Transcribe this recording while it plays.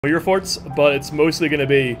your forts, but it's mostly going to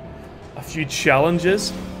be a few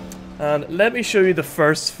challenges. And let me show you the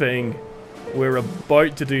first thing we're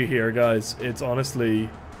about to do here, guys. It's honestly,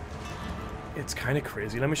 it's kind of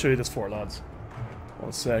crazy. Let me show you this fort, lads.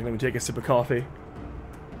 One sec, let me take a sip of coffee.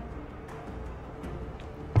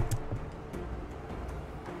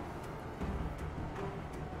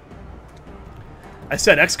 I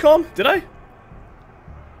said XCOM? Did I?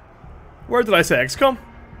 Where did I say XCOM?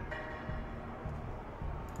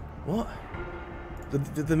 What?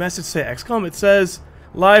 Did the message say XCOM? It says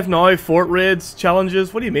live now, fort raids,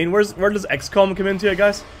 challenges. What do you mean? Where does XCOM come into it,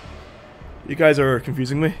 guys? You guys are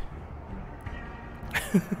confusing me.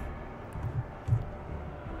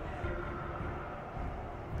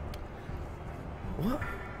 What?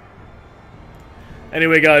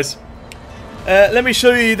 Anyway, guys, let me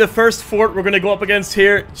show you the first fort we're gonna go up against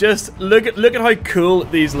here. Just look at how cool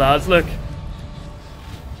these lads look.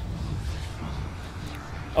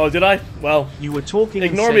 Oh, did I? Well, you were talking.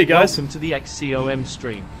 Ignore me, guys. Welcome to the XCOM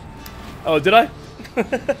stream. Oh, did I?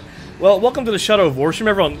 Well, welcome to the Shadow of War stream,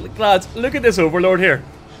 everyone. Lads, look at this Overlord here.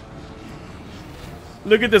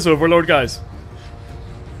 Look at this Overlord, guys.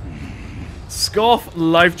 Scoff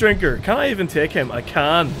Life Drinker. Can I even take him? I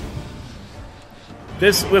can.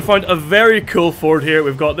 We found a very cool fort here.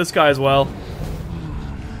 We've got this guy as well.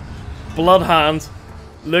 Bloodhand.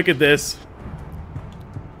 Look at this.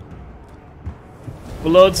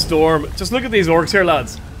 Bloodstorm. Just look at these orcs here,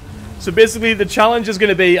 lads. So basically the challenge is going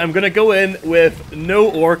to be, I'm going to go in with no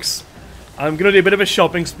orcs. I'm going to do a bit of a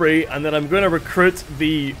shopping spree, and then I'm going to recruit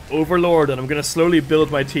the Overlord, and I'm going to slowly build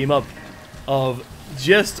my team up of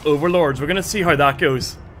just Overlords. We're going to see how that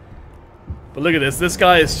goes. But look at this. This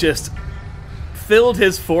guy has just filled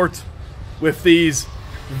his fort with these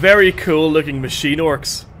very cool looking machine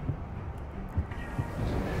orcs.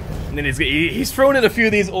 And then he's thrown in a few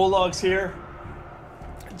of these Ologs here,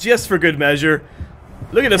 just for good measure.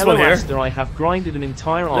 Look at this one here. Aster, I have grinded an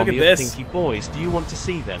entire army of Pinky Boys. Do you want to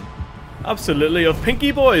see them? Absolutely, of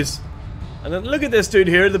Pinky Boys. And then look at this dude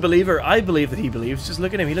here, the Believer. I believe that he believes. Just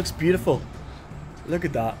look at him. He looks beautiful. Look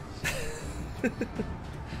at that.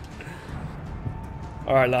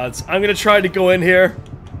 Alright, lads. I'm going to try to go in here.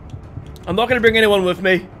 I'm not going to bring anyone with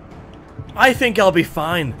me. I think I'll be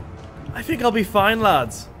fine. I think I'll be fine,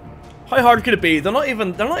 lads. How hard could it be? They're not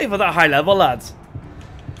even that high level, lads.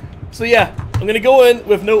 So yeah, I'm gonna go in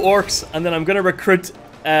with no orcs, and then I'm gonna recruit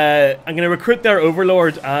their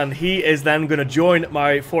Overlord, and he is then gonna join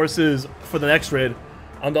my forces for the next raid,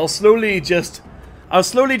 and I'll slowly just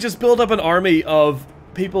build up an army of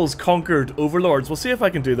people's conquered Overlords. We'll see if I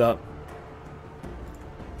can do that.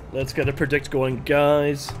 Let's get a predict going,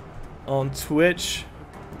 guys, on Twitch.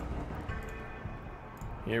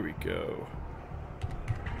 Here we go.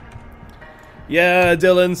 Yeah,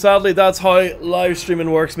 Dylan, sadly that's how live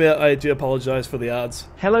streaming works, mate. I do apologise for the ads.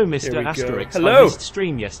 Hello, Mr. Asterix. Hello. I missed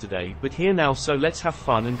stream yesterday, but here now, so let's have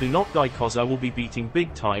fun and do not die, cause I will be beating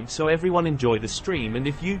big time, so everyone enjoy the stream, and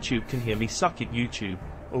if YouTube can hear me, suck it, YouTube.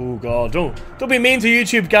 Oh god, don't be mean to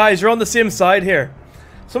YouTube, guys. You're on the same side here.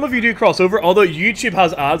 Some of you do cross over, although YouTube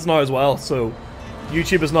has ads now as well, so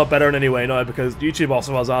YouTube is not better in any way now, because YouTube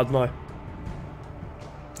also has ads now.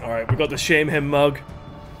 Alright, we got the Shame Him mug.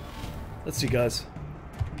 Let's see, guys.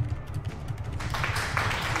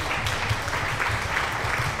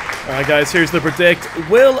 Alright, guys, here's the predict.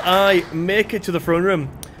 Will I make it to the throne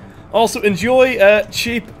room? Also, enjoy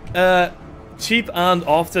cheap and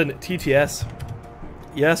often TTS.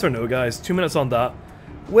 Yes or no, guys? 2 minutes on that.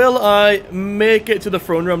 Will I make it to the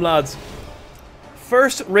throne room, lads?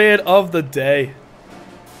 First raid of the day.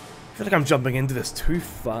 I feel like I'm jumping into this too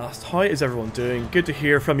fast. How is everyone doing? Good to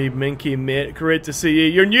hear from you, Minky, mate. Great to see you.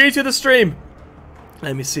 You're new to the stream.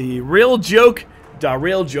 Let me see. Real Joke. Da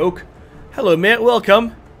Real Joke. Hello, mate.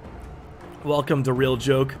 Welcome. Welcome to Real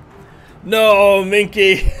Joke. No,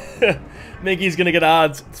 Minky. Minky's gonna get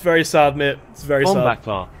ads. It's very sad, mate. It's very sad.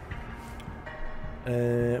 Backlar.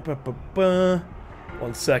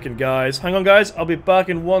 1 second, guys. Hang on, guys. I'll be back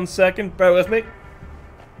in 1 second. Bear with me.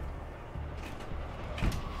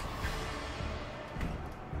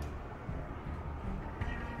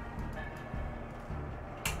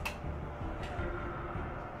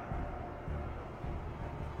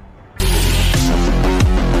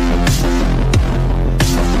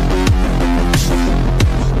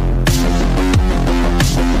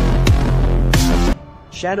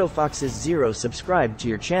 ShadowFoxes0 subscribed to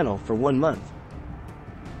your channel for 1 month.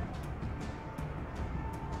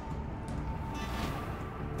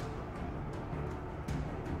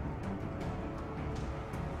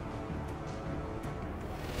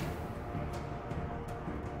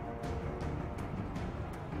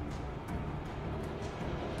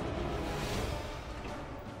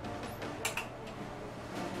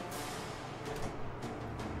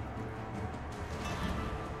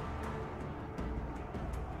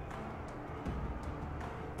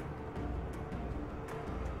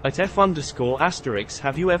 At F_Asterix,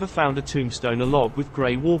 have you ever found a tombstone a log with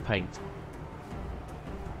grey war paint?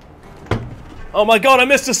 Oh my god, I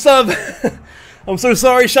missed a sub! I'm so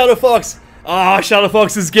sorry, Shadow Fox! Ah, Shadow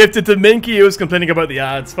Fox is gifted to Minky, who was complaining about the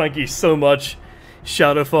ads. Thank you so much,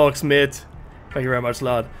 Shadow Fox, mate. Thank you very much,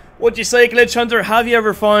 lad. What'd you say, Glitch Hunter? Have you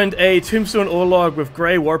ever found a tombstone O-log with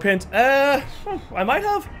grey war paint? I might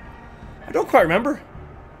have. I don't quite remember.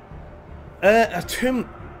 A tomb...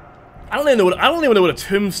 I don't even know what a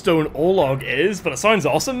tombstone O-log is, but it sounds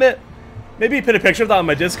awesome, mate. Maybe put a picture of that on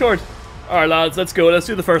my Discord. Alright, lads, let's go. Let's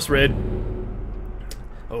do the first raid.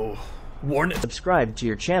 Oh, warn it. Subscribe to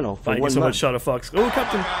your channel for Thank 1 you so month. much, Shadow Fox. Oh,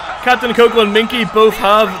 Captain Coco and Minky both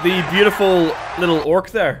have the beautiful little orc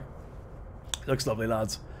there. Looks lovely,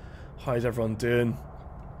 lads. How's everyone doing?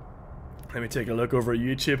 Let me take a look over at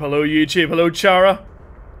YouTube. Hello, YouTube. Hello, Chara.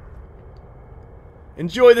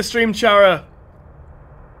 Enjoy the stream, Chara.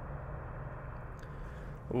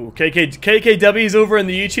 Oh, KKW's over in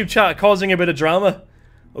the YouTube chat causing a bit of drama.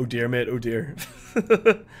 Oh dear, mate. Oh dear.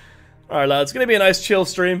 Alright, lads. It's going to be a nice chill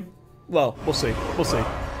stream. Well, we'll see. We'll see.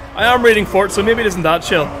 I am raiding Fort, so maybe it isn't that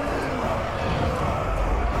chill.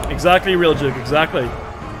 Exactly, real joke. Exactly.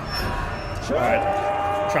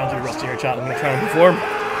 Alright. Trying to be rusty here, chat. I'm going to try and perform.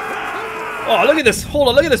 Oh, look at this. Hold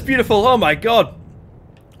on. Look at this beautiful. Oh my god.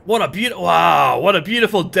 What a beautiful. Wow. What a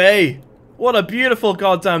beautiful day. What a beautiful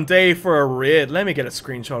goddamn day for a raid. Let me get a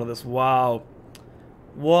screenshot of this. Wow.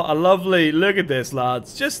 What a lovely... Look at this,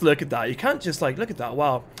 lads. Just look at that. You can't just, like, look at that.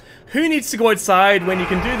 Wow. Who needs to go outside when you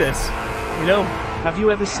can do this? You know? Have you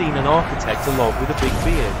ever seen an architect a log with a big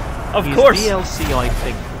beard? Of course. DLC, I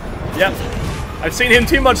think. Yep. I've seen him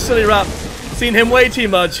too much, silly rap. Seen him way too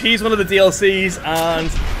much. He's one of the DLCs, and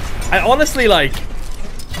I honestly, like...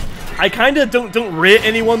 I kind of don't rate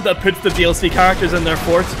anyone that puts the DLC characters in their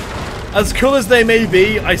fort. As cool as they may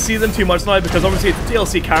be, I see them too much now because obviously it's a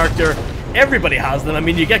DLC character. Everybody has them. I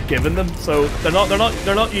mean, you get given them, so they're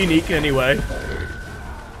not unique in any way.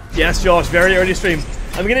 Yes, Josh, very early stream.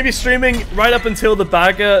 I'm going to be streaming right up until the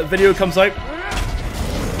Baga video comes out.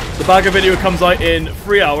 The Baga video comes out in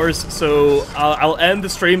 3 hours, so I'll end the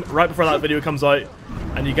stream right before that video comes out,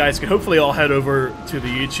 and you guys can hopefully all head over to the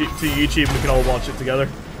YouTube and we can all watch it together.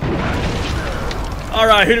 All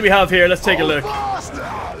right, who do we have here? Let's take a look.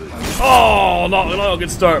 Oh, not a good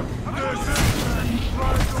start.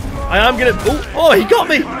 I am gonna... Oh, he got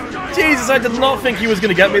me! Jesus, I did not think he was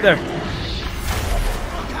gonna get me there.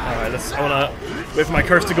 Alright, I wanna wait for my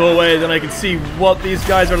curse to go away, then I can see what these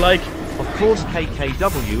guys are like. Of course,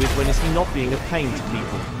 KKW is when is he not being a pain to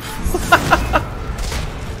people.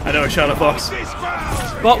 I know, Shadow Fox.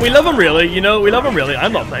 But we love him really, you know, we love him really.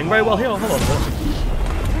 I'm not playing very well here. Hold on.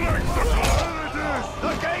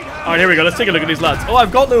 Alright, here we go. Let's take a look at these lads. Oh,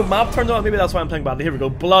 I've got no map turned on. Maybe that's why I'm playing badly. Here we go.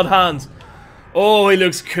 Blood Hands. Oh, he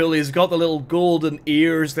looks cool. He's got the little golden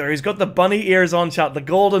ears there. He's got the bunny ears on, chat. The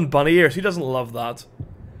golden bunny ears. Who doesn't love that?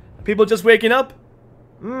 People just waking up?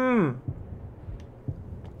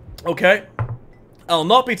 Okay. I'll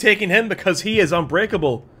not be taking him because he is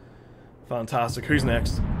unbreakable. Fantastic. Who's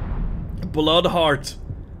next? Bloodheart.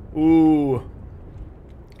 Ooh.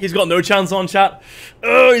 He's got no chance on, chat.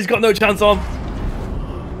 Oh, he's got no chance on.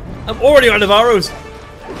 I'm already out of arrows.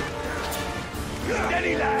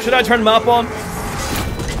 Should I turn map on?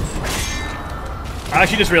 I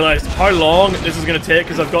actually just realized how long this is going to take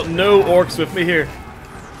because I've got no orcs with me here.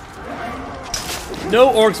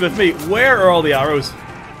 No orcs with me. Where are all the arrows?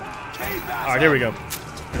 Alright, here we go.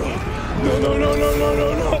 No.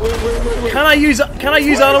 Can I use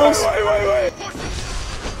animals?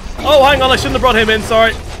 Oh, hang on, I shouldn't have brought him in,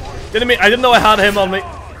 sorry. I didn't know I had him on me.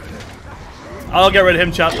 I'll get rid of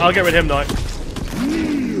him, chat. I'll get rid of him now.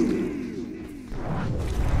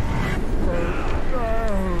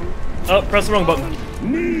 Oh, press the wrong button.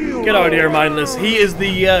 Get out of here, mindless. He is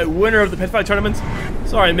the winner of the Pitfight tournament.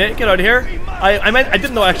 Sorry, mate. Get out of here. I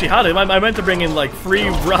didn't know I actually had him. I meant to bring in like 3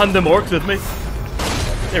 random orcs with me.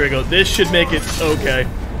 There we go. This should make it okay.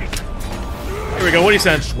 Here we go. What do you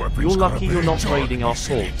send? You're lucky you're not raiding our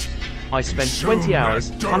fort. I spent 20 hours,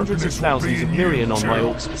 hundreds of thousands of Mirian on my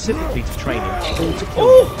orc specifically to train him, all to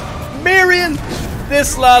kill him. Oh, Mirian!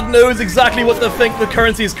 This lad knows exactly what the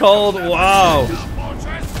currency is called. Wow.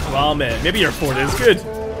 Well, man, maybe your fort is good.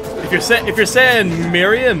 If you're saying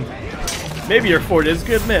Miriam, maybe your fort is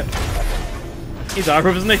good, mate. He's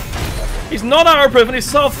arrow-proof, isn't he? He's not arrow-proof and he's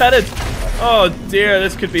soft-headed. Oh dear,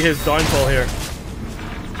 this could be his downfall here.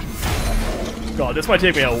 God, this might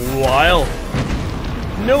take me a while.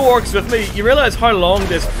 No orcs with me. You realize how long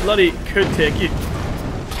this bloody could take you?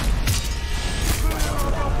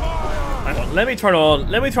 Hang on, let me turn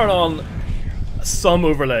on some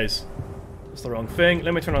overlays. That's the wrong thing.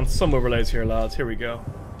 Let me turn on some overlays here, lads. Here we go.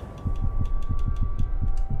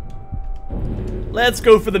 Let's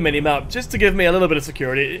go for the mini-map, just to give me a little bit of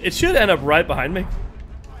security. It should end up right behind me.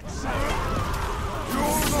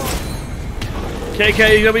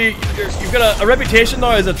 KKW, you've got a reputation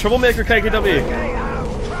now as a troublemaker,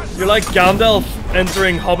 KKW. You're like Gandalf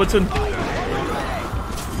entering Hobbiton.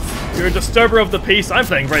 You're a disturber of the peace. I'm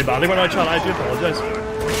playing very badly when I chat. I do apologize.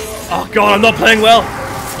 Oh god, I'm not playing well.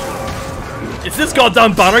 It's this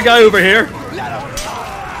goddamn banner guy over here.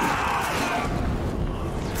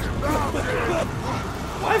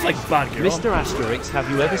 I have like bad gear Mr. Asterix, have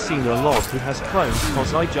you ever seen a log who has clones?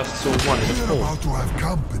 Cause I just saw one in the port.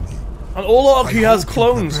 An Olog who has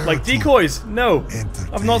clones, like decoys? No,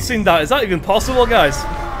 I've not seen that. Is that even possible, guys?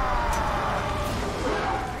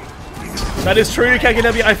 That is true,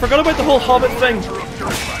 KKW. I forgot about the whole Hobbit thing.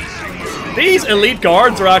 These elite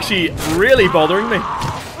guards are actually really bothering me.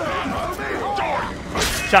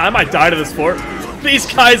 Chat, I might die to this fort. These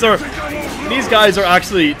guys are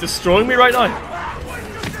actually destroying me right now.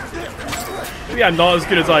 Maybe I'm not as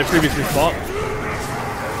good as I previously thought.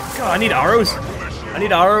 God, I need arrows. I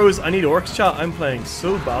need arrows, I need orcs, chat. I'm playing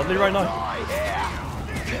so badly right now.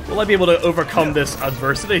 Will I be able to overcome this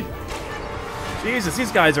adversity? Jesus,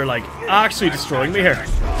 these guys are like actually destroying me here.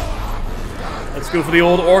 Let's go for the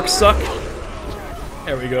old orc suck.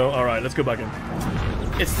 There we go. Alright, let's go back in.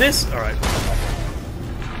 It's this? Alright.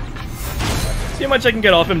 See how much I can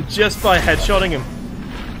get off him just by headshotting him.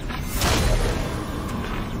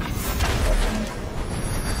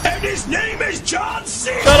 And his name is John C.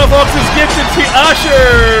 Shadow Fox is gifted to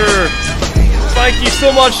Asher! Thank you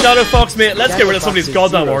so much, Shadow Fox, mate. Let's get rid of some of these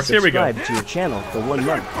goddamn orcs. Here we go. Subscribe to your channel for 1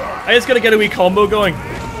 month. I just gotta get a wee combo going.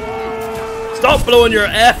 Stop blowing your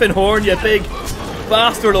effing horn, you big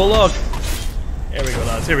bastard Olog. Here we go,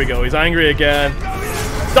 lads. Here we go. He's angry again.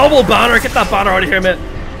 Double banner. Get that banner out of here, mate.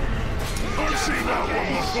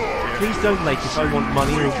 Please don't make it I want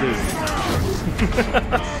money or do.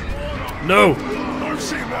 No.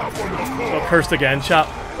 Got cursed again, chap.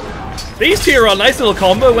 These two are a nice little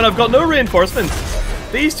combo when I've got no reinforcements.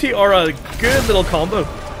 These two are a good little combo.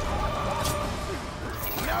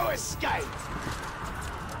 No escape.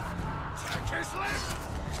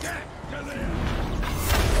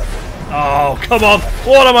 Oh, come on.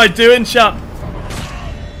 What am I doing, chap?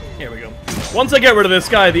 Here we go. Once I get rid of this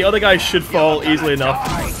guy, the other guy should fall easily enough.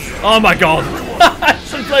 Oh my god.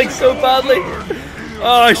 I'm playing so badly.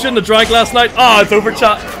 Oh, I shouldn't have drank last night. Oh, it's over,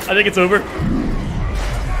 chat. I think it's over.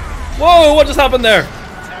 Whoa, what just happened there?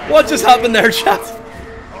 What just happened there, chat?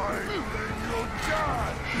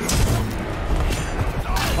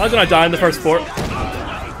 Imagine I die in the first fort.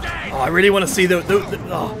 Oh, I really want to see the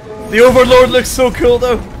Overlord looks so cool,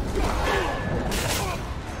 though.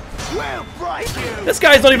 This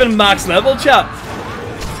guy's not even max level, chat.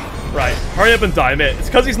 Right, hurry up and die, mate. It's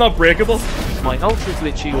because he's not breakable. My ultra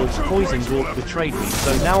glitchy orc poisoned orc betrayed me,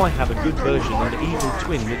 so now I have a good version and evil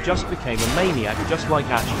twin that just became a maniac, just like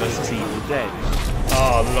Ash vs Evil Dead.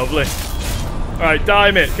 Oh, lovely. Alright,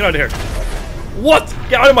 die, mate. Get out of here. What?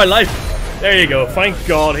 Get out of my life. There you go. Thank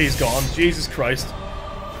God he's gone. Jesus Christ.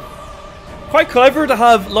 Quite clever to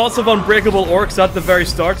have lots of unbreakable orcs at the very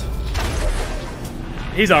start.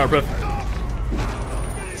 He's armor.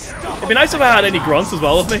 It'd be nice if I had any grunts as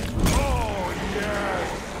well with me.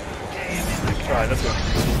 Alright, let's go.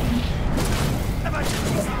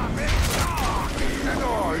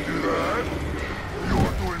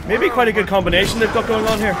 Maybe quite a good combination they've got going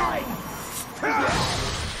on here.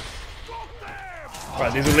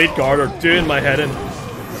 Right, these elite guard are doing my head in.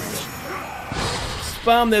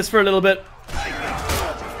 Spam this for a little bit.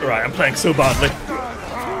 Alright, I'm playing so badly.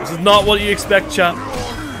 This is not what you expect, chat.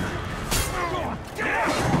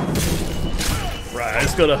 Right, I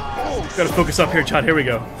just gotta focus up here, chat. Here we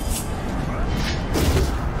go.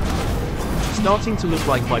 Starting to look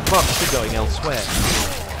like my bucks are going elsewhere.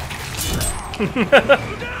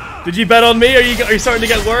 Did you bet on me? Are you starting to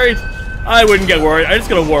get worried? I wouldn't get worried. I just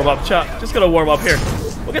gotta warm up, chat. Just gotta warm up here.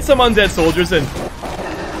 We'll get some undead soldiers in.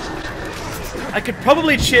 I could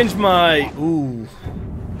probably change my... Ooh.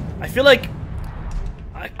 I feel like...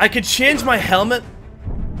 I could change my helmet.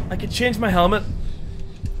 I could change my helmet.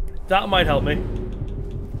 That might help me.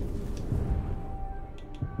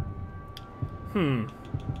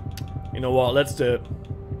 You know what? Let's do it.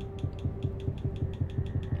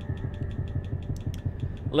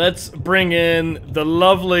 Let's bring in the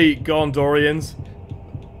lovely Gondorians.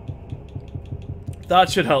 That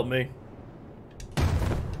should help me.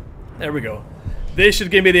 There we go. This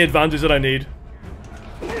should give me the advantage that I need.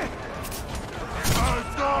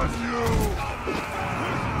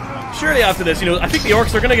 Surely after this, you know, I think the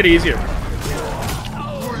orcs are gonna get easier.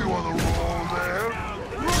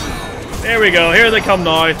 There we go. Here they come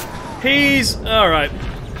now. He's... Alright.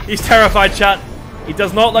 He's terrified, chat. He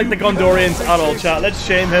does not like the Gondorians at all, chat. Let's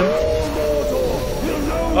shame him.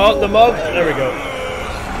 Oh, the mug. There we go.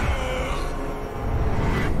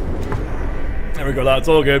 There we go, lads.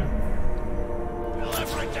 All good.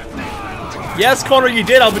 Yes, Connor, you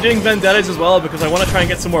did. I'll be doing Vendettas as well because I want to try and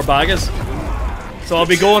get some more baggers. So I'll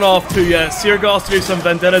be going off to Sirgos to do some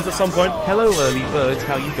Vendettas at some point. Hello, early birds.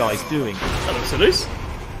 How you guys doing? Hello, Salus.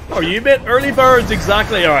 How are you, mate? Early birds,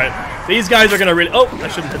 exactly. Alright. These guys are going to really... Oh, I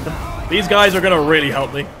shouldn't hit them. These guys are going to really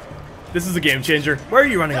help me. This is a game changer. Where are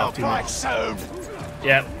you running off to, mate?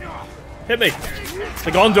 Yeah. Hit me.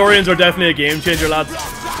 The Gondorians are definitely a game changer, lads.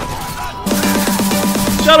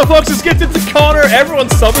 Shadow Fox is gifted to Connor.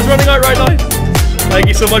 Everyone's sub is running out right now. Thank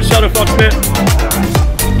you so much, Shadow Fox, mate.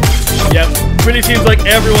 Yep. Really seems like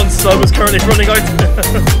everyone's sub is currently running out.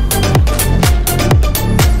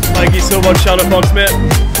 Thank you so much, Shadow Fox, mate.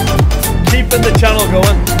 Keeping the channel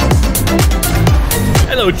going.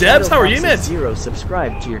 Hello, Debs. How are you, mate? Zero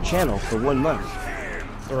subscribed to your channel for 1 month.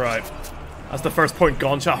 Alright. That's the first point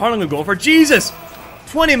gone, chat. How long are we going for? Jesus!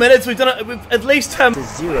 20 minutes. We've done it. We've at least 10.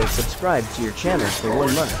 Zero subscribed to your channel for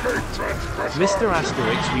 1 month. Mr.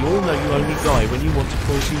 Asterix, we all know you only die when you want to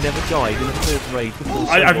prove you never died in a fourth raid before.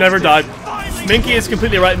 I've never died. Minky is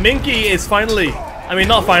completely right. Minky is finally... I mean,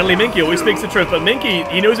 not finally. Minky always speaks the truth, but Minky,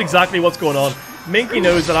 he knows exactly what's going on. Minky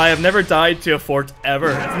knows that I have never died to a fort ever.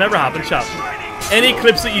 It's never happened, chat. Any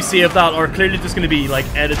clips that you see of that are clearly just going to be, like,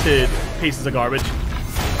 edited pieces of garbage.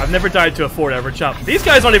 I've never died to a fort ever, chat. These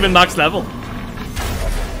guys aren't even max level.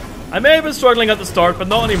 I may have been struggling at the start, but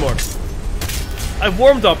not anymore. I've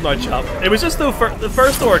warmed up now, chap. It was just the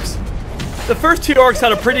first orcs. The first 2 orcs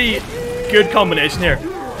had a pretty good combination here.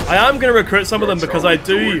 I am going to recruit some of them because I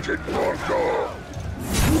do...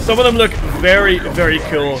 Some of them look very, very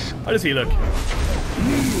cool. How does he look?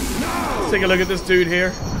 Let's take a look at this dude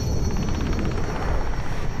here.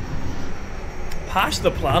 Pash the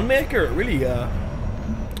Plan Maker. Really,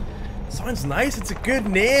 sounds nice. It's a good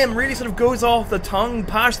name. Really sort of goes off the tongue.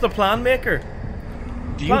 Pash the Plan Maker.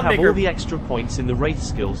 Do you have all the extra points in the Wraith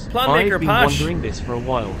skills? I've been wondering this for a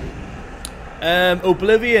while.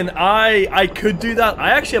 Oblivion. I could do that. I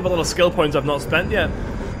actually have a lot of skill points I've not spent yet.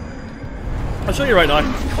 I'll show you right now.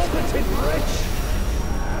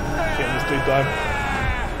 Getting this dude down.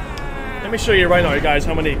 Let me show you right now, guys,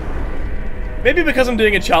 how many... Maybe because I'm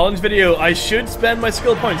doing a challenge video, I should spend my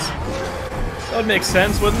skill points. That would make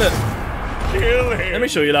sense, wouldn't it? Kill him. Let me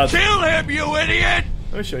show you, lads. Kill him, you idiot!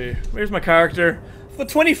 Let me show you. Where's my character? For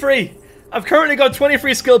 23. I've currently got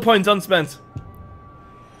 23 skill points unspent.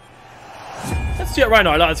 Let's do it right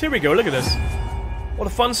now, lads. Here we go. Look at this. What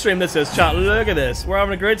a fun stream this is, chat. Look at this. We're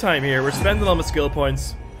having a great time here. We're spending all my skill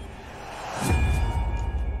points.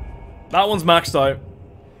 That one's maxed out.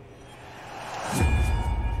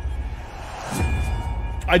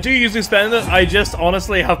 I do usually spend it. I just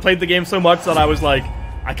honestly have played the game so much that I was like,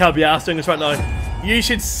 I can't be asked doing this right now. You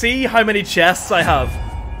should see how many chests I have.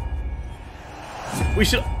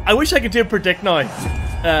 I wish I could do a predict now.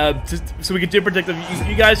 So we could do a predict.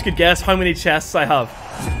 You guys could guess how many chests I have.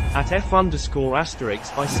 At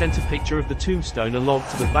F_Asterix, I sent a picture of the tombstone along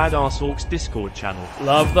to the Badass Orcs Discord channel.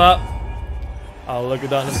 Love that. I'll look at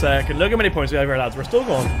that in a second. Look how many points we have here, lads. We're still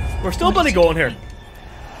going. We're still bloody going here.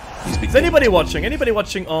 Is anybody watching? Anybody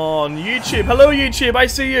watching on YouTube? Hello, YouTube. I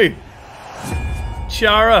see you.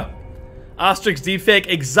 Chara. Asterix deepfake.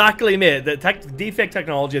 Exactly, mate. The deepfake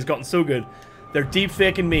technology has gotten so good. They're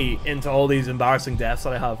deepfaking me into all these embarrassing deaths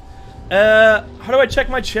that I have. How do I check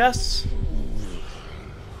my chests?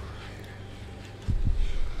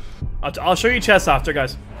 I'll show you chests after,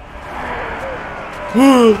 guys.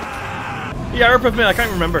 Yeah, Iroproof, mate. I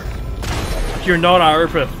can't remember. You're not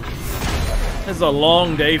Iroproof. This is a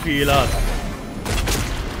long day for you, lad.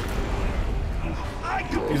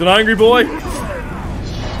 He's an angry boy.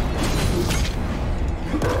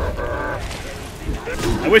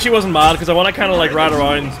 I wish he wasn't mad because I want to kind of like ride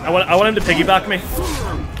around. I want him to piggyback me.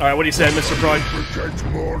 Alright, what do you say, Mr. Brown?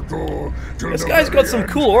 This guy's got some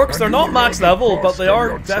cool orcs. They're not max level, but they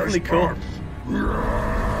are definitely cool.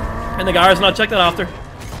 And the garrison, I'll check that after.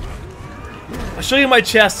 I'll show you my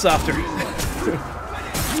chests after.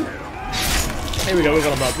 Here we go, we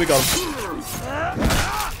got him, lads. We got him.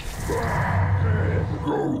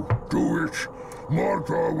 Go, do it.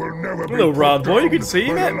 Mordor will never be hello, Rod boy. You can see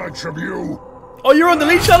for me. the likes of you. Oh, you're on the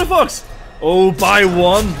lead, Shadow Fox. Oh, by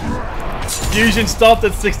 1. Fusion stopped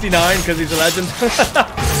at 69 because he's a legend.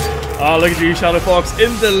 Oh, look at you, Shadow Fox,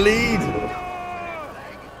 in the lead.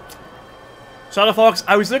 Shadow Fox,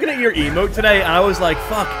 I was looking at your emote today and I was like,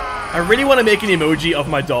 fuck, I really want to make an emoji of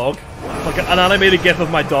my dog. Like an animated gif of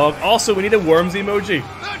my dog. Also, we need a worms emoji.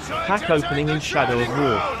 Pack opening in Shadow of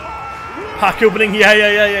War. Pack opening,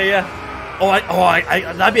 yeah.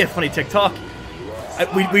 That'd be a funny TikTok.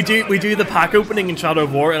 We do the pack opening in Shadow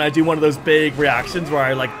of War, and I do one of those big reactions where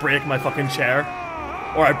I like break my fucking chair,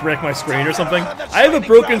 or I break my screen or something. I have a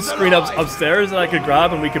broken screen upstairs that I could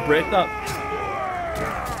grab, and we could break that.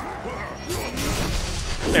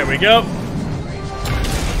 There we go.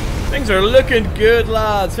 Things are looking good,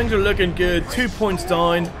 lads. Things are looking good. 2 points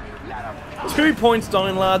down. 2 points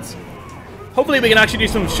down, lads. Hopefully we can actually do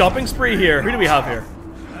some shopping spree here. Who do we have here?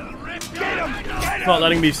 It's not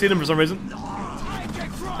letting me see them for some reason.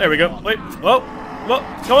 There we go. Wait. Whoa. Whoa.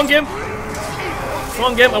 Come on, game. Come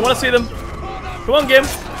on, game. I want to see them. Come on, game.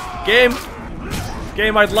 Game.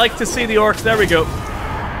 Game, I'd like to see the orcs. There we go.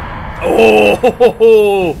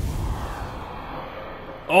 Oh!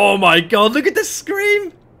 Oh my god, look at the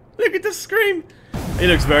scream! Look at the scream! He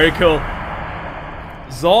looks very cool.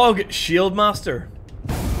 Zog Shieldmaster.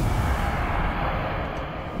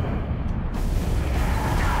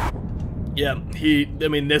 Yeah, I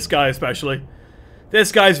mean, this guy especially.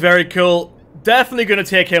 This guy's very cool. Definitely gonna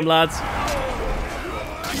take him, lads.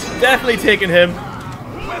 Definitely taking him.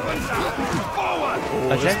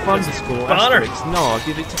 A death underscore asterisk, nah,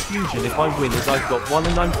 give it to Fusion if I win as I've got one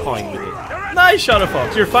and I'm fine with it. Nice, Shadow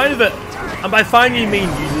Fox, you're fine with it. And by fine you mean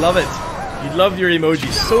you love it. You love your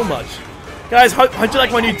emoji so much. Guys, how'd you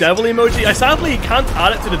like my new devil emoji? I sadly can't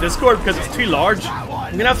add it to the Discord because it's too large.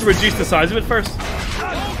 I'm gonna have to reduce the size of it first.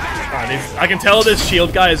 I can tell this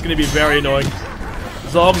shield guy is gonna be very annoying.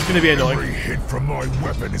 Zog's gonna be annoying. Every hit from my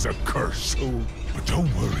weapon is a curse. Ooh. But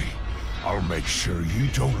don't worry, I'll make sure you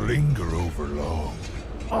don't linger over long.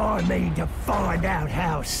 I mean to find out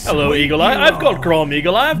how. Hello, Eagle Eye. I've got Grom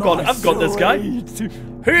Eagle Eye. I've got this guy.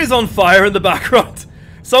 Who is on fire in the background?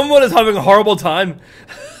 Someone is having a horrible time.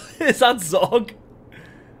 Is that Zog?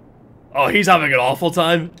 Oh, he's having an awful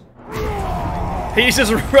time. He's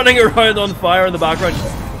just running around on fire in the background.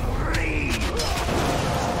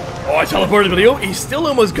 Oh, I teleported with you. He still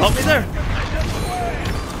almost got me there.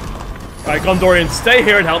 Alright, Gondorian, stay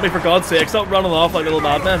here and help me for God's sake. Stop running off like little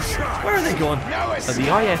madmen. Where are they going?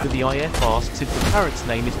 The IF asks if the parrot's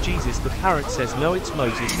name is Jesus. The parrot says no, it's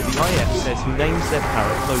Moses. The IF says who names their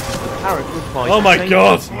parrot Moses. The parrot replies, oh my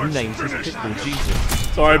god! Who names his pitbull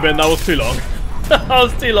Jesus. Sorry, Ben, that was too long. That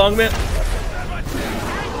was too long, mate.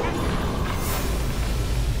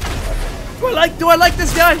 Do I like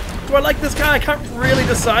this guy? Do I like this guy? I can't really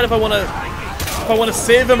decide if I want to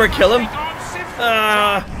save him or kill him.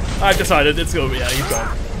 I've decided it's over. Yeah, he's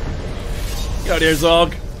gone. Get out of here,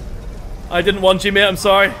 Zog. I didn't want you, mate. I'm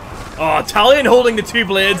sorry. Oh, Talion holding the two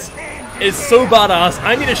blades is so badass.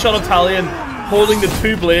 I need a shot of Talion holding the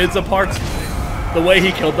two blades apart. The way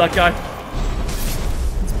he killed that guy.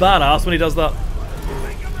 It's badass when he does that.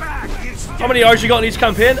 How many hours you got in each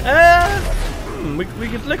campaign? We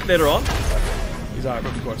could look later on. He's Arthur,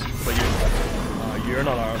 of course. What about you? You're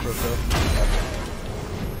not Arthur, though.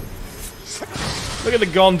 Look at the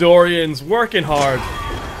Gondorians working hard.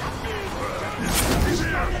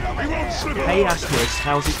 Hey Asterix,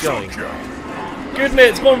 how's it going? Good, mate,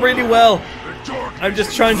 it's going really well. I'm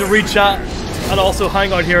just trying to reach out and also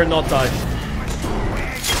hang out here and not die.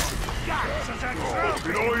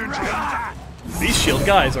 These shield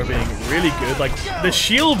guys are being really good. Like, the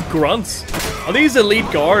shield grunts. Are these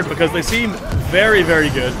elite guard? Because they seem very, very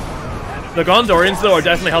good. The Gondorians, though, are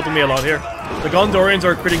definitely helping me a lot here. The Gondorians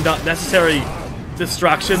are creating that necessary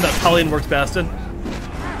distraction that Talion works best in.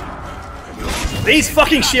 These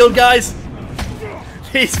fucking shield guys!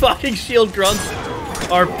 These fucking shield grunts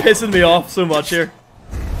are pissing me off so much here.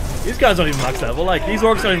 These guys aren't even max level. Like, these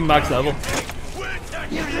orcs aren't even max level.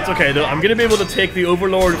 It's okay though, I'm gonna be able to take the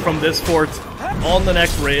Overlord from this fort on the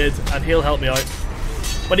next raid and he'll help me out.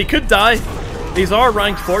 But he could die. These are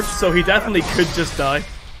ranked forts, so he definitely could just die.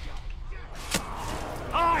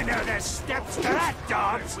 I know there's steps to that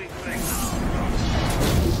dance.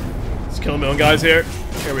 Let's kill my own guys here.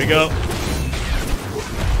 Here we go.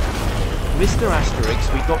 Mr.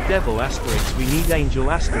 Asterix, we got Devil Asterix, we need Angel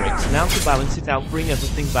Asterix. Now to balance it out, bring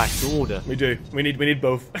everything back to order. We do. We need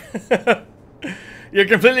both. You're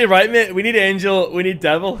completely right, mate. We need Angel, we need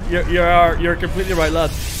Devil. You're completely right, lad.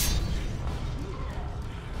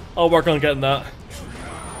 I'll work on getting that.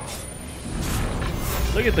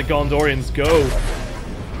 Look at the Gondorians go.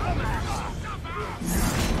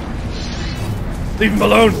 Leave him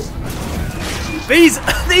alone. These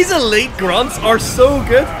elite grunts are so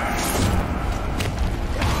good.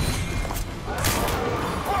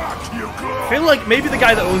 I feel like maybe the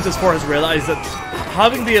guy that owns this fort has realized that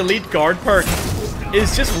having the elite guard perk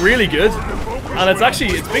is just really good. and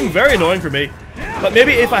it's being very annoying for me. But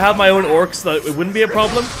maybe if I had my own orcs, that it wouldn't be a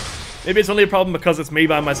problem. Maybe it's only a problem because it's me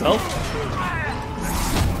by myself.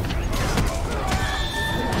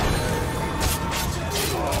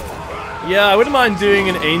 Yeah, I wouldn't mind doing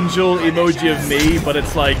an angel emoji of me, but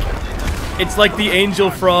it's like the angel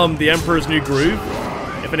from The Emperor's New Groove.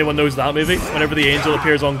 If anyone knows that movie, whenever the angel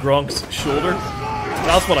appears on Gronk's shoulder.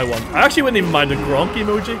 That's what I want. I actually wouldn't even mind a Gronk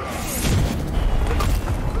emoji.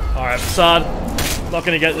 Alright, sad. Not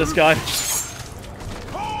gonna get this guy.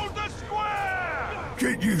 Hold the square!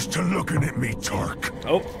 Get used to looking at me, Tark.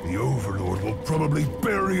 Oh. The Overlord will probably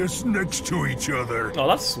bury us next to each other. Oh,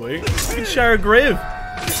 that's sweet. We can share a grave.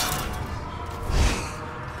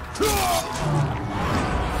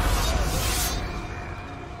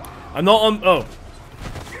 I'm not on. Oh.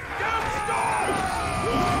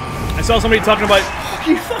 I saw somebody talking about.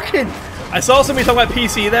 You fucking. I saw somebody talking about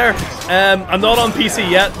PC there. I'm not on PC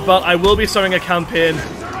yet, but I will be starting a campaign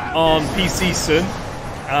on PC soon.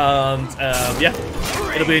 And yeah,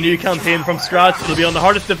 it'll be a new campaign from scratch. It'll be on the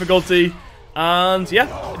hardest difficulty, and yeah,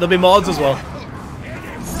 there'll be mods as well.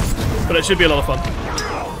 But it should be a lot of fun.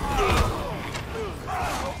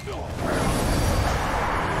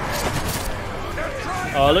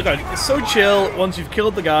 Oh, look, it's so chill once you've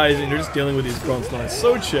killed the guys and you're just dealing with these grunts now. It's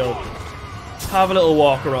so chill. Have a little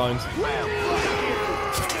walk around.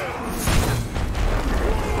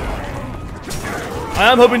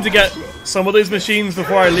 I am hoping to get some of these machines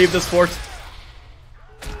before I leave this fort.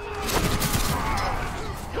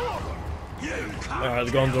 Alright,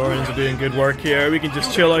 the Gondorians are doing good work here. We can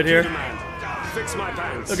just chill out here.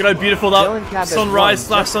 Look at how beautiful that sunrise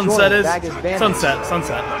slash sunset is. Sunset.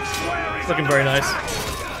 It's looking very nice.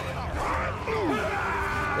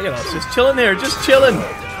 Look at us, just chilling here, just chilling.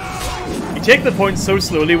 You take the points so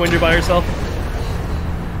slowly when you're by yourself.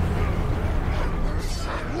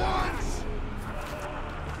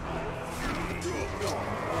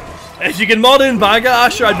 If you can mod in Baga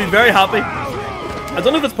Asher, I'd be very happy. I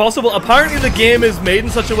don't know if it's possible. Apparently the game is made in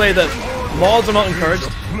such a way that mods are not encouraged.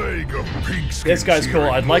 This guy's cool.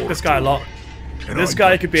 I'd like this guy a lot. This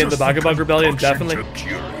guy could be in the Vagabond Rebellion, definitely.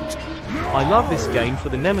 I love this game for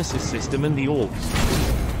the Nemesis system and the orcs.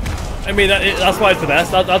 I mean, that's why it's the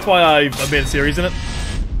best. That's why I made a series in it.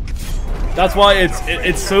 That's why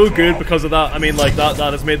it's so good because of that. I mean, like, that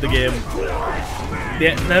has made the game.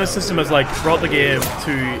 The Nemesis system has, like, brought the game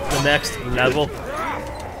to the next level.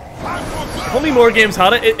 If only more games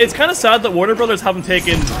had it. It's kind of sad that Warner Brothers haven't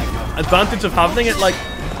taken advantage of having it. Like,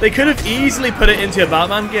 they could have easily put it into a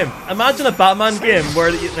Batman game. Imagine a Batman game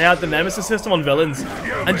where they had the Nemesis system on villains,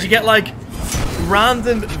 and you get like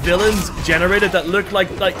random villains generated that look like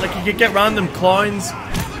you could get random clowns,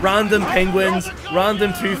 random penguins,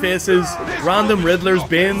 random Two-Faces, random Riddlers,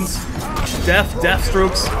 Banes,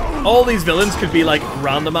 Deathstrokes. All these villains could be like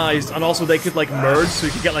randomized, and also they could like merge, so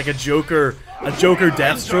you could get like a Joker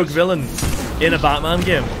Deathstroke villain in a Batman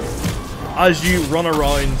game as you run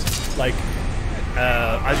around like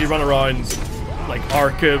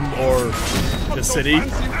Arkham or the city.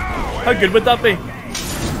 How good would that be?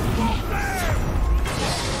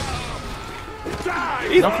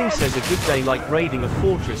 Nothing says a good day like raiding a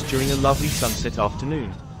fortress during a lovely sunset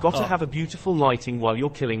afternoon. Gotta have a beautiful lighting while you're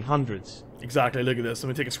killing hundreds. Exactly, look at this. Let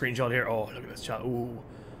me take a screenshot here. Oh, look at this chat. Ooh.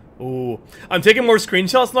 Ooh. I'm taking more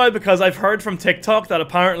screenshots now because I've heard from TikTok that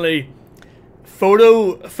apparently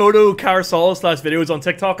photo carousel / videos on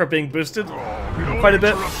TikTok are being boosted quite a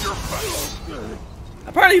bit.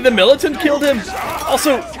 Apparently the Militant killed him.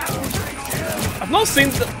 Also, I've not seen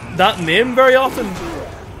that name very often.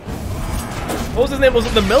 What was his name? Was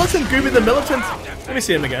it the Militant? Gooby the Militant? Let me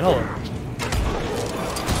see him again. Hold on.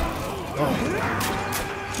 Oh.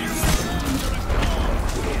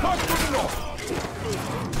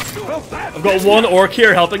 I've got one orc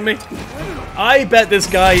here helping me. I bet this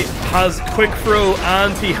guy has quick throw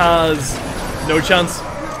and he has no chance.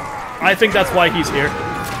 I think that's why he's here.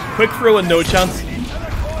 Quick throw and no chance.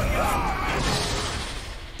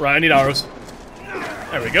 Right, I need arrows.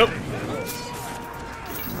 There we go.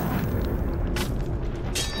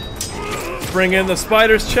 Bring in the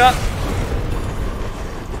spiders, chat.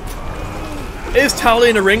 Is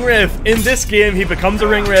Talion a ring wraith? In this game, he becomes a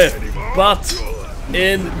ring wraith, but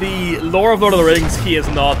in the lore of Lord of the Rings, he is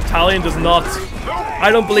not. Talion does not. I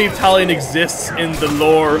don't believe Talion exists in the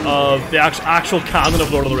lore of the actual canon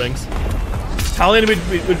of Lord of the Rings. Talion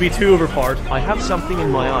would be too overpowered. I have something in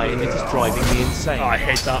my eye and it is driving me insane. Oh, I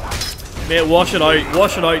hate that. Mate, wash it out.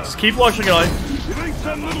 Wash it out. Just keep washing it out.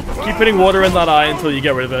 Keep putting water in that eye until you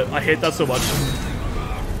get rid of it. I hate that so much.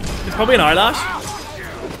 It's probably an eyelash.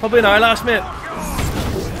 It's probably an eyelash, mate.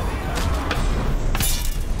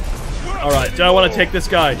 Alright, do I want to take this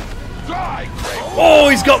guy? Oh,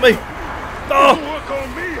 he's got me! Oh!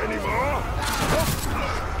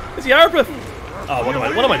 Is he Arbeth? Oh, what am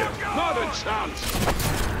I doing?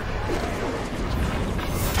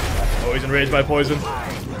 Oh, he's enraged by poison.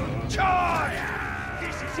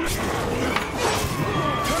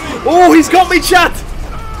 Oh, he's got me, chat!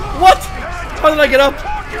 What? How did I get up?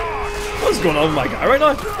 What's going on with my guy right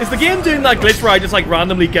now? Is the game doing that glitch where I just like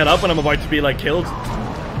randomly get up when I'm about to be like killed?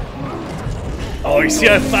 Oh, you see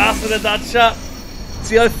how fast I did that, chat?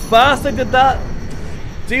 See how fast I did that?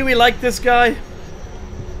 Do we like this guy?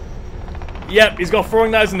 Yep, he's got throwing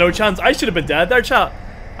knives and no chance. I should have been dead there, chat.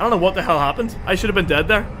 I don't know what the hell happened. I should have been dead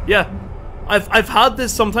there. Yeah. I've had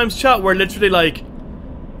this sometimes, chat, where literally like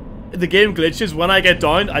the game glitches. When I get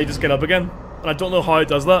down, I just get up again. And I don't know how it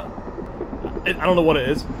does that. I don't know what it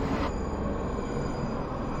is.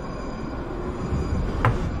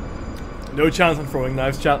 No chance on throwing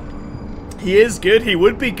knives, chat. He is good. He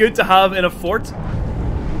would be good to have in a fort.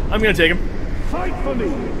 I'm gonna take him. Fight for me.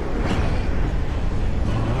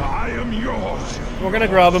 I am yours. We're gonna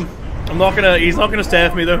grab him. I'm not gonna. He's not gonna stay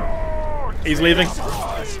with me though. He's leaving.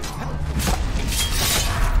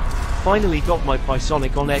 Finally got my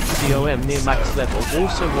Pisonic on XCOM near max level.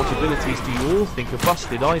 Also, what abilities do you all think are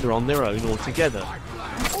busted either on their own or together?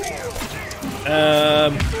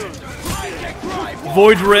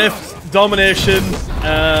 Void Rift, Domination.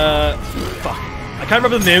 Fuck. I can't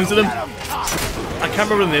remember the names of them. I can't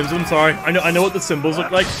remember the names of them. Sorry. I know what the symbols look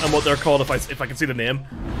like and what they're called if I can see the name,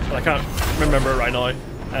 but I can't remember it right now.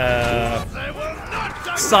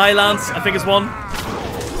 Silence, I think is one.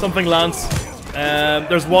 Something Lance.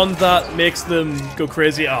 There's one that makes them go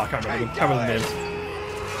crazy. Oh, I can't remember them. Can't remember the names.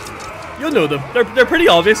 You'll know them. They're pretty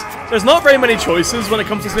obvious. There's not very many choices when it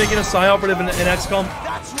comes to making a Psy operative in XCOM.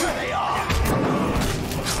 That's where they are.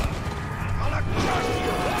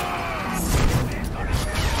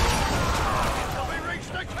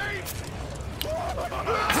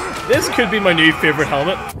 This could be my new favorite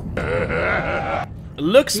helmet.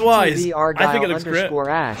 Looks wise, I think it looks great.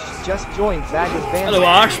 Ash just joined Vagus Bandits. Hello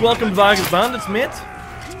Ash, welcome to Vagus Bandits, mate.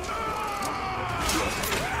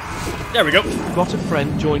 There we go. Got a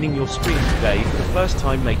friend joining your stream today for the first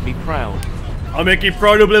time. Make me proud. I'll make you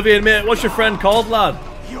proud, Oblivion, mate. What's your friend called, lad?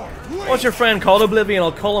 What's your friend called, Oblivion?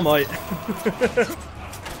 I'll call him out.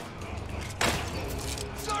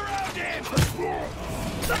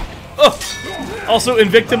 Oh! Also,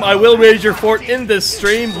 Invictum, I will raid your fort in this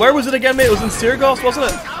stream. Where was it again, mate? It was in Sirgos, wasn't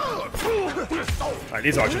it? Alright,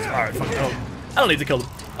 these archers. Alright, fuck. I don't need to kill them.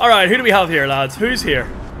 Alright, who do we have here, lads? Who's here?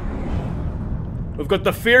 We've got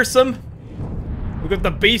the Fearsome. We've got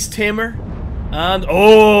the Beast Tamer. And,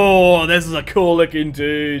 oh, this is a cool looking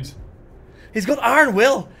dude. He's got Iron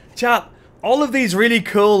Will. Chat, all of these really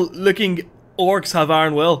cool looking orcs have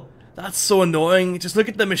Iron Will. That's so annoying. Just look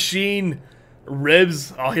at the machine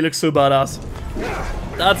ribs. Oh, he looks so badass.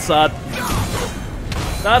 That's sad.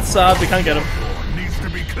 That's sad. We can't get him. Needs to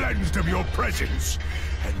be cleansed of your presence,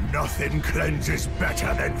 and nothing cleanses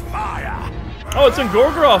better than fire. Oh, it's in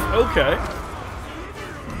Gorgoroth. Okay.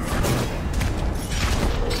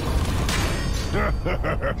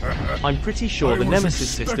 I'm pretty sure the Nemesis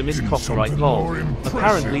system is copyright law.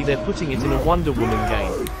 Apparently they're putting it in a Wonder Woman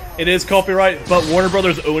game. It is copyright, but Warner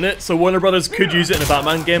Brothers own it, so Warner Brothers could use it in a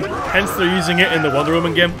Batman game. Hence they're using it in the Wonder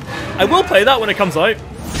Woman game. I will play that when it comes out.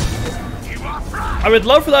 I would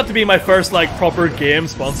love for that to be my first like proper game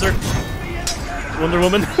sponsor. Wonder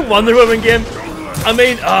Woman. Wonder Woman game. I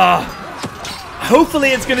mean,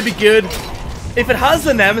 hopefully it's gonna be good. If it has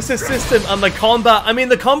the Nemesis system and the combat, I mean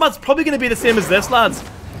the combat's probably going to be the same as this, lads.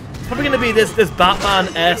 It's probably going to be this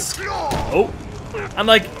Batman-esque. Oh. And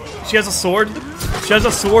like, she has a sword. She has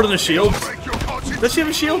a sword and a shield. Does she have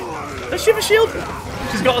a shield? Does she have a shield?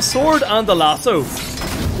 She's got a sword and a lasso.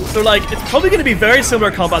 So like, it's probably going to be very similar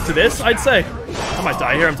combat to this, I'd say. I might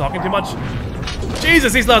die here, I'm talking too much.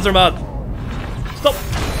 Jesus, these lads are mad. Stop.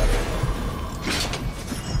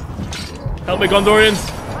 Help me, Gondorians.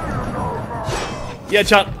 Yeah,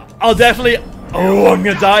 chat. I'll definitely. Oh, I'm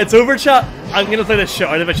gonna die. It's over, chat. I'm gonna play this shit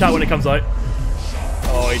out of it, chat, when it comes out.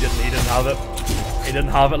 Oh, he didn't have it. He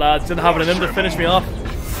didn't have it, lads. Didn't have it in him to finish me off.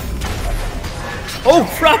 Oh,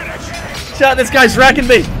 crap! Chat, this guy's wrecking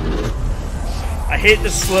me. I hate the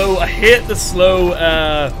slow. What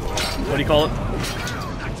do you call it?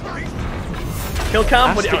 Kill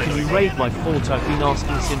cam? What do Can you raid my fort? I've been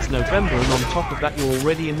asking since November, and on top of that, you're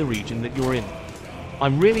already in the region that you're in.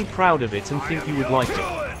 I'm really proud of it and think you would like it.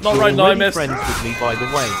 Not You're right now, miss. Friends with me, by the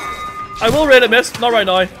way. I will raid it, miss. Not right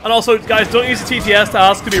now. And also, guys, don't use the TTS to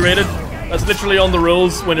ask to be raided. That's literally on the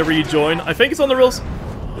rules whenever you join. I think it's on the rules.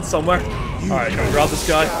 It's somewhere. Alright, can we grab this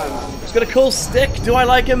guy? He's got a cool stick. Do I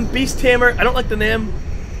like him? Beast Tamer. I don't like the name.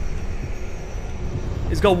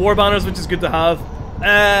 He's got war banners, which is good to have.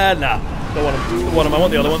 Nah. Don't want him. Don't want him. I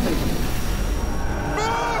want the other one.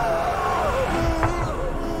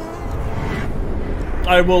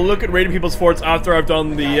 I will look at raiding people's forts after I've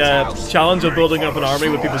done the challenge of building up an army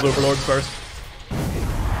with people's overlords first.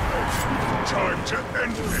 Time to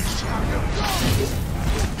end this.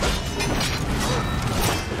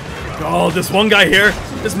 Oh, this one guy here,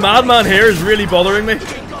 this madman here is really bothering me.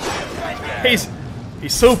 He's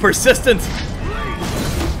so persistent.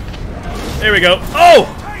 There we go.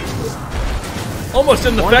 Oh! Almost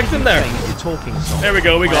didn't affect him there. There we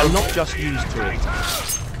go, we got him. I'm not just used to it.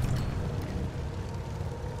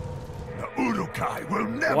 Urukai will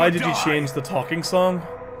never Why did you die. change the talking song?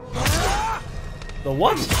 The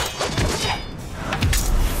what?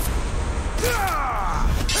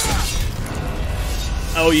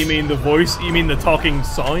 Oh, you mean the voice? You mean the talking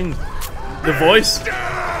sound? The voice?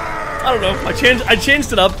 I don't know. I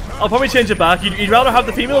changed it up. I'll probably change it back. You'd rather have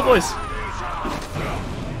the female voice?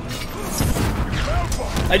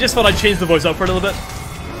 I just thought I'd change the voice up for a little bit.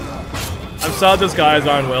 I'm sad this guy is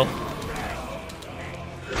Iron Will.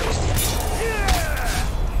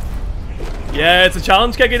 Yeah, it's a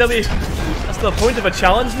challenge, KKW. That's the point of a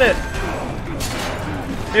challenge, mate.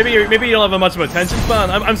 Maybe you don't have much of a attention span.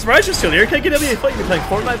 I'm surprised you're still here, KKW. I thought you'd be playing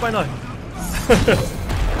Fortnite by now.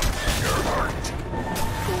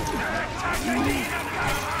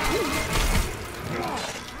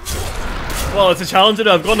 Well, it's a challenge that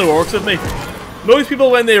I've got no orcs with me. Most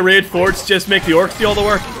people, when they raid forts, just make the orcs do all the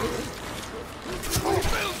work.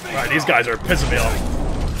 Right, these guys are pissing me off.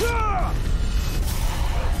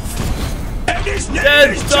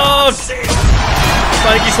 Dead Dog!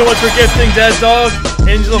 Thank you so much for gifting, Dead Dog.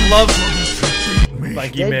 Angel of Love.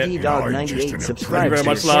 Thank you, mate. DeadDog98 subscribed to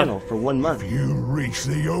much, your channel for 1 month. If you reach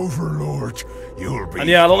the Overlord, you'll be. And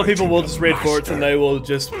yeah, a lot of people will just raid forts and they'll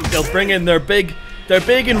bring in their big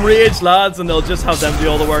enraged lads and they'll just have them do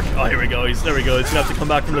all the work. Oh, here we go. There we go. He's gonna have to come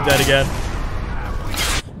back from the dead again.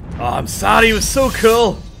 Oh, I'm sad. He was so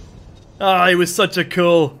cool. Ah, he was such a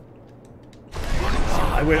cool.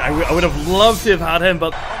 I would have loved to have had him,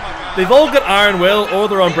 but they've all got Iron Will or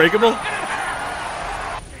they're unbreakable.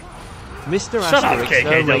 Mr. Shut up, Asterix,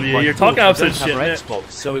 no, KKW, mate, my you're talking thoughts, I absolute don't have shit,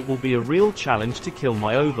 Xbox, so it will be a real challenge to kill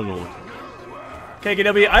my overlord.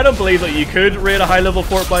 KKW, I don't believe that you could raid a high level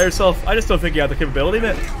fort by yourself. I just don't think you have the capability,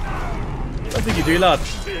 mate. I don't think you do, lad.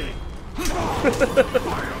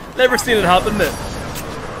 Never seen it happen, mate.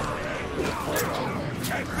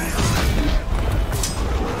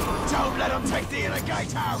 Don't let them take the inner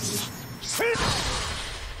gatehouse.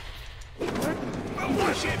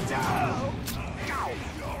 Push it down.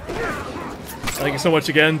 Thank you so much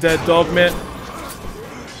again, Dead Dog, mate.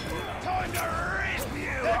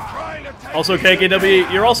 Also,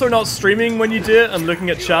 KKW, you're also not streaming when you do it. I'm looking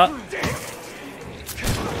at chat.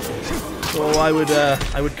 So I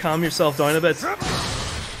would calm yourself down a bit.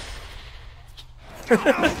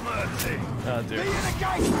 Oh, dude.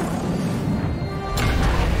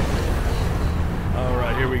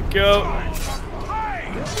 Alright, here we go.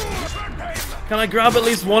 Can I grab at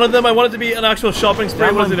least one of them? I want it to be an actual shopping spree.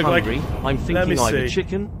 Damn, What does I'm it look hungry. like? I'm Let me thinking either see.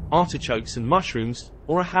 chicken, artichokes and mushrooms,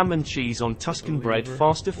 or a ham and cheese on Tuscan bread,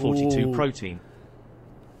 faster 42 Ooh. protein.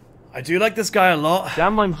 I do like this guy a lot.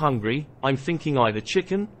 Damn, I'm hungry. I'm thinking either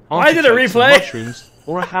chicken, Why did it artichokes and replay? mushrooms,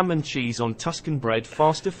 or a ham and cheese on Tuscan bread,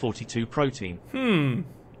 faster 42 protein.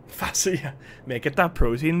 Fancy, make it that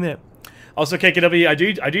protein, mate. Also, KKW,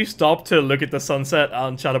 I do stop to look at the sunset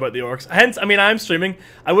and chat about the orcs. Hence, I mean, I'm streaming.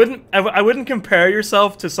 I wouldn't compare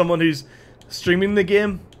yourself to someone who's streaming the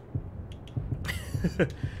game.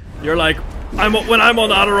 You're like, when I'm on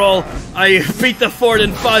Adderall, I beat the fort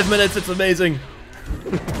in 5 minutes. It's amazing.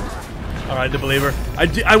 All right, the believer.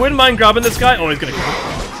 I wouldn't mind grabbing this guy. Oh, he's gonna kill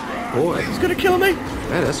me. Boy, He's gonna kill me.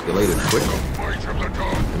 that escalated quickly.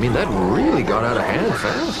 I mean, that really got out of hand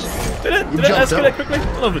fast. Did it jumped escalate up. quickly?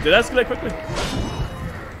 I love it. Did it escalate quickly?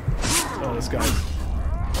 Oh, this guy.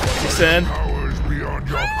 He's saying, Powers beyond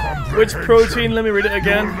your which comprehension. protein? Let me read it You will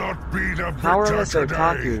again. not be the Powerless victor today.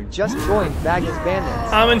 Otaku just joined Baggins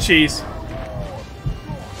Bandits. Ham and cheese.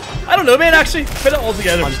 I don't know, man. Actually, put it all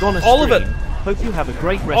together. I'm gonna All of stream. it. Hope you have a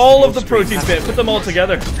great rest All of of your the stream. proteins, mate. Put them all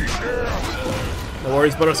together. No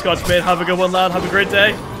worries, butterscotch, mate. Have a good one, lad. Have a great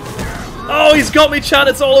day. Oh, he's got me, chat.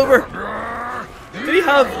 It's all over. Did he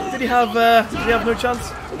have no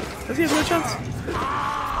chance? Does he have no chance?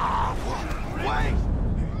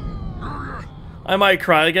 I might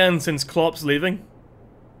cry again since Klopp's leaving.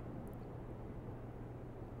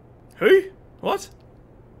 Who? What?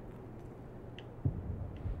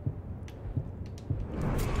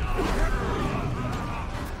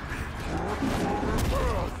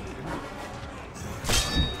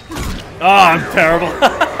 I'm terrible.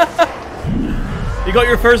 You got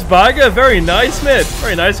your first bagger? Very nice, mate.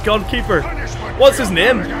 Very nice, Godkeeper. What's his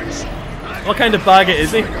name? What kind of bagger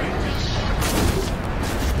is he?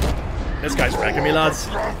 This guy's wrecking me, lads.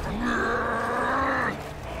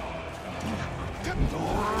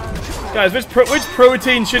 Guys, which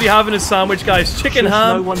protein should he have in his sandwich, guys? Chicken,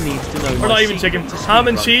 ham? No one needs to know. Or not even chicken. Ham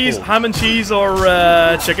and cheese or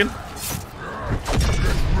chicken?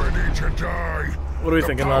 Ready to die. What are we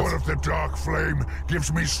thinking, lads? The power of the dark flame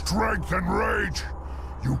gives me strength and rage.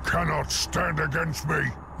 You cannot stand against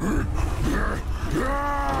me.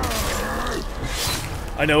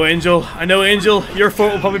 I know, Angel. I know, Angel. Your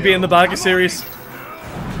fort will probably be in the Bagger series.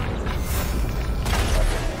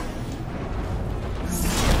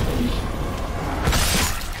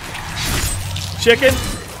 Chicken.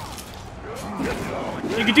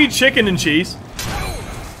 You could do chicken and cheese.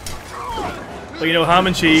 But you know, ham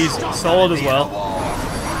and cheese, solid as well.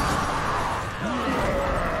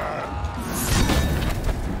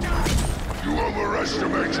 You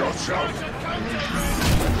overestimate yourself.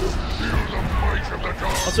 Feel the might of the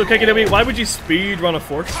dark. Also, KKW, why would you speed run a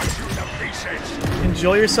fort?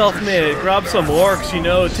 Enjoy yourself, mate. Grab some orcs, you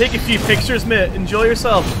know. Take a few pictures, mate. Enjoy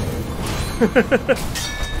yourself.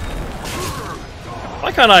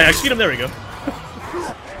 Why can't I execute him? There we go.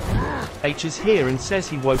 H is here and says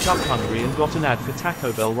he woke up hungry and got an ad for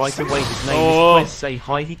Taco Bell right away. His name Oh. is Quest. Say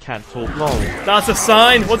hi, he can't talk long. That's a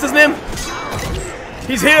sign. What's his name?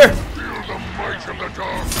 He's here. Feel the might of the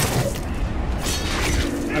dark.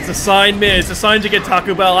 That's a sign, mate. It's a sign to get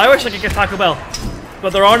Taco Bell. I wish I could get Taco Bell.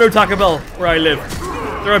 But there are no Taco Bell where I live.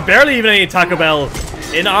 There are barely even any Taco Bell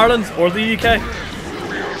in Ireland or the UK. I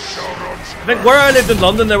think where I lived in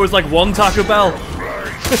London, there was like one Taco Bell.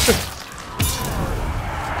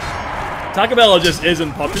 Taco Bell just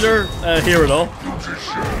isn't popular here at all.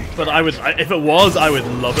 But I would, if it was, I would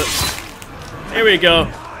love it. Here we go.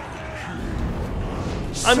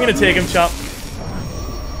 I'm gonna take him, chap.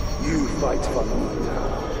 You fight for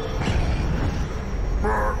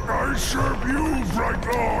I serve you, Bright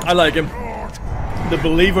Lord. I like him. The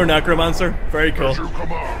Believer Necromancer. Very cool. You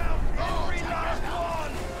come on.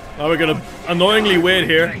 Now we're gonna annoyingly wait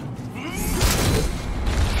here.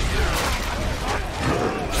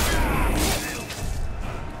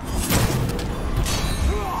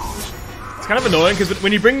 It's kind of annoying because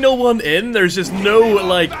when you bring no one in, there's just no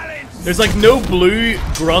like, there's like no blue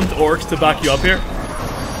grunt orcs to back you up here.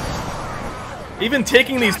 Even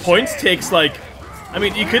taking these points takes like, I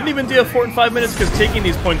mean, you couldn't even do a fort in 5 minutes because taking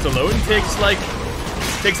these points alone takes like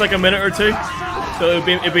a minute or two. So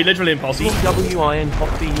it'd be literally impossible. DWIN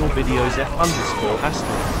Hoppy your videos F_.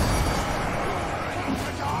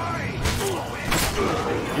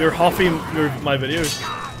 You're huffing my videos.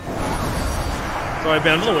 Sorry,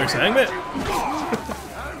 Ben, I don't know what you're saying, mate.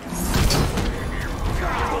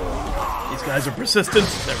 These guys are persistent.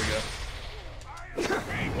 There we go.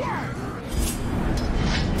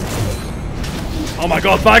 Oh my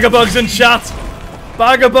god, Bagabug's in chat!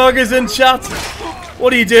 Bagabug is in chat!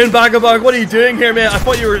 What are you doing, Bagabug? What are you doing here, mate? I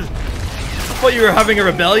thought you were having a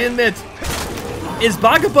rebellion, mate. Is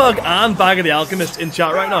Bagabug and Bagga the Alchemist in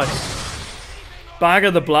chat right now?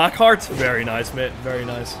 Bagga the Blackheart? Very nice, mate. Very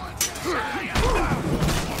nice.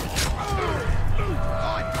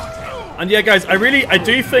 And yeah, guys, I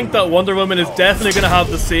do think that Wonder Woman is definitely gonna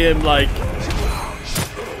have the same, like,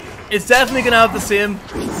 it's definitely gonna have the same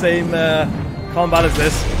combat as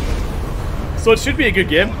this. So it should be a good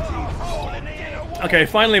game. Okay,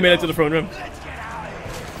 finally made it to the throne room.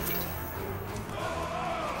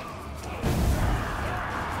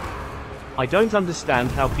 I don't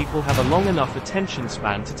understand how people have a long enough attention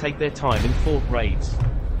span to take their time in fort raids.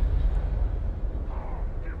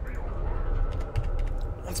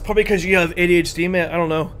 That's probably because you have ADHD, mate. I don't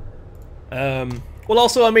know. Well,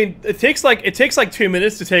 also, I mean, it takes like 2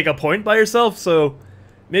 minutes to take a point by yourself, so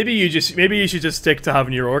maybe you should just stick to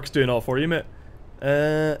having your orcs doing all for you, mate.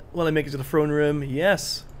 Will I make it to the throne room?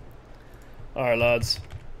 Yes. Alright, lads.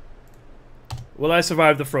 Will I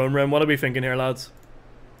survive the throne room? What are we thinking here, lads?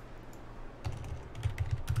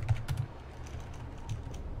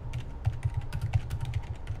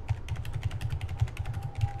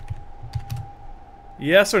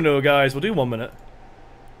 Yes or no, guys? We'll do 1 minute.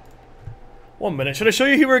 1 minute. Should I show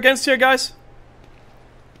you who we're against here, guys?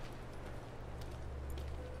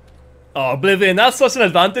 Oh, Oblivion. That's such an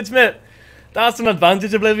advantage, mate. That's an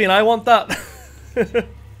advantage, Oblivion. I want that.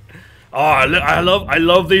 Oh, I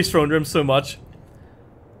love these throne rooms so much.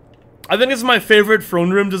 I think this is my favorite throne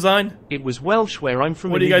room design. It was Welsh where I'm from.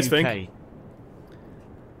 What do you guys UK. think?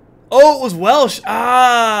 Oh, it was Welsh.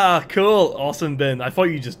 Ah, cool. Awesome, Ben. I thought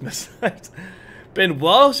you just missed that. Ben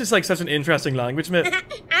Welsh is like such an interesting language, mate.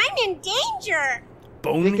 I'm in danger.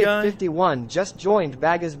 Bone Ticket guy. 51 just joined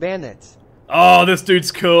Baggers Bandits. Oh, this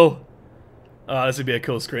dude's cool. Oh, this would be a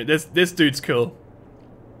cool screen. This dude's cool.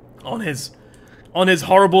 On his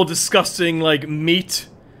horrible, disgusting like meat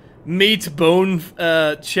bone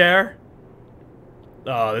chair.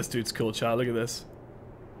 Oh, this dude's cool, chat. Look at this.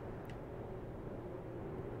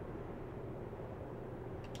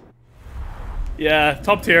 Yeah,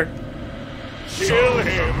 top tier. Kill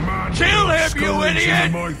him! Kill him, you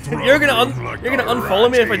idiot! You're gonna unfollow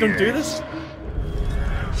me if I don't do this?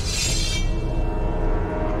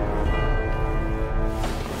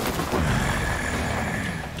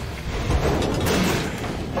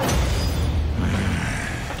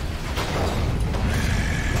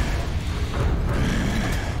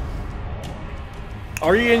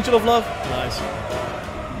 Are you Angel of Love? Nice.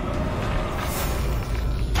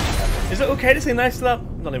 Is it okay to say nice to that? I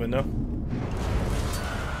don't even know.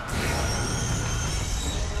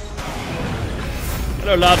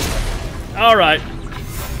 Hello, lad. Alright.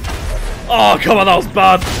 Oh, come on, that was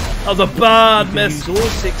bad. That was a bad miss. Use all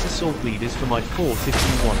 6 assault leaders for my fort if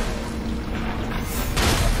you want.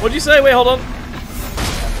 What'd you say? Wait, hold on.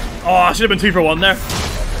 Oh, I should have been 2 for 1 there.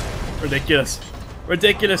 Ridiculous.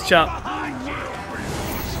 Ridiculous, chap.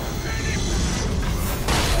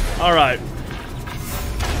 Alright.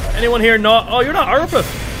 Anyone here not... Oh, you're not Arprith.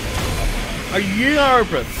 Are you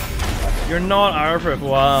Arprith? You're not Arprith.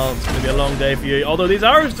 Wow, it's going to be a long day for you. Although these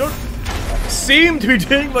arrows don't seem to be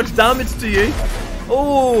doing much damage to you.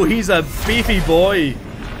 Oh, he's a beefy boy.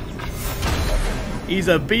 He's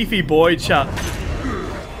a beefy boy, chap.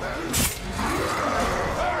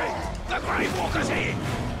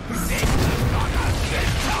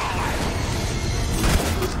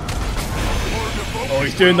 Oh,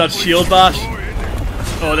 he's doing that shield bash.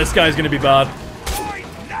 Oh, this guy's gonna be bad.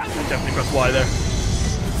 Definitely press Y there.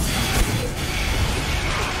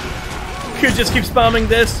 Could just keep spamming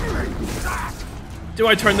this. Do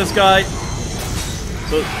I turn this guy?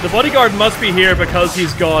 So the bodyguard must be here because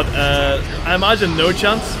he's got, I imagine, no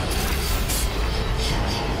chance.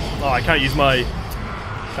 Oh, I can't use my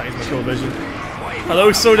cool vision.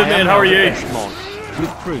 Hello, Soda Man. How are you? With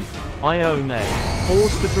proof, I own a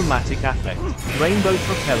pause for dramatic effect. Rainbow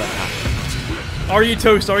propeller hat. Are you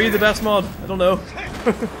Toast? Are you the best mod? I don't know.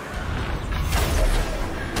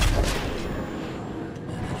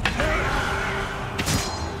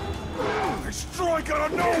 Strike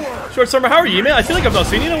out of nowhere. Short Summer, how are you, mate? I feel like I've not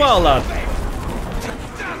seen you in a while, lad.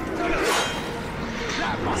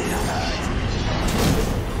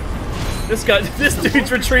 This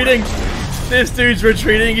dude's retreating. This dude's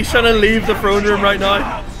retreating. He's trying to leave the throne room right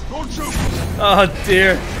now. Oh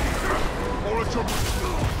dear.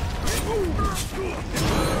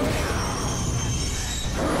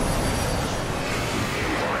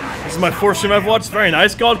 This is my 4th stream I've watched. Very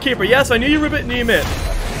nice, Godkeeper. Yes, I knew you were a bit new, mate.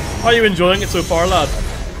 How are you enjoying it so far, lad?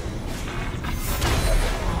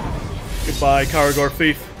 Goodbye, Karagor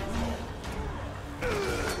Thief.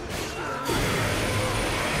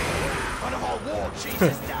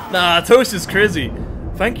 Nah, Toast is crazy.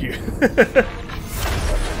 Thank you.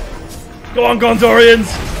 Go on, Gondorians!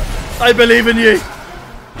 I believe in you!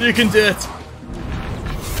 You can do it!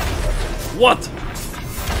 What?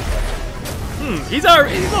 He's not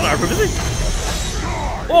Arprith, is he?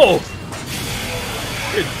 Oh!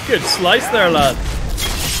 Good slice there, lad.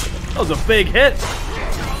 That was a big hit.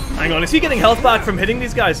 Hang on, is he getting health back from hitting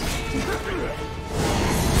these guys?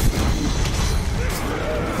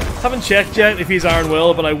 Haven't checked yet if he's Iron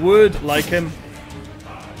Will, but I would like him.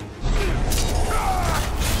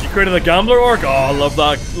 You created a Gambler Orc? Oh, I love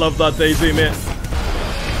that Daisy, mate.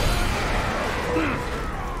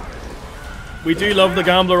 We do love the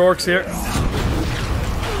Gambler Orcs here.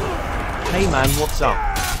 Hey man, what's up?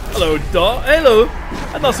 Hello, dog. Hello.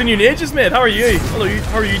 I've not seen you in ages, mate. How are you? Hello,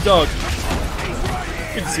 how are you, dog?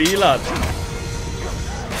 Good to see you, lad.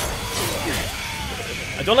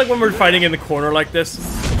 I don't like when we're fighting in the corner like this.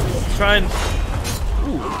 Let's try and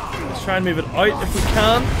move it out if we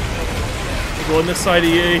can. We'll go on this side of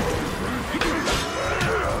you.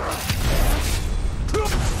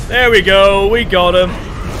 There we go. We got him.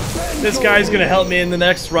 This guy's gonna help me in the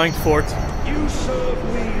next ranked fort. You serve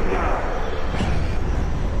me now.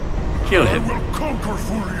 Kill him. I will conquer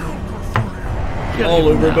for you. All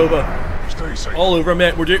over, Boba. Stay safe. All over,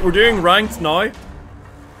 mate. We're doing ranked now.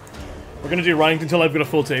 We're gonna do ranked until I've got a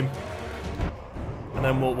full team, and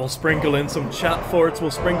then we'll sprinkle in some chat forts.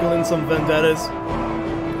 We'll sprinkle in some vendettas.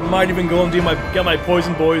 Might even go and get my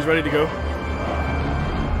poison boys ready to go.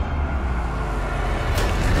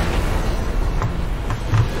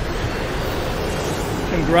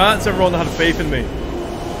 Congrats everyone that had faith in me.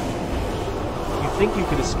 You think you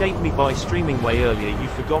could escape me by streaming way earlier? You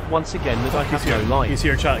forgot once again that I have no life. He's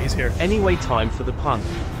here, chat. He's here. Anyway, time for the pun.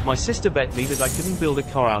 My sister bet me that I couldn't build a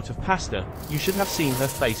car out of pasta. You should have seen her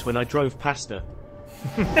face when I drove past her.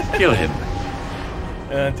 Kill him.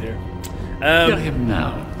 Dear. Kill him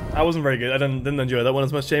now. I wasn't very good. I didn't enjoy that one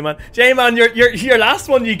as much, J-Man. J-Man, your last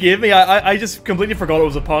one you gave me, I just completely forgot it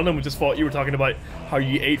was a pun and we just thought you were talking about how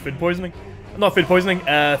you ate food poisoning. Not food poisoning,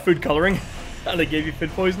 food coloring. And I gave you food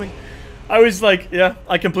poisoning. I was like, yeah,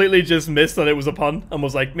 I completely just missed that it was a pun and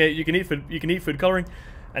was like, mate, you can eat food coloring.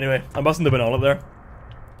 Anyway, I mustn't have been on it there.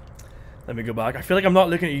 Let me go back. I feel like I'm not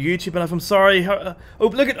looking at YouTube enough. I'm sorry. Oh,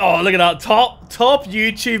 look at that top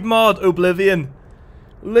YouTube mod, Oblivion.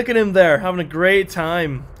 Look at him there, having a great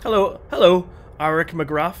time. Hello, Eric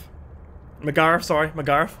McGrath.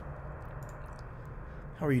 McGarth.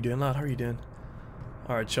 How are you doing, lad? How are you doing?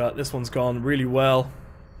 Alright, chat, this one's gone really well.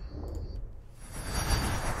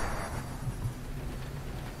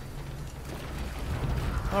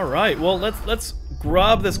 Alright, well, let's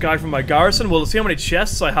grab this guy from my garrison. We'll see how many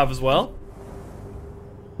chests I have as well.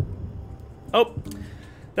 Oh,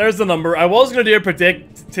 there's the number. I was going to do a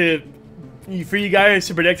predict for you guys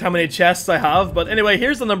to predict how many chests I have, but anyway,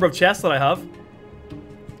 here's the number of chests that I have.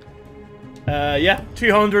 Yeah,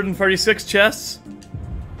 236 chests.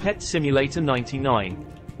 Pet Simulator 99.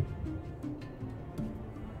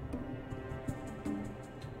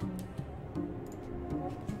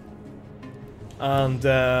 And,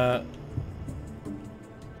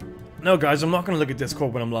 no guys, I'm not going to look at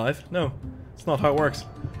Discord when I'm live. No, it's not how it works.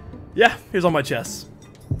 Yeah, here's all my chests.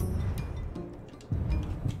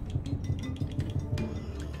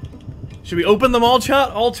 Should we open them all, chat?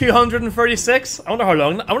 All 236? I wonder how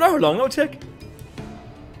long that would take.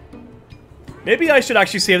 Maybe I should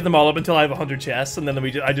actually save them all up until I have 100 chests, and then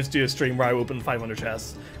I just do a stream where I open 500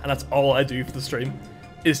 chests, and that's all I do for the stream,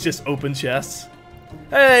 is just open chests.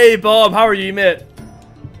 Hey, Bob, how are you, mate?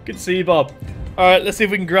 Good to see you, Bob. All right, let's see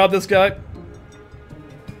if we can grab this guy.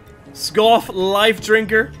 Scoff Life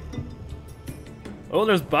Drinker. Oh,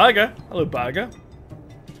 there's Baga. Hello, Baga.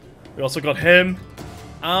 We also got him.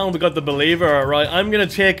 And we got the Believer. Alright, I'm gonna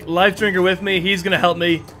take Life Drinker with me. He's gonna help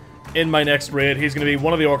me in my next raid. He's gonna be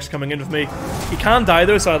one of the orcs coming in with me. He can die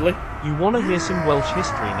though, sadly. You wanna hear some Welsh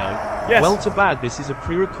history now? Yes. Well to bad, this is a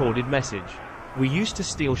pre-recorded message. We used to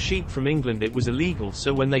steal sheep from England. It was illegal,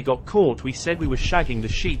 so when they got caught we said we were shagging the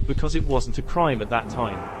sheep because it wasn't a crime at that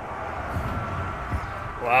time.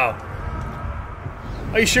 Wow.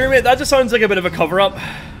 Are you sure, mate? That just sounds like a bit of a cover-up.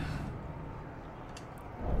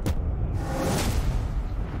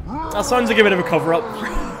 That sounds like a bit of a cover-up.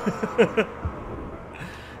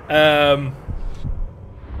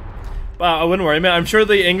 But I wouldn't worry, mate. I'm sure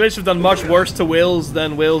the English have done much worse to Wales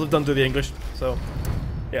than Wales have done to the English. So,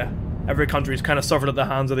 yeah. Every country's kind of suffered at the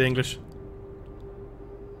hands of the English.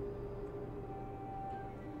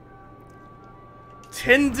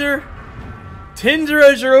 Tinder? Tinder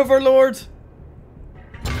as your overlord?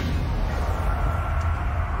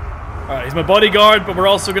 Alright, he's my bodyguard, but we're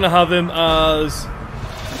also going to have him as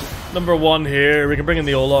number one here. We can bring in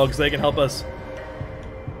the Ologs, they can help us.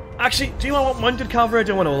 Actually, do you want mounted cavalry? I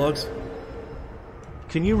don't want Ologs.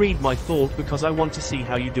 Can you read my thought, because I want to see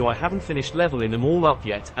how you do. I haven't finished leveling them all up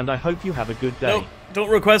yet, and I hope you have a good day. No, don't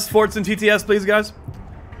request forts in TTS, please, guys.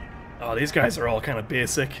 Oh, these guys are all kind of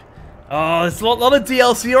basic. Oh, there's a lot of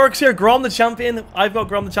DLC orcs here. Grom the Champion. I've got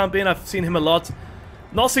Grom the Champion. I've seen him a lot.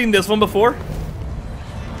 Not seen this one before.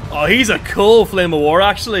 Oh, he's a cool Flame of War,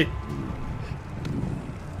 actually.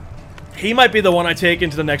 He might be the one I take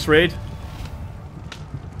into the next raid.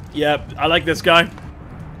 Yeah, I like this guy.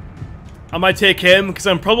 I might take him, because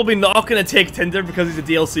I'm probably not going to take Tinder because he's a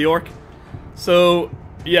DLC orc. So,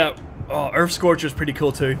 yeah. Oh, Earth Scorcher is pretty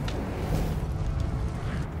cool too.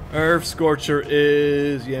 Earth Scorcher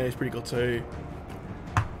is... yeah, he's pretty cool too.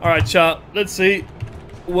 Alright, chat. Let's see.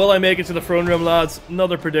 Will I make it to the throne room, lads?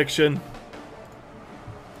 Another prediction.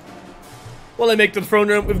 Will I make it to the throne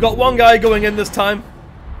room? We've got one guy going in this time.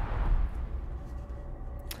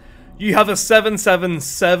 You have a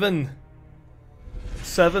 777.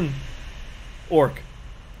 7 orc.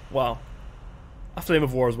 Wow. A Flame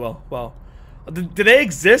of War as well. Wow. Do they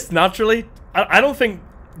exist naturally? I don't think...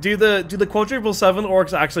 Do the quadruple 7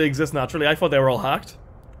 orcs actually exist naturally? I thought they were all hacked.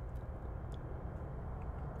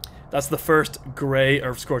 That's the first grey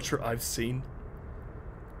Earth Scorcher I've seen.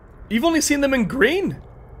 You've only seen them in green?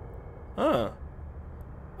 Huh.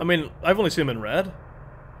 I mean, I've only seen them in red.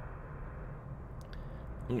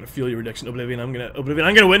 I'm gonna feel your reduction, Oblivion. I'm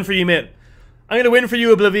gonna win for you, mate. I'm gonna win for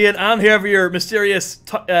you, Oblivion, and whoever your mysterious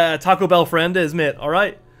Taco Bell friend is, mate.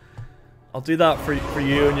 Alright? I'll do that for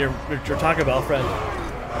you and your Taco Bell friend.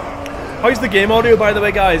 How's the game audio, by the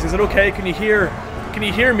way, guys? Is it okay? Can you hear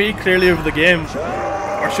me clearly over the game,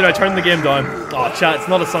 or should I turn the game down? Oh, chat, it's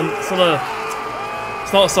not a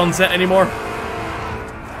sunset anymore.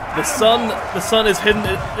 The sun is hidden.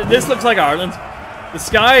 This looks like Ireland. The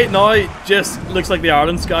sky now just looks like the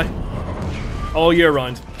Ireland sky all year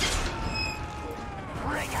round.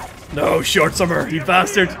 No, short summer, you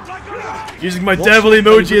bastard! Using my devil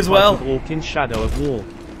emoji as well. Walk in shadow of war.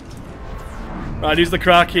 Right, use the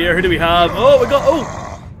crack here. Who do we have? Oh,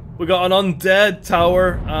 we got an undead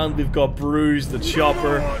tower, and we've got Bruise the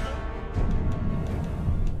chopper.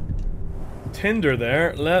 Tinder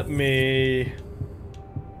there. Let me.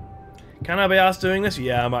 Can I be asked doing this?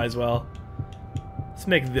 Yeah, I might as well. Let's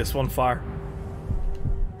make this one fire.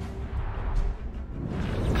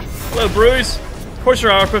 Hello, Bruise. Of course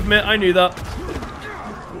you're ARP with me. I knew that.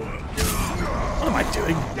 What am I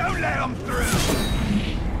doing? Don't let him through!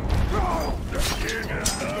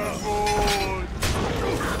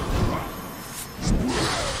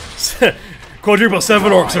 Quadruple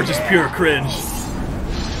 7 orcs are just pure cringe.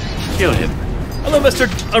 Kill him. Hello, Mr.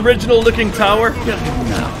 Original looking tower. Kill him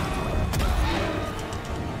now.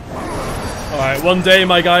 Alright, one day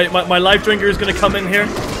my life drinker is gonna come in here.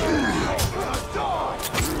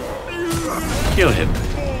 Kill him.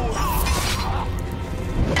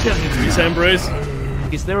 Kill him. You saying, Bruce?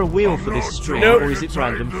 Is there a wheel for this stream, Nope. or is it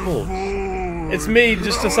random forts? It's me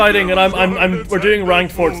just deciding, and we're doing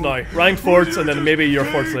ranked forts now. Ranked forts, and then maybe your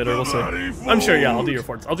forts later. We'll see. I'm sure. Yeah, I'll do your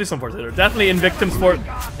forts. I'll do some forts later. Definitely Invictum's fort.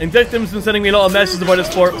 Invictum's been sending me a lot of messages about his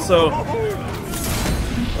fort, so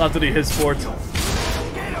I'll have to do his fort.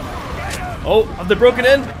 Oh, have they broken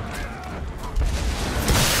in?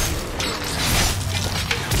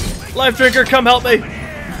 Life drinker, come help me.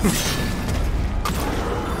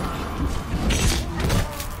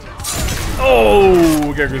 Oh,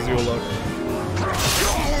 Gargazula.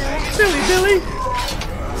 Silly Billy.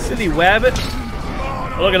 Silly Wabbit.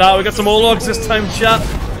 Look at that, we got some Ologs this time, chat.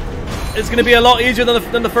 It's gonna be a lot easier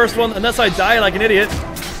than the first one, unless I die like an idiot.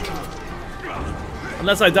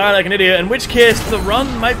 Unless I die like an idiot, in which case the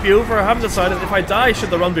run might be over. I haven't decided. If I die, should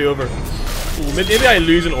the run be over? Ooh, maybe I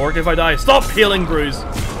lose an orc if I die. Stop healing, Bruise.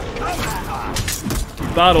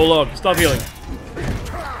 Bad Olog. Stop healing.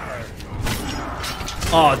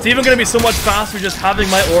 Oh, it's even going to be so much faster just having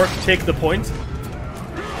my orc take the point.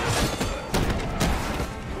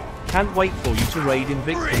 Can't wait for you to raid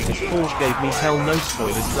Invictum. This forge gave me hell, no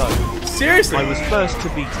spoilers though. Seriously? I was first to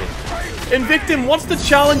beat it. Invictum, what's the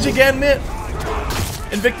challenge again, mate?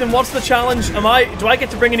 Invictum, what's the challenge? Do I get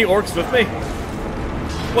to bring any orcs with me?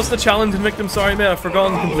 What's the challenge, Invictum? Sorry, mate, I've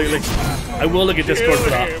forgotten completely. I will look at Discord for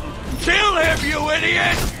that. Kill him, you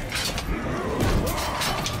idiot!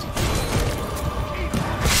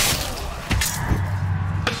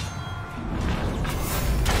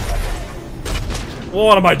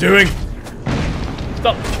 What am I doing?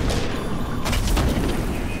 Stop.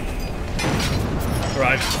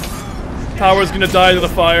 Right. Tower's gonna die to the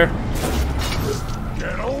fire.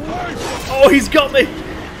 Get away! Oh, he's got me!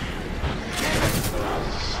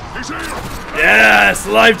 He's here! Yes,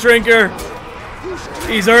 life drinker!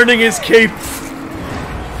 He's earning his keep.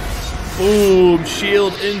 Boom,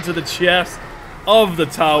 shield into the chest of the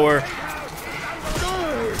tower.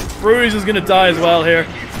 Bruise is gonna die as well here.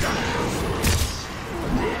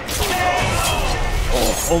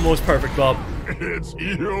 Oh, almost perfect, Bob. It's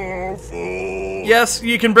your fault! Yes,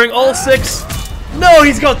 you can bring all 6. No,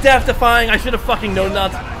 he's got death defying. I should have fucking known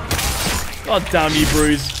that. God damn you,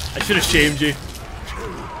 Bruise. I should have shamed you.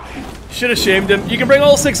 Should have shamed him. You can bring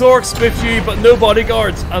all 6 orcs with you, but no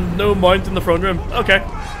bodyguards and no mount in the front room. Okay.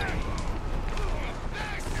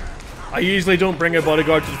 I usually don't bring a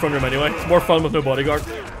bodyguard to the front room anyway. It's more fun with no bodyguard.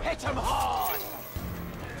 Hit him hard!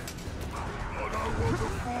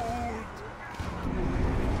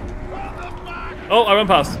 Oh, I went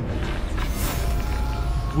past.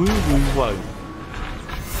 Woo woo whoa.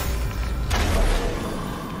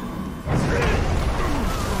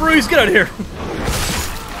 Bruce, get out of here.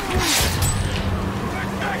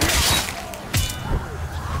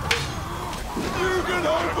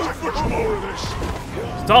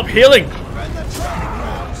 Stop healing!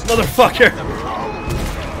 Motherfucker!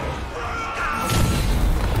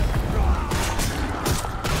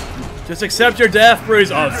 Just accept your death,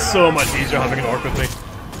 Bruce. Oh, it's so much easier having an orc with me.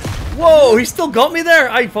 Whoa, he still got me there?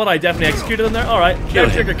 I thought I definitely executed him there. Alright,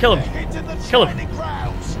 Life Drinker, kill him. Kill him.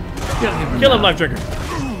 Kill him, Life Drinker.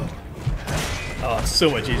 Oh, it's so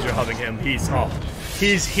much easier having him. He's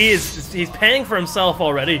paying for himself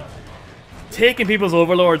already. Taking people's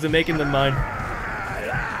overlords and making them mine.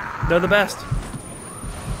 They're the best.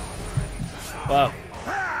 Wow.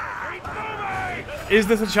 Is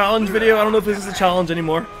this a challenge video? I don't know if this is a challenge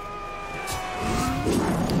anymore.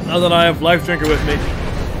 Now that I have Life Drinker with me.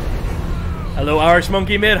 Hello, Irish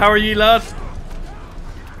Monkey, mate. How are you, lad?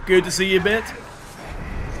 Good to see you, mate.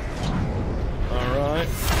 Alright.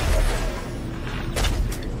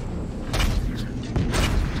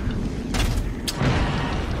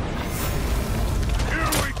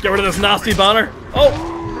 Get rid of this nasty banner. Oh!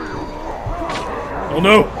 Oh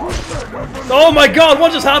no! Oh my god,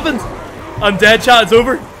 what just happened? I'm dead, chat. It's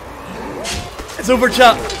over. It's over,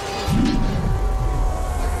 chat.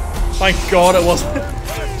 Thank god it wasn't.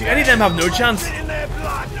 Do any of them have no chance?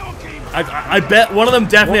 I bet one of them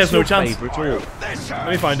definitely has no chance. Let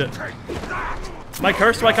me find it. Am I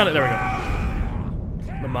cursed? Why can't it? There we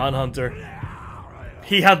go. The Manhunter.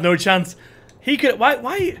 He had no chance. He could. Why?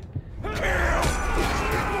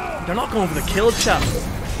 They're not going for the kill, chat.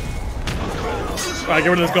 Alright, get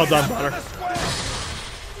rid of this goddamn banner.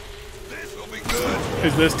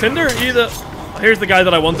 Who's this? Tinder? Here's the guy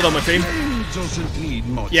that I wanted on my team. Doesn't need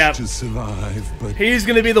much Yeah. to survive, but He's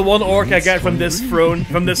gonna be the one orc I get from this throne,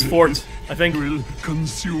 from this fort, I think. will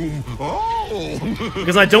consume all.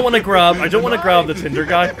 Because I don't want to grab the Tinder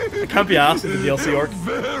guy. I can't be asked with the DLC orc.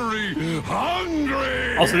 Very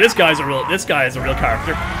hungry. Also, this guy is a real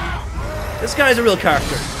character. This guy is a real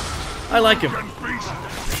character. I like him.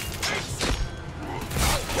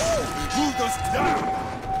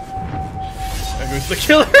 There goes the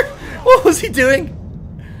killer. What was he doing?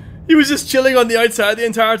 He was just chilling on the outside the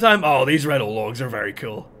entire time. Oh, these red logs are very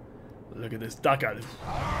cool. Look at this. That guy.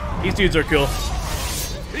 These dudes are cool.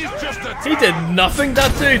 He did nothing,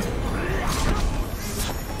 that dude.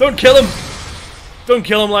 Don't kill him. Don't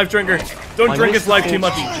kill him, Life Drinker. Don't drink his life too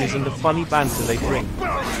much. Speeches and the funny banter they bring.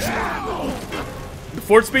 The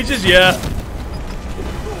fort speeches, yeah.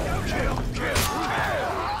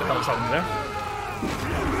 What the hell is happening there?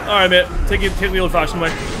 Alright, mate. Take the old-fashioned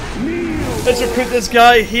way. Let's recruit this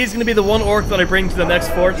guy. He's gonna be the one orc that I bring to the next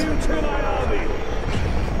fort.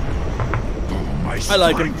 I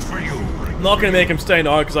like him. I'm not gonna make him stay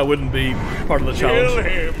now because I wouldn't be part of the challenge. Kill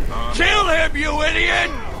him! Kill him, you idiot!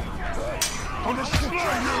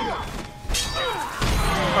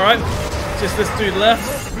 Alright. Just this dude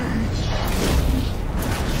left.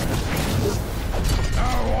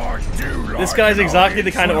 This guy's exactly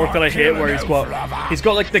the kind of orc that I hate, where he's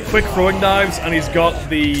got like the quick throwing knives, and he's got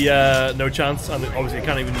the no chance, and obviously you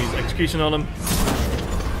can't even use execution on him.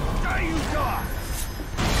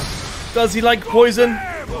 Does he like poison?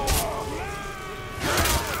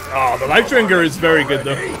 Oh, the Life Drinker is very good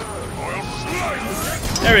though.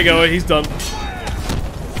 There we go, he's done.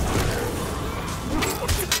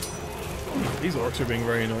 These orcs are being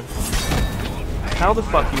very annoying. How the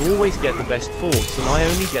fuck you always get the best forts and I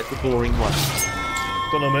only get the boring ones?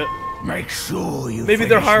 Don't know, mate. Make sure you. Maybe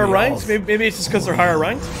they're higher ranked. Maybe it's just because they're higher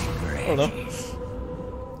ranked. I don't know.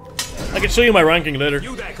 I can show you my ranking later.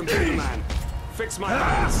 You there, computer man. Fix my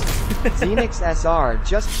ass. Xenix SR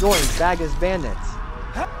just joined Baga's Bandits.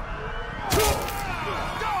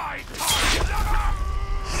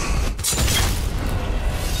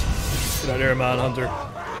 Get out here, Manhunter.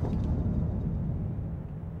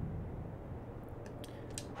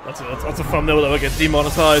 That's a thumbnail that will get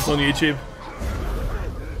demonetized on YouTube.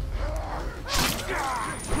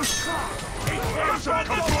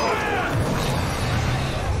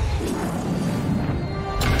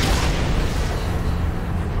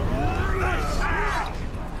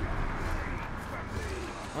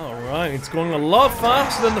 Alright, it's going a lot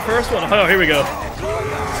faster than the first one. Oh, here we go.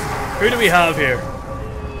 Who do we have here?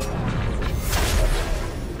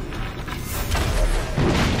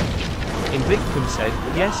 Invictum said,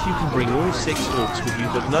 yes, you can bring all 6 orcs with you,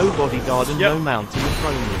 but no bodyguard and no mount in the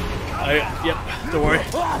throne room. Yep, don't worry.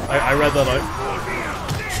 I read that out.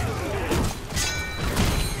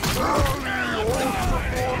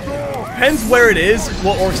 Depends where it is,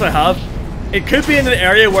 what orcs I have. It could be in an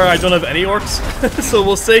area where I don't have any orcs, so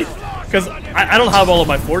we'll see. Because I don't have all of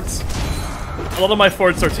my forts. A lot of my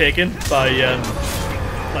forts are taken by,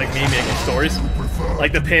 like me making stories.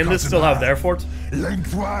 Like the Painless still have their fort.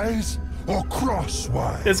 Lengthwise or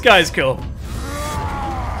crosswise? This guy's cool.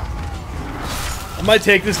 I might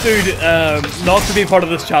take this dude, not to be part of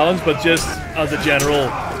this challenge, but just as a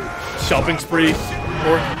general shopping spree.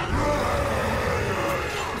 Orc.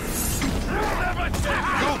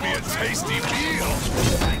 You'll be a tasty meal.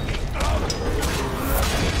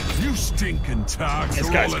 You stinking tarts. This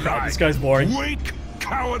guy's crap. This guy's boring. Weak,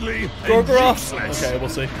 cowardly, Gorgoroth. Okay, we'll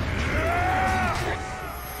see.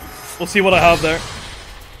 We'll see what I have there.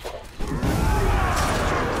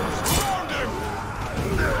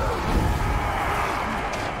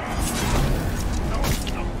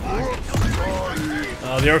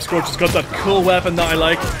 the Earth Scorcher's got that cool weapon that I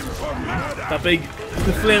like. That big,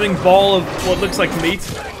 the flaming ball of what looks like meat.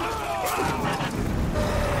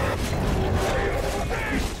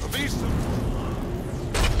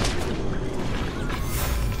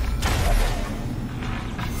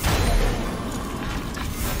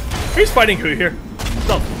 Who's fighting who here?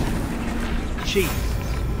 Stop. Cheese.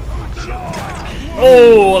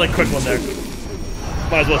 Oh, what a quick one there.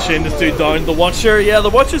 Might as well chain this dude down. The Watcher, yeah, the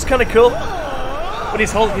Watcher's kind of cool. But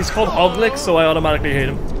he's called Hoglick, so I automatically hate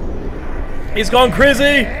him. He's gone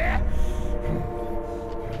crazy!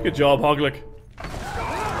 Good job, Hoglick.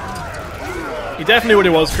 He definitely really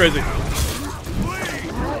was crazy.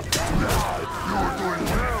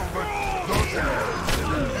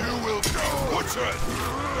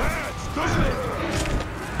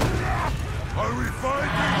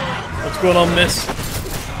 What's going on, miss?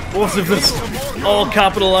 What's if this all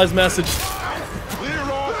capitalized message?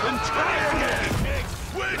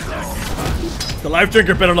 The Life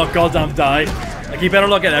Drinker better not goddamn die. Like, he better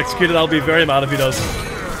not get executed. I'll be very mad if he does.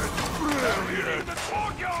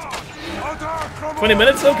 20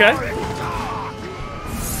 minutes? Okay.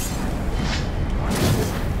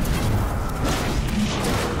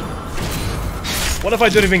 What if I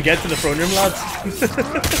don't even get to the throne room, lads?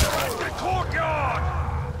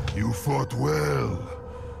 You fought well,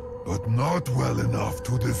 but not well enough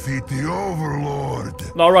to defeat the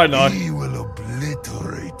Overlord. Not right now. He will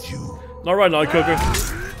obliterate you. Not right now, Coco.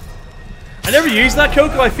 I never use that,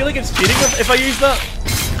 Coco. I feel like it's cheating if I use that.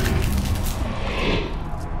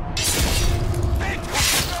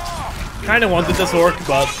 Kinda wanted this orc,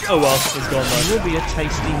 but oh well, it's gone now. It will be a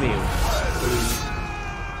tasty meal.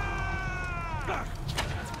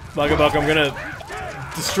 Vagabug, I'm gonna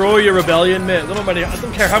destroy your rebellion, mate. I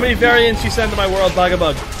don't care how many variants you send to my world,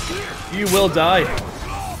 Vagabug. You will die.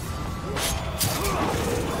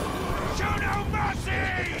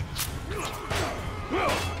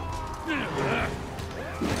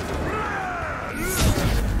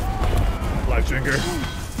 Life Drinker.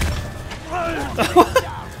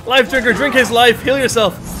 Life Drinker, drink his life. Heal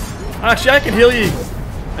yourself. Actually, I can heal you.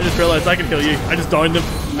 I just realized I can heal you. I just downed him.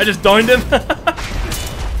 I just downed him.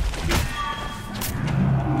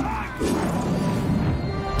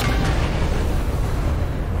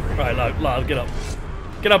 Right, lad, get up.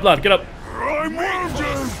 Get up, lad, get up. I'm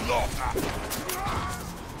wounded.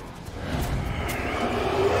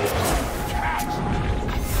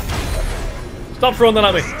 Stop throwing that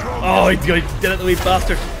at me. Oh, he did it, the wee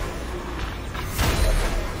bastard.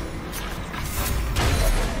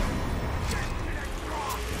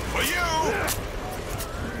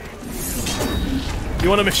 You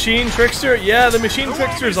want a machine trickster? Yeah, the machine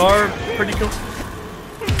tricksters are pretty cool.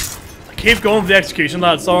 I keep going for the execution,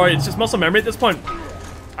 lad. Sorry, it's just muscle memory at this point.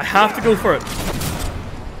 I have to go for it.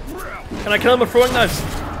 Can I kill him with throwing knives?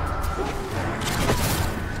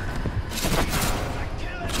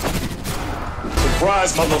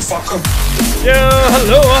 Surprise, motherfucker. Yeah,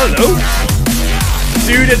 hello.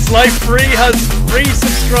 Dude, it's Life 3 has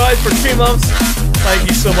resubscribed for 2 months. Thank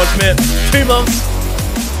you so much, mate. 2 months.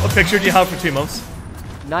 What picture do you have for 2 months?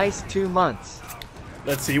 Nice 2 months.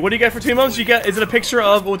 Let's see. What do you get for 2 months? You get. Is it a picture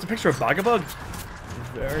of? Oh, it's a picture of Vagabug.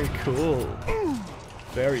 Very cool.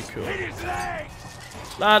 Very cool.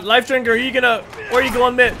 Lad, Life Drinker, are you gonna? Where are you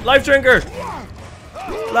going, mate? Life Drinker.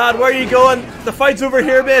 Lad, where are you going? The fight's over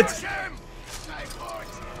here, mate.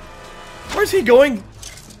 Where's he going?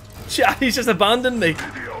 He's just abandoned me.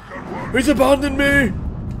 He's abandoned me.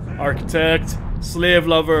 Architect, slave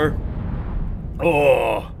lover.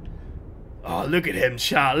 Oh, look at him,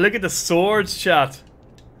 chat. Look at the swords, chat.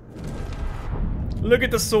 Look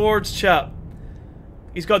at the swords, chat.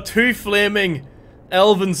 He's got 2 flaming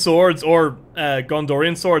elven swords, or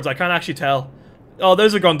Gondorian swords. I can't actually tell. Oh,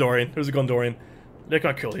 there's a Gondorian. There's a Gondorian. Look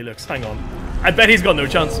how cool he looks. Hang on. I bet he's got no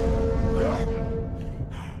chance.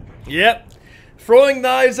 Yep. Throwing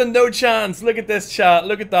knives and no chance. Look at this, chat.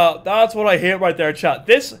 Look at that. That's what I hate right there, chat.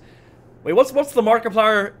 This... Wait, what's the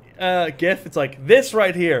Markiplier gif? It's like this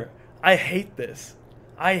right here. I hate this.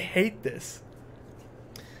 I hate this.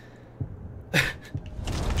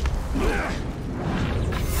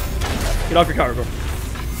 Get off your car, bro.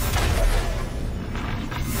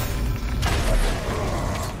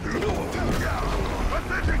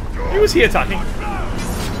 Who was he attacking?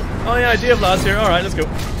 Oh yeah, I do have lads here. Alright, let's go.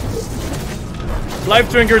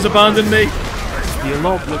 Life Drinkers abandoned me. The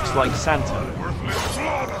mob looks like Santa.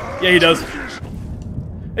 Yeah, he does.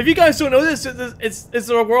 If you guys don't know this, it's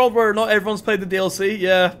a world where not everyone's played the DLC.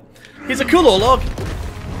 Yeah. He's a cool old log.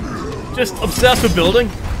 Just obsessed with building.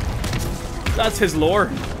 That's his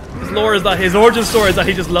lore. His lore is that his origin story is that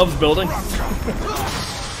he just loves building.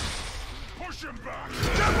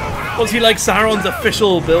 Was he like Sauron's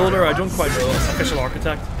official builder? I don't quite know. Official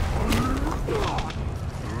architect.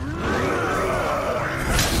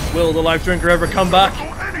 Will the life drinker ever come back?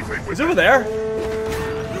 He's over there.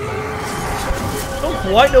 Don't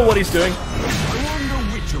quite know what he's doing. I wonder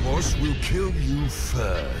which of us will kill you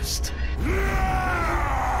first.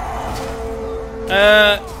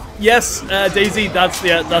 Yes, Daisy. That's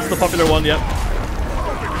the popular one. Yeah.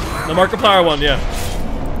 The Markiplier one. Yeah.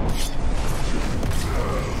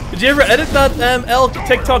 Did you ever edit that elk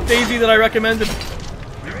TikTok Daisy that I recommended?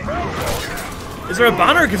 Is there a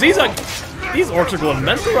banner? Because these orcs are going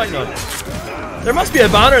mental right now. There must be a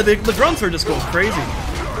banner. The grunts are just going crazy.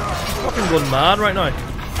 Fucking going mad right now.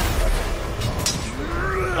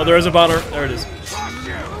 Oh, there is a banner. There it is.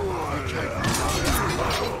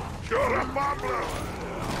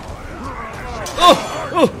 Oh!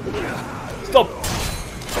 Oh! Stop!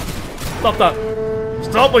 Stop that!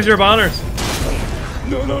 Stop with your banners!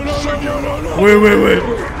 No. Wait. Wait.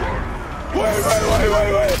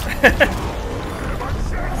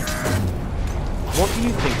 What do you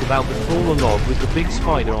think about the crawler log with the big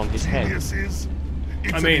spider on his head?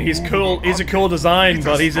 I mean, he's cool. He's a cool design,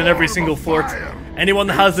 but he's in every single fort. Anyone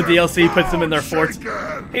that has the DLC puts him in their fort.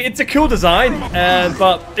 It's a cool design,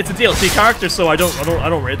 but it's a DLC character, so I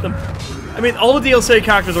don't rate them. I mean, all the DLC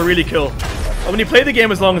characters are really cool. But when you play the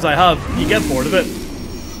game as long as I have, you get bored of it.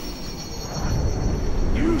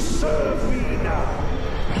 You serve me now.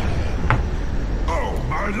 Oh,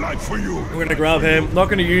 my life for you. We're gonna grab him. Not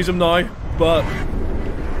gonna use him now, but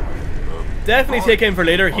definitely take him for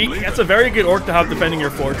later. That's a very good orc to have defending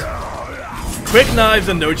your fort. Quick knives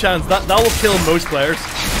and no chance. That will kill most players.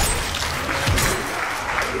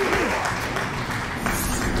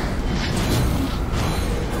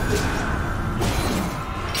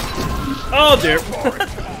 Oh dear.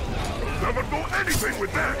 Never do anything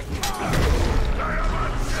with that.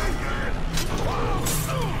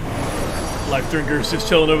 Life drinker's just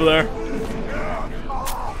chilling over there.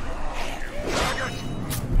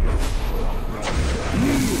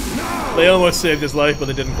 They almost saved his life, but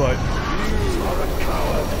they didn't quite.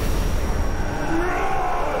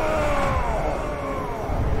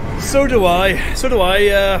 So do I.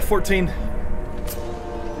 14.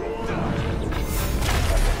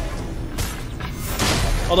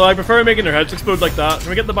 Although I prefer making their heads explode like that. Can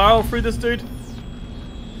we get the barrel through this dude?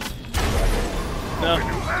 No.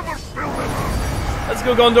 Let's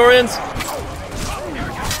go, Gondorians.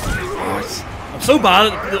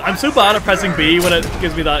 I'm so bad at pressing B when it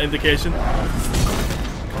gives me that indication.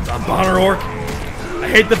 Goddamn banner orc. I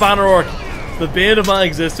hate the banner orc. The bane of my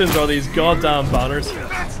existence are these goddamn banners.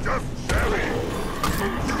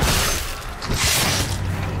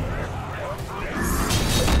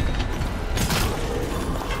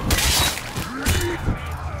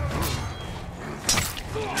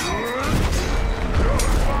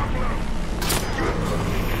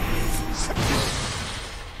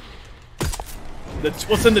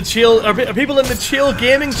 What's in the chill? Are people in the chill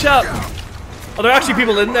gaming chat? Are there actually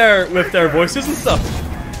people in there with their voices and stuff?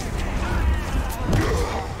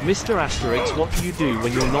 Mr. Asterix, what do you do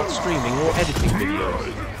when you're not streaming or editing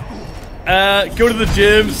videos? Go to the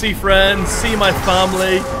gym, see friends, see my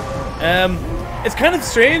family. It's kind of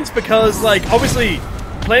strange because, like, obviously,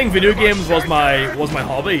 playing video games was my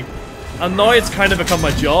hobby, and now it's kind of become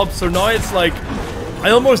my job. So now it's like I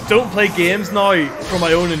almost don't play games now for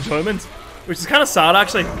my own enjoyment. Which is kind of sad,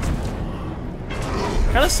 actually.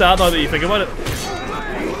 Kind of sad now that you think about it.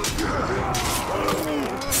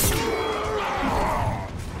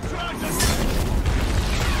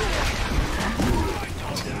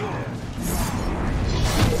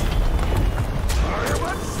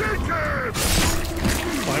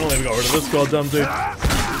 Finally, we got rid of this goddamn dude.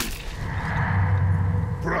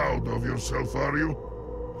 Proud of yourself, are you?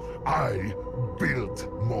 I built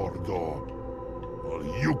Mordor. All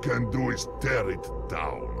you can do is tear it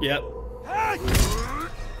down. Yep.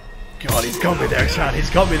 God, he's got me there, chat. He's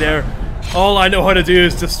got me there. All I know how to do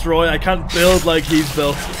is destroy. I can't build like he's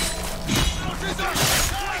built. Get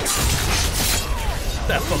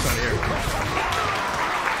that fuck out of here.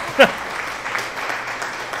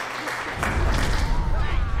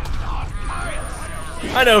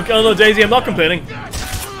 I know, Daisy. I'm not complaining.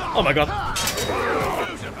 Oh my god.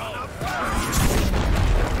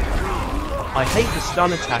 I hate the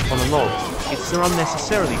stun attack on a log. It's so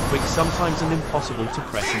unnecessarily quick sometimes and impossible to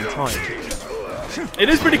press in time. It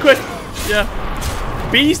is pretty quick. Yeah.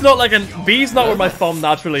 B's not where my thumb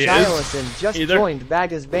naturally is. Charlatan just either. joined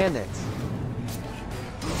Baga's Bandits.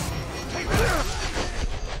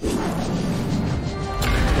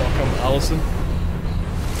 Welcome, Allison.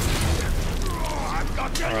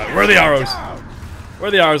 Alright, where are the arrows? Where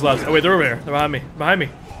are the arrows, lads? Oh wait, they're over here. They're behind me. Behind me.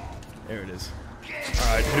 There it is.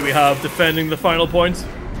 Alright, who do we have defending the final point?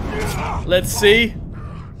 Let's see.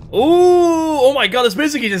 Ooh! Oh my god, it's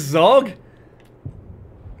basically just Zog.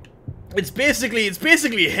 It's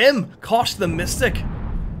basically him. Kosh the Mystic.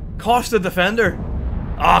 Kosh the Defender.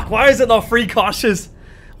 Ah, why is it not free Koshes?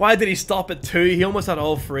 Why did he stop at 2? He almost had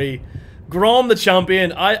all 3. Grom the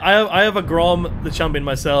champion. I have a Grom the champion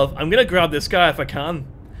myself. I'm gonna grab this guy if I can.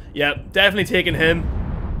 Yep, definitely taking him.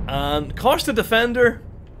 And Kosh the Defender.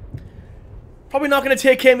 Probably not gonna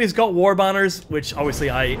take him. He's got war banners, which obviously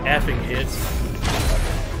I effing hate.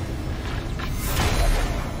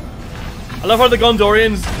 I love how the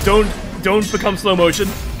Gondorians don't become slow motion.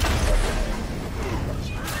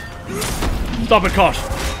 Stop it, Kosh.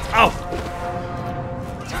 Ow.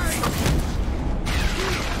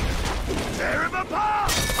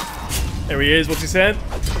 There he is. What's he saying?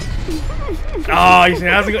 Ah, he's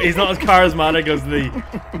not as charismatic as the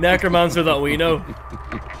necromancer that we know.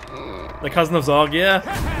 The cousin of Zog, yeah.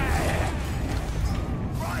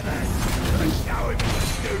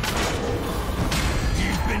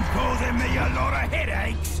 You've been causing me a lot of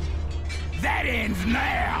headaches. That ends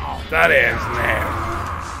now. That ends now.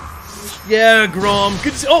 Yeah, Grom.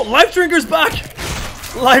 Good to see. Oh, Life Drinker's back.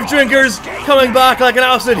 Life Drinker's coming back like an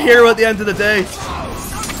absolute hero at the end of the day.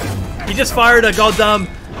 He just fired a goddamn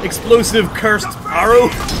explosive cursed arrow.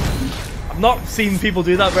 I've not seen people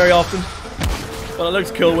do that very often, but it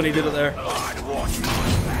looks cool when he did it there. I'd watch my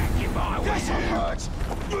back if I was hurt.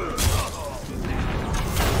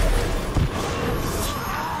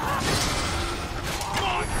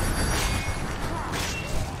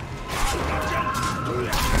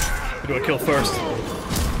 Who do I kill first?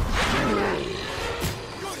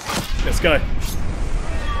 This guy.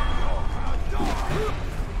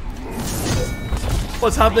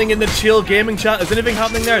 What's happening in the chill gaming chat? Is anything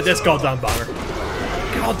happening there? This goddamn banner.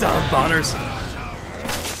 Goddamn banners.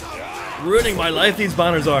 Ruining my life, these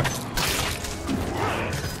banners are.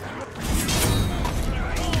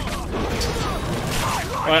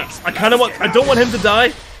 Alright, I don't want him to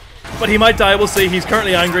die, but he might die, we'll see. He's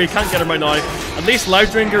currently angry, can't get him right now. At least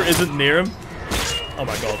Life Drinker isn't near him. Oh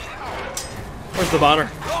my god. Where's the banner?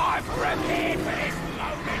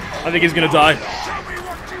 I think he's gonna die.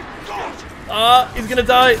 He's gonna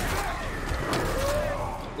die.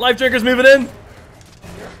 Life Drinker's moving in.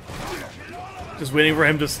 Just waiting for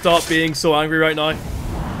him to stop being so angry right now.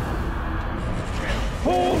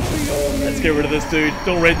 Let's get rid of this dude.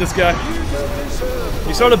 Don't raid this guy.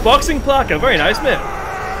 You saw the boxing plaque. Very nice, mate.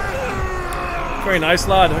 Very nice,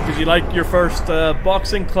 lad. Did you like your first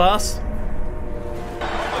boxing class?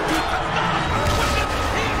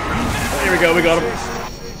 Here we go. We got him.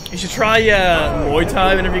 You should try Muay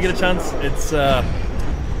Thai whenever you get a chance.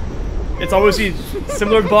 It's obviously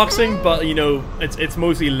similar to boxing, but you know, it's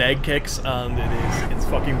mostly leg kicks, and it's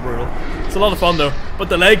fucking brutal. It's a lot of fun though, but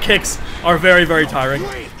the leg kicks are very, very tiring.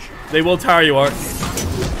 They will tire you out.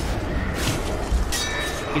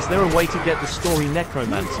 Is there a way to get the story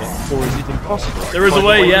Necromancer, or is it impossible? There is a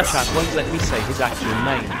way, yes. The chat won't let me say his actual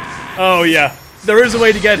name. Oh yeah, there is a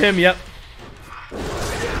way to get him. Yep.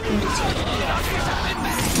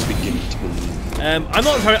 I'm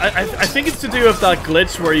not entirely. I think it's to do with that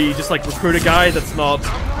glitch where you just like recruit a guy that's not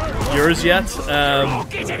yours yet.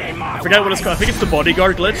 I forget what it's called. I think it's the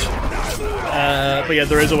bodyguard glitch. But yeah,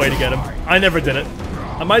 there is a way to get him. I never did it.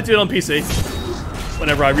 I might do it on PC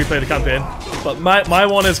whenever I replay the campaign. But my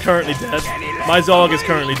one is currently dead. My Zog is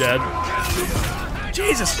currently dead.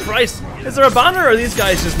 Jesus Christ! Is there a banner, or are these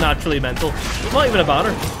guys just naturally mental? There's not even a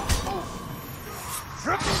banner.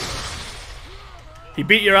 He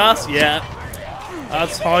beat your ass? Yeah.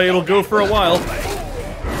 That's how it'll go for a while.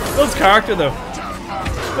 Builds character though.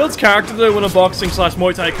 Builds character though when a boxing /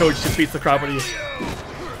 Muay Thai coach just beats the crap out of you.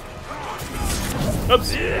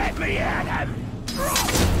 Oops. Let me at him.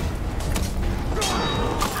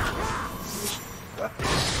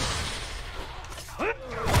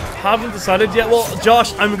 Haven't decided yet. Well,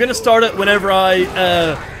 Josh, I'm gonna start it whenever I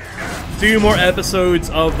do more episodes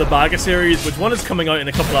of the Baga series, which one is coming out in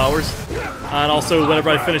a couple hours, and also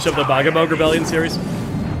whenever I finish up the Bagabug Rebellion series.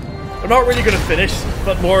 I'm not really going to finish,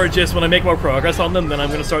 but more just when I make more progress on them, then I'm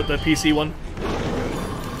going to start the PC one.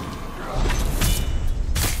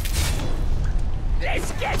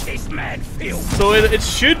 Let's get this man filled. So it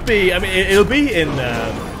should be. I mean, it'll be in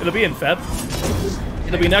Feb.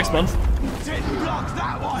 It'll be next month. Didn't block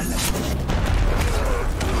that one.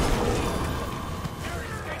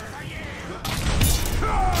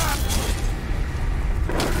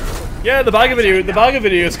 Yeah, the Baga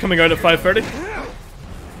video is coming out at 5:30.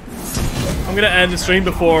 I'm gonna end the stream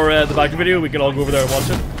before the Baga video. We can all go over there and watch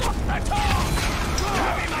it.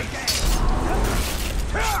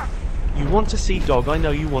 You want to see dog? I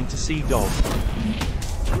know you want to see dog.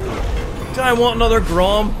 Do I want another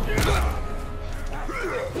Grom?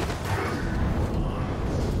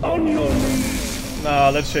 On your knees. Nah,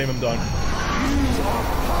 let's shame him down.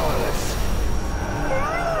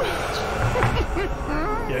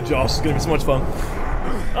 Yeah, Josh, it's gonna be so much fun.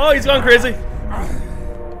 Oh, he's gone crazy.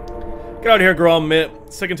 Get out of here, Grom, mate.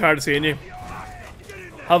 Sick and tired of seeing you.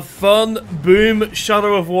 Have fun. Boom.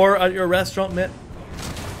 Shadow of War at your restaurant, mate.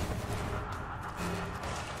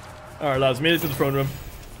 Alright, lads, made it to the throne room.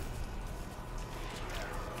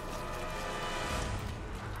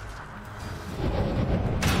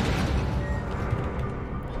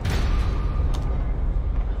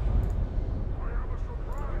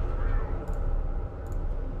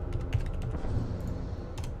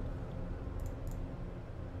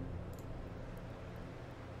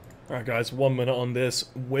 Alright guys, 1 minute on this.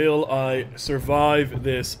 Will I survive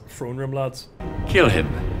this throne room, lads? Kill him.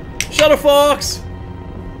 Shadow Fox!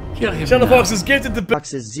 Kill him Shadow now. Fox is gifted the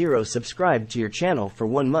Boxes 0 subscribed to your channel for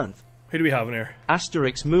 1 month. Who do we have in here?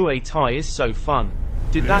 Asterix Muay Thai is so fun.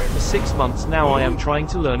 Did that for 6 months now. I am trying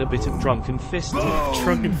to learn a bit of Drunken Fist.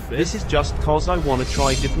 Drunken Fist? This is just cause I want to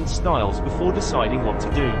try different styles before deciding what to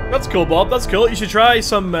do. That's cool, Bob. That's cool. You should try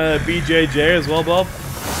some BJJ as well, Bob.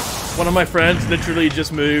 One of my friends literally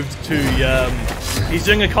just moved to, he's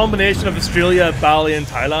doing a combination of Australia, Bali, and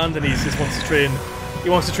Thailand, and he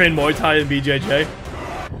wants to train Muay Thai and BJJ.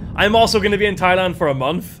 I'm also going to be in Thailand for a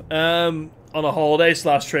month, on a holiday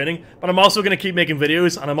 / training, but I'm also going to keep making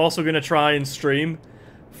videos, and I'm also going to try and stream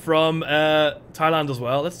from, Thailand as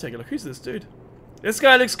well. Let's take a look. Who's this dude? This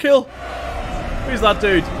guy looks cool. Who's that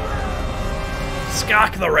dude?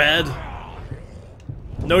 Skak the Red.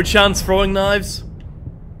 No chance throwing knives.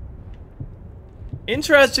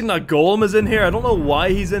 Interesting that Golem is in here. I don't know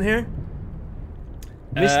why he's in here.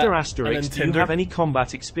 Mr. Asterix, do you Tinder. have any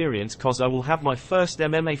combat experience? Cause I will have my first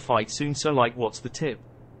MMA fight soon, so like, what's the tip?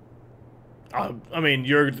 I mean,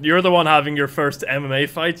 you're the one having your first MMA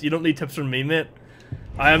fight. You don't need tips from me, mate.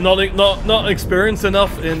 I am not experienced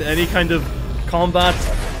enough in any kind of combat.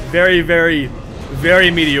 Very, very,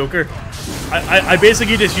 very mediocre. I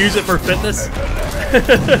basically just use it for fitness.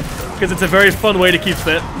 Because it's a very fun way to keep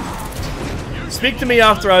fit. Speak to me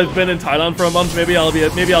after I've been in Thailand for a month. Maybe I'll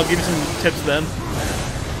give you some tips then.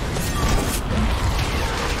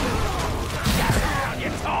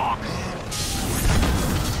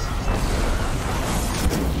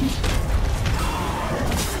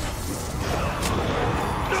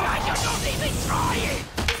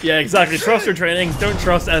 Yeah, exactly. Trust your training. Don't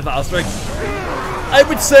trust F Asterix. I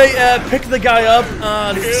would say pick the guy up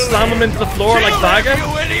and slam him into the floor like Vaga.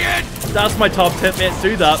 That's my top tip, mate.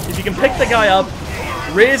 Do that. If you can pick the guy up,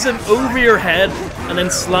 raise him over your head, and then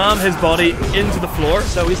slam his body into the floor,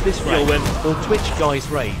 So is this you'll right? win. Or Twitch guys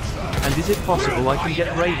raids? And is it possible I can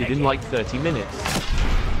get raided in like 30 minutes?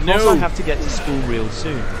 No. Cause I have to get to school real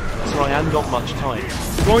soon, so I ain't got much time.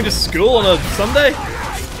 You're going to school on a Sunday?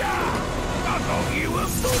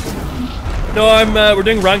 No, we're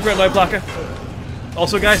doing ranked right now, Plaka.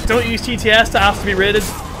 Also, guys, don't use TTS to ask to be rated.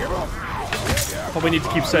 Probably need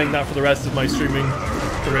to keep saying that for the rest of my streaming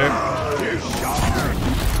career.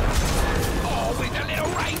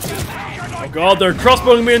 Oh god, they're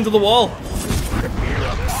crossbowing me into the wall.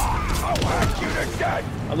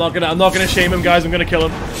 I'm not gonna shame him, guys. I'm gonna kill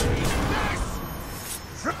him.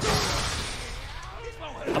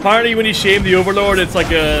 Apparently, when you shame the Overlord, it's like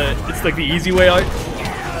the easy way out.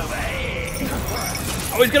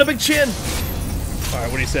 Oh, he's got a big chin. All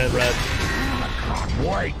right, what are you saying, Red?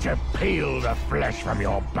 Wait to peel the flesh from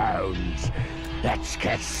your bones. Let's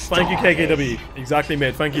get Thank you, started. KKW. Exactly,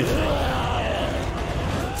 mate. Thank you.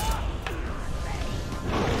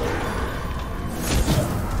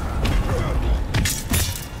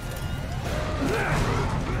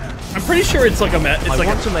 I'm pretty sure it's like a I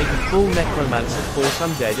want to make a full necromancer force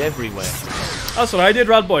undead everywhere. That's what I did,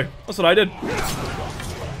 Rad Boy. That's what I did.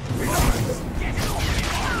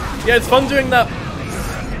 Yeah, it's fun doing that.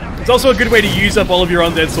 It's also a good way to use up all of your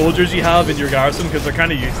undead soldiers you have in your garrison, because they're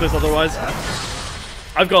kind of useless otherwise.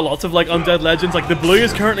 I've got lots of like undead legends. Like the blue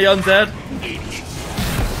is currently undead.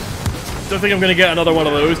 Don't think I'm gonna get another one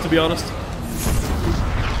of those, to be honest.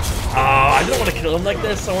 I don't want to kill him like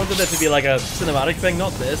this. I wanted it to be like a cinematic thing,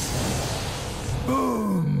 not this.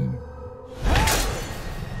 Boom.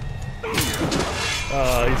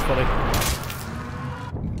 He's funny.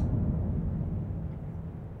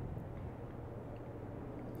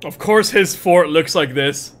 Of course his fort looks like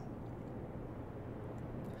this.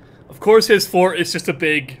 Of course his fort is just a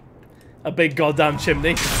big goddamn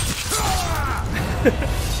chimney.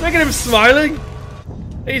 Look at him smiling.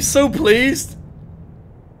 He's so pleased.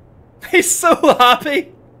 He's so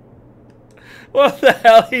happy. What the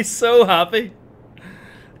hell? He's so happy.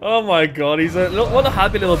 Oh my god, he's what a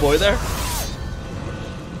happy little boy there.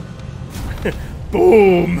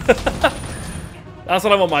 Boom. That's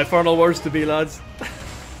what I want my final words to be, lads.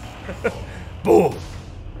 Boom.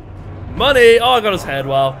 Money. Oh, I got his head.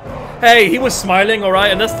 Wow. Hey, he was smiling,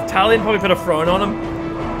 alright, and this Italian probably put a frown on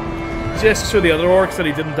him. Just to show the other orcs that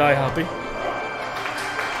he didn't die happy.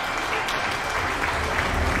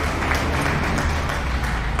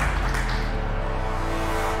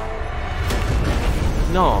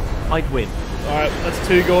 Nah, I'd win. Alright, that's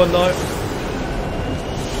 2 going now.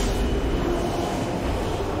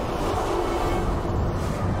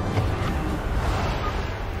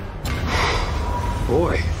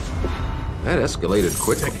 Boy, that escalated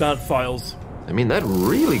quickly. Take that, Files. I mean, that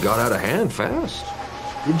really got out of hand fast.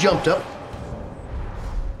 You jumped up.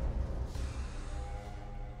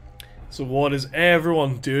 So what is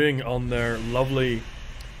everyone doing on their lovely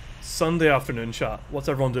Sunday afternoon chat? What's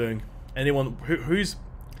everyone doing? Anyone who's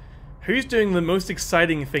doing the most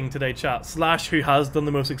exciting thing today, chat? Slash who has done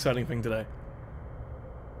the most exciting thing today?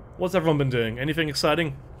 What's everyone been doing? Anything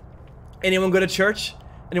exciting? Anyone go to church?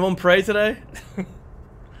 Anyone pray today?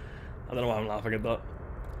 I don't know why I'm laughing at that.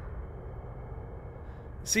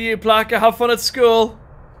 See you, Plaka. Have fun at school.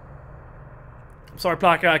 I'm sorry,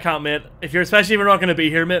 Plaka, I can't, mate. Especially if you're not going to be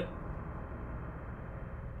here, mate.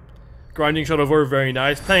 Grinding Shadow over, very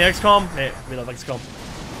nice. Playing XCOM? Hey, we love XCOM.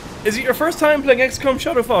 Is it your first time playing XCOM,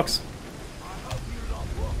 Shadow Fox?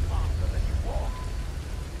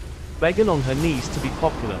 Begging on her knees to be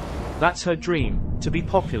popular. That's her dream, to be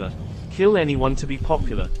popular. Kill anyone to be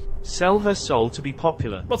popular. Sell her soul to be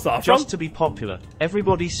popular. What's that Just from? to be popular.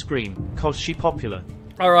 Everybody scream, cause she popular.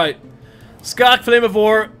 Alright. Skak Flame of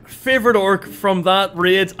War, favorite orc from that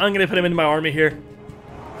raid. I'm gonna put him in my army here.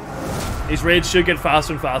 His raids should get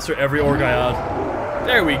faster and faster every orc I add.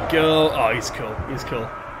 There we go. Oh, he's cool. He's cool.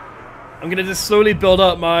 I'm gonna just slowly build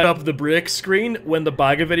up the break screen when the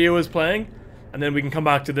Baga video is playing. And then we can come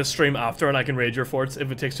back to this stream after and I can raid your forts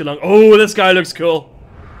if it takes too long. Oh, this guy looks cool.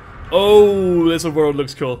 Oh, this world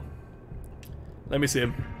looks cool. Let me see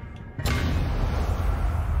him.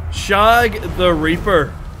 Shag the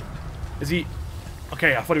Reaper. Is he...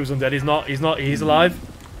 Okay, I thought he was undead. He's not. He's alive.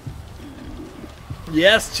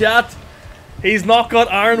 Yes, chat. He's not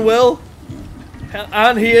got Iron Will.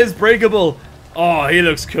 And he is breakable. Oh, he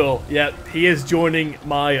looks cool. Yeah, he is joining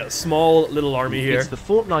my small little army here. It's the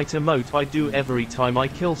Fortnite emote I do every time I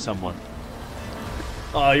kill someone.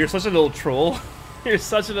 Oh, you're such a little troll. You're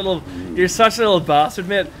such a little bastard,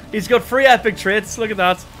 mate. He's got 3 epic traits. Look at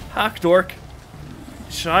that. Hack Dork.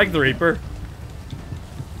 Shag the Reaper.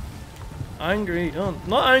 Angry. Oh,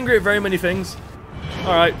 not angry at very many things.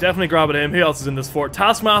 Alright, definitely grabbing him. Who else is in this fort?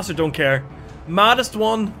 Taskmaster, don't care. Maddest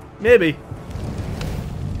one, maybe.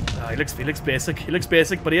 Oh, he looks basic. He looks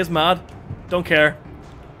basic, but he is mad. Don't care.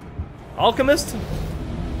 Alchemist?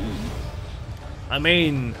 I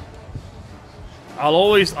mean... I'll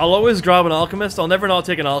always grab an Alchemist. I'll never not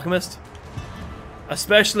take an Alchemist.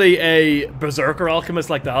 Especially a Berserker Alchemist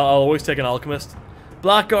like that. I'll always take an Alchemist.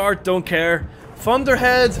 Blackguard, don't care.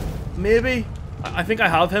 Thunderhead, maybe. I think I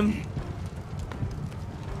have him.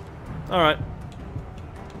 Alright.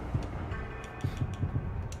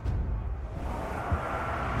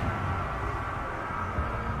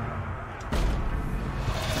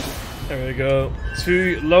 There we go.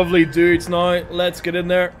 2 lovely dudes now. Let's get in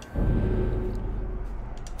there.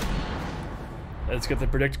 Let's get the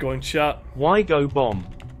predict going, chat. Why go bomb?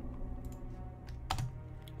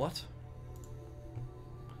 What?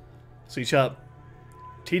 See, chat.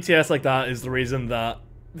 TTS like that is the reason that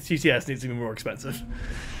the TTS needs to be more expensive.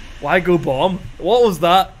 Why go bomb? What was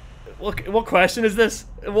that? What question is this?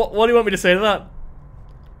 What do you want me to say to that?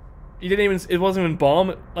 You didn't even. It wasn't even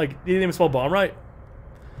bomb. Like you didn't even spell bomb right.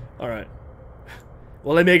 All right.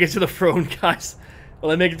 Will I make it to the throne, guys?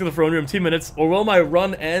 Will I make it to the throne room? 2 minutes, or will my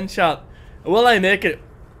run end, chat? Will I make it?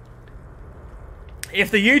 If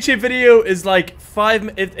the YouTube video is like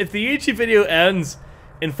if the YouTube video ends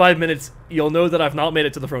in 5 minutes, you'll know that I've not made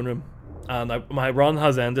it to the throne room, and my run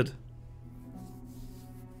has ended.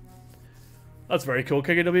 That's very cool,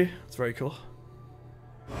 KKW. That's very cool.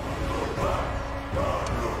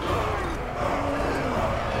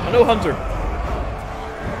 I know Hunter.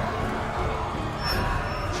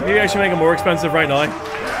 Maybe I should make it more expensive right now.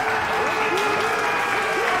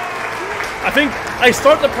 I think I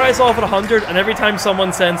start the price off at 100, and every time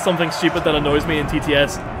someone sends something stupid that annoys me in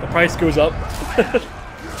TTS, the price goes up.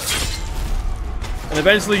 And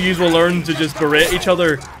eventually you will learn to just berate each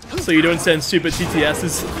other so you don't send stupid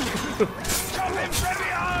TTSs.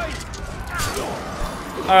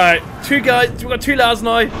 Alright. 2 guys. We've got 2 lads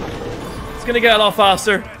now. It's gonna get a lot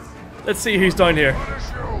faster. Let's see who's down here.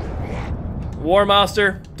 War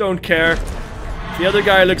Master, don't care. The other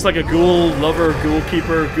guy looks like a ghoul lover, ghoul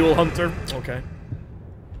keeper, ghoul hunter. Okay.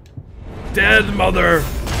 Dead mother.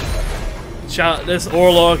 Chat, this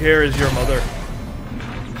Orlog here is your mother.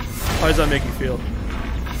 How does that make you feel?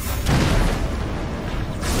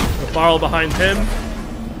 The barrel behind him.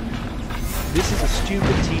 This is a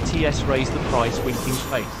stupid TTS raise the price winking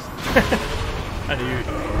face. I knew.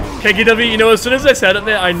 KKW, you know, as soon as I said it,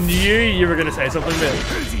 mate, I knew you were going to say something, mate.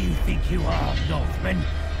 Who do you think you are, Northman?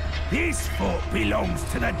 This fort belongs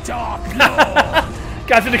to the Dark Lord.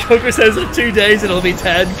 Captain the Coker says in 2 days it'll be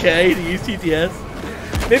 10k to use TTS.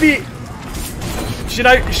 Maybe should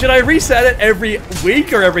I reset it every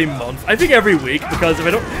week or every month? I think every week, because if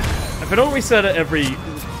I don't reset it if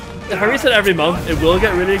I reset it every month, it will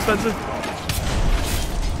get really expensive.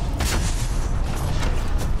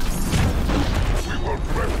 We will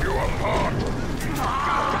rip you apart.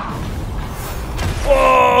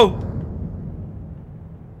 Whoa!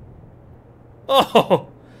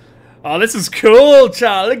 Oh, this is cool,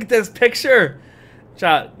 chat. Look at this picture.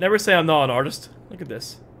 Chat, never say I'm not an artist. Look at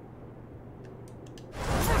this.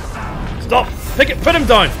 Stop! Pick it! Put him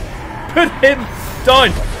down! Put him down!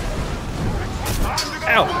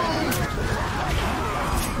 Ow!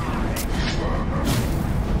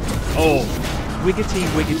 Oh. Wiggity,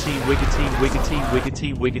 wiggity, wiggity, wiggity,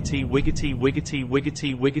 wiggity, wiggity, wiggity, wiggity, wiggity,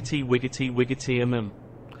 wiggity, wiggity, wiggity,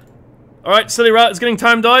 Alright, silly rat, it's getting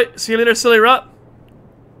timed out. See you later, silly rat.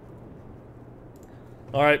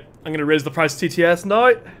 Alright, I'm gonna raise the price of TTS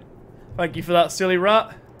now. Thank you for that, silly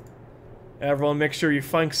rat. Everyone make sure you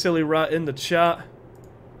thank silly rat in the chat.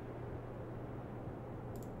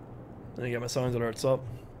 Let me get my sound alerts up.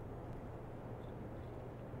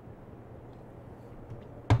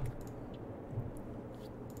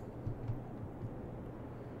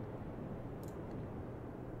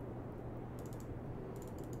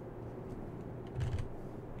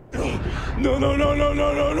 No, no, no, no,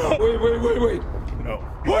 no, no, no. Wait. No.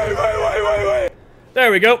 Wait.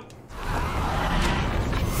 There we go.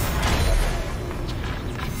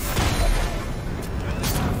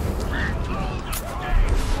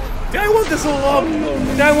 Do I want this along?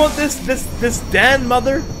 Do I want this Dan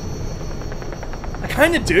mother? I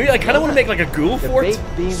kind of do. I kind of want to make like a ghoul fort. The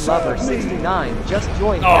Baked Bean Lover 69 just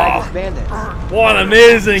joined Vegas Bandits. What an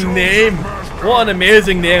amazing name! What an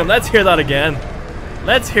amazing name! Let's hear that again.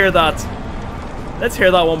 Let's hear that. Let's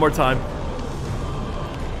hear that one more time.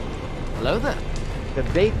 Hello there. The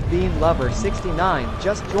Baked Bean Lover 69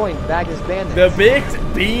 just joined Vegas Bandits. The Baked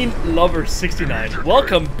Bean Lover 69.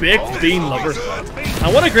 Welcome, Baked Bean Lover.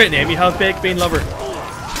 And what a great name you have, Baked Bean Lover.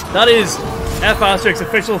 That is F Asterix's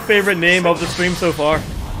official favorite name of the stream so far.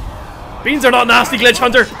 Beans are not nasty, Glitch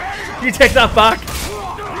Hunter. You take that back.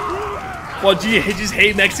 What, do you just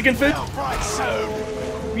hate Mexican food?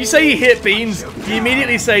 You say you hate beans, you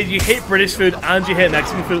immediately say you hate British food and you hate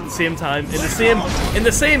Mexican food at the same time, in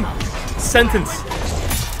the same sentence.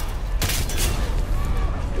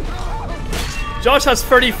 Josh has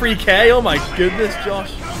 33k. Oh my goodness,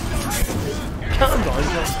 Josh. Calm down,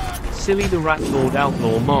 Josh. Silly the Rat Lord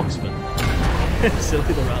Outlaw Marksman.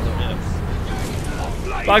 Silly the Rat Lord,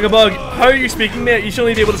 yeah. Bagabug, how are you speaking, mate? You should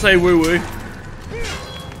only be able to say woo woo.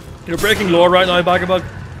 You're breaking lore right now, Bagabug.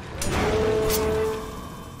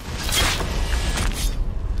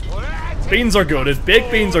 Beans are goated. Baked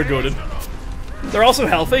beans are goated. They're also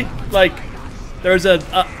healthy. Like, there's a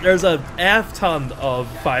F ton of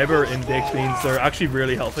fiber in baked beans. They're actually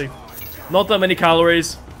really healthy. Not that many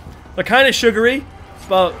calories. They're kind of sugary,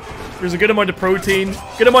 but there's a good amount of protein.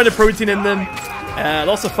 Good amount of protein in them.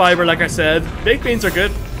 Lots of fiber, like I said. Baked beans are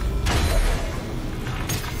good.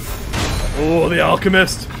 Oh, the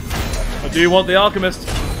alchemist. I do want the alchemist.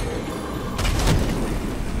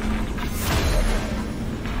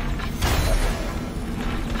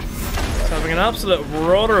 Having an absolute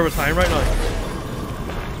rotter of a time right now.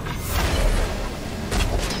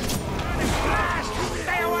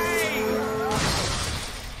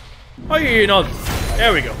 How are you not?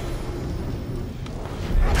 There we go.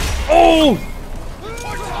 Oh!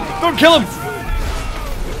 Don't kill him!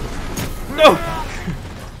 No!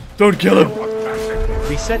 Don't kill him!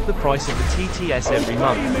 We set the price of the TTS every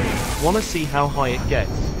month. Wanna see how high it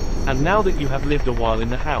gets? And now that you have lived a while in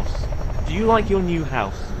the house, do you like your new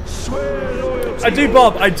house? I do,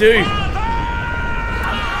 Bob, I do.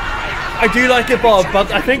 I do like it, Bob,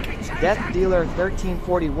 but I think... Death Dealer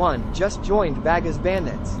 1341 just joined Vegas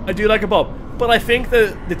Bandits. I do like it, Bob, but I think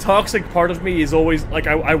the toxic part of me is always, like,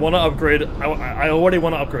 I want to upgrade, I already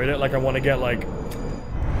want to upgrade it, like, I want to get, like...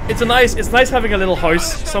 it's nice having a little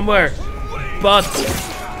house somewhere, but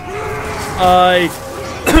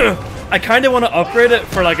I kind of want to upgrade it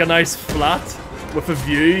for like a nice flat with a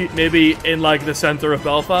view, maybe in like the center of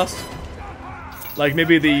Belfast. Like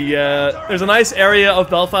maybe there's a nice area of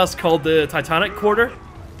Belfast called the Titanic Quarter.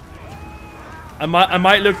 I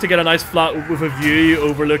might look to get a nice flat with a view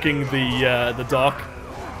overlooking the dock,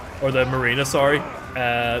 or the marina, sorry,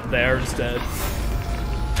 there instead.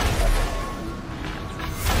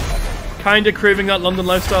 Kinda craving that London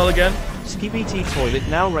lifestyle again. Skibbt Toilet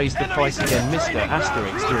now raised the price again, Mr.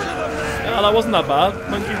 Asterix do it. Yeah, that wasn't that bad,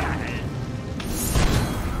 thank you.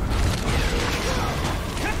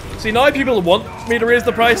 See, now people want me to raise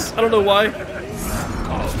the price. I don't know why.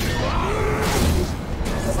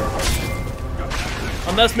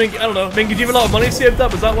 Unless Minky, I don't know. Minky, do you have a lot of money saved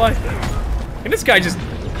up? Is that why? Can this guy just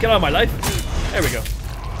get out of my life? There we go.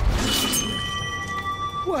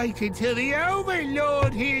 Wait until the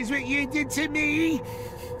Overlord hears what you did to me.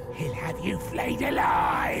 He'll have you flayed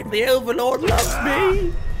alive. The Overlord loves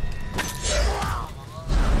me.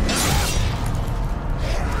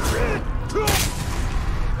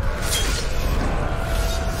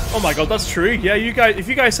 Oh my god, that's true. Yeah, you guys. If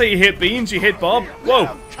you guys say you hate beans, you hate Bob. Whoa.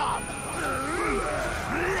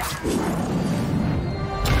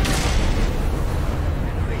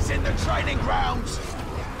 He's in the training grounds.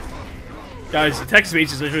 Guys, the text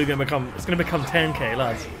speech is literally gonna become. It's gonna become 10k,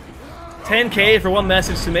 lads. 10k for one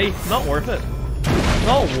message to me. Not worth it.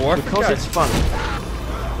 Not worth it. Because it's fun.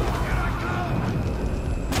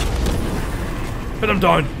 Put him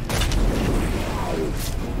down.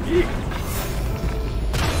 Yeah.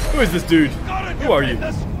 Who is this dude? Who are you?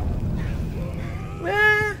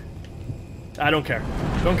 I don't care.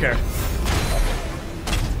 Don't care.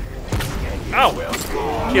 Ow!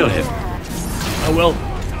 Kill him. I will.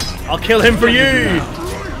 I'll kill him for you.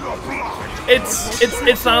 It's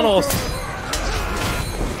Thanos.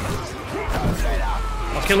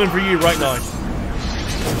 I'll kill him for you right now.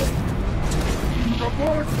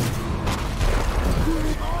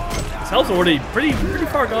 His health's already pretty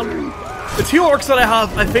far gone. The two orcs that I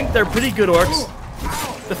have, I think they're pretty good orcs.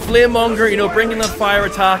 The Flame Monger, you know, bringing that fire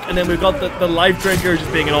attack, and then we've got the Life Drinker just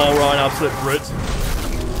being an all-round absolute brute.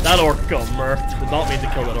 That orc got murked. Did not mean to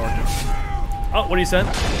kill that orc. Oh, what are you saying?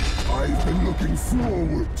 I've been looking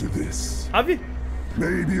forward to this. Have you?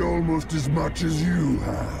 Maybe almost as much as you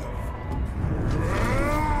have.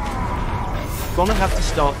 Gonna have to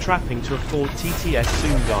start trapping to afford TTS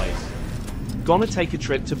soon, guys. Gonna take a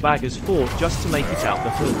trip to Bagger's Fort just to make it out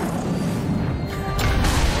the hood.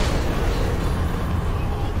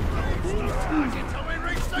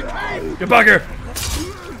 Get Bagger! There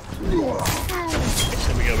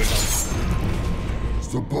we go, we're done.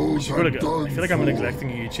 Suppose I feel like I'm neglecting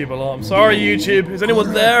YouTube a lot. I'm sorry, YouTube. Is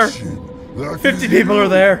anyone there? 50 people are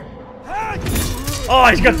there. Oh,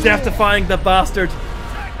 he's got death defying, that bastard.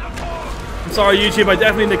 I'm sorry, YouTube. I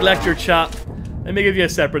definitely neglect your chat. Let me give you a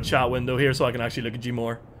separate chat window here so I can actually look at you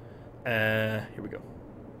more. Here we go.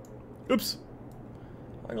 Oops.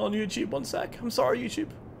 Hang on, YouTube. One sec. I'm sorry,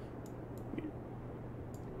 YouTube.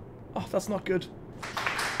 Oh, that's not good.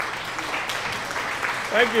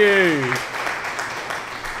 Thank you.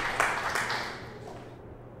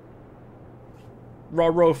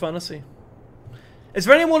 Raw Fantasy. Is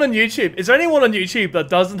there anyone on YouTube? Is there anyone on YouTube that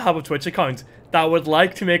doesn't have a Twitch account that would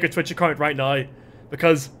like to make a Twitch account right now?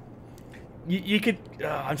 Because you could.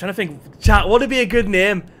 I'm trying to think. Chat. What would be a good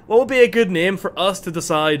name? What would be a good name for us to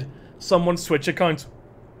decide someone's Twitch account?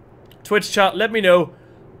 Twitch chat. Let me know.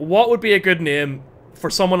 What would be a good name for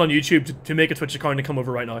someone on YouTube to make a Twitch account and come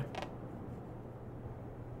over right now?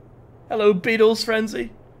 Hello, Beatles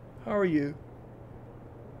Frenzy. How are you?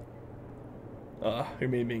 Who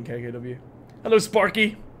made me in KKW? Hello,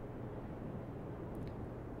 Sparky.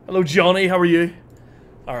 Hello, Johnny. How are you?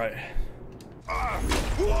 Alright.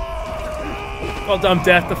 Goddamn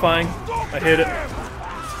death defying. I hate it.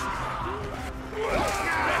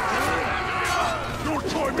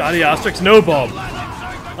 Daddy Asterix. No, Bob.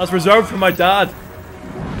 That's reserved for my dad.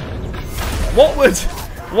 What would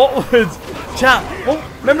chat?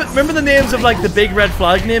 Remember the names of like the big red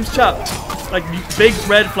flag names, chat? Like big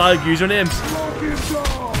red flag usernames.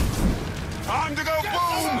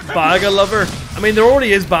 Baga Lover. I mean, there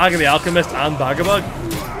already is Baga the Alchemist and Bagabug.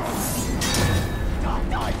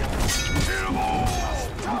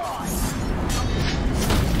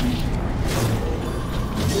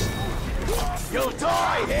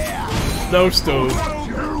 No stove.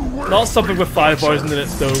 Not something with 5,000 in it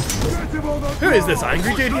stove. Who is this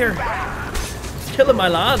angry dude here? Killing my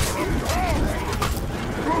lads. Okay,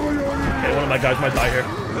 one of my guys might die here.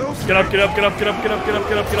 Get up, get up, get up, get up, get up, get up,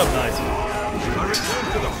 get up, get up. Nice.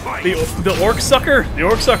 The orc sucker? The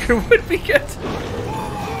orc sucker would be good.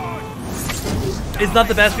 It's not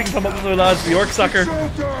the best we can come up with, lads. The orc sucker.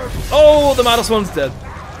 Oh, the maddest one's dead.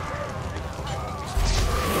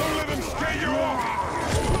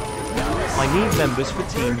 I need members for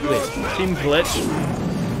Team Glitch. Team Glitch?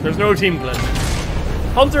 There's no Team Glitch.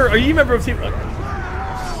 Hunter, are you a member of Team...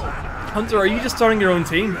 Hunter, are you just starting your own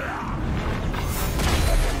team?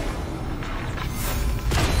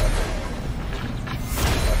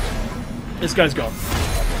 This guy's gone.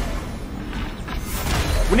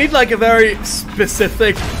 We need like a very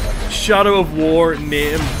specific Shadow of War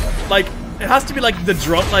name. Like, it has to be like the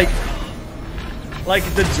drunk, like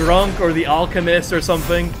the drunk or the alchemist or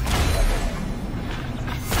something.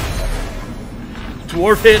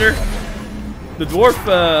 Dwarf Hater. The dwarf,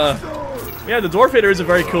 yeah, the dwarf hater is a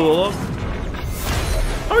very cool one.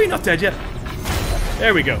 Oh, you're not dead yet.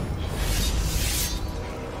 There we go.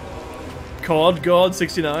 COD God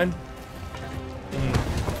 69.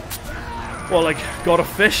 Well, like God of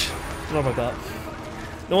Fish. I don't know about that.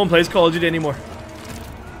 No one plays Call of Duty anymore.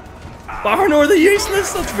 Barnor the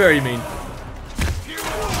Useless. That's very mean.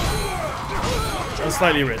 That's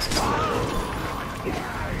slightly racist.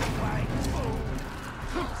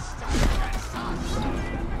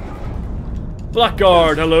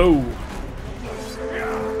 Blackguard, hello.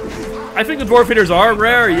 I think the dwarf hitters are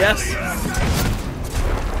rare, yes. Maybe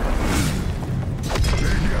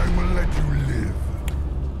I will let you live.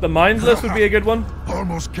 The Mindless would be a good one.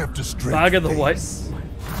 Almost kept a straight Bag of the face.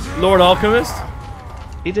 White. Lord Alchemist.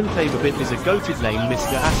 Hidden Favorbit is a goated name,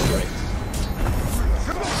 Mr. Asterisk.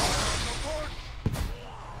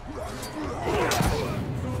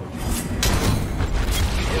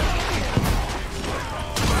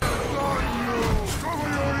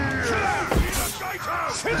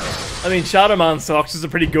 I mean, Shadowman Socks is a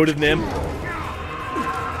pretty goated name.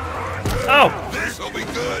 Oh! This'll be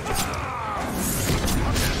good.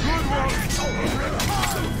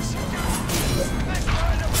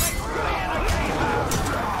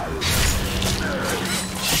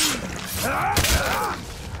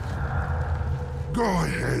 Go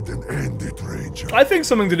ahead and end it, Ranger. I think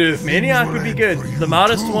something to do with Maniac would be good. The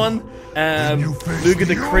maddest one. Luke at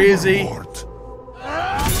the Crazy.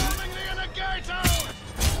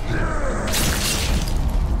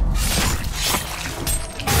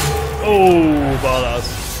 Oh, badass.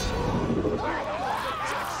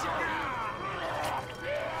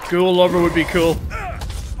 Ghoul Lover would be cool.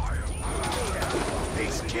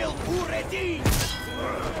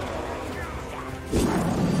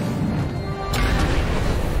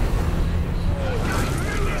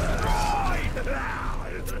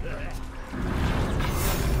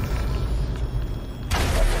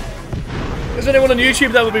 Is there anyone on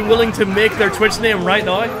YouTube that would be willing to make their Twitch name right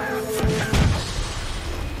now?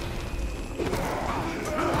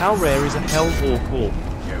 How rare is a Hell Orc Orc?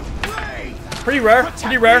 Pretty rare,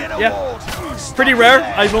 yeah. Pretty rare.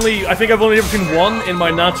 I think I've only ever seen one in my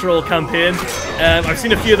natural campaign. I've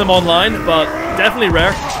seen a few of them online, but definitely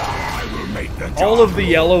rare. All of the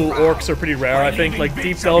yellow orcs are pretty rare, I think. Like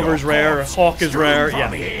Deep Delver's rare, Hawk is rare,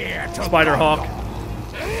 yeah. Spider Hawk.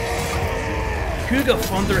 Kuga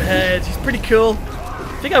Thunderhead, he's pretty cool.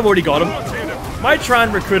 I think I've already got him. Might try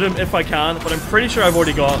and recruit him if I can, but I'm pretty sure I've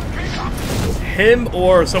already got him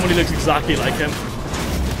or someone who looks exactly like him.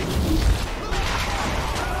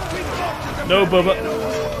 No, Bubba.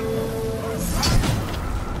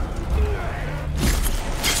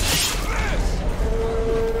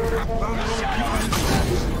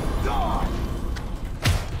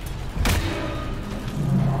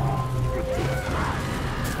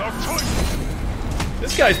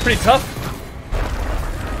 This guy's pretty tough.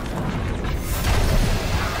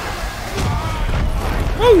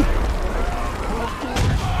 Woo!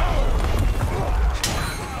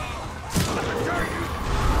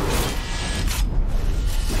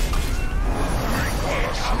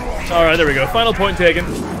 Alright, there we go. Final point taken.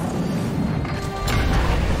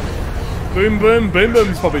 Boom, boom, boom,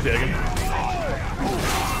 boom's probably taken.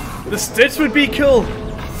 The Stitch would be cool.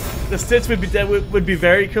 The Stitch would be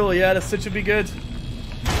very cool. Yeah, the Stitch would be good.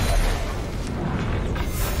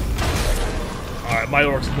 Alright, my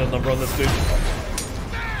orcs have no number on this dude.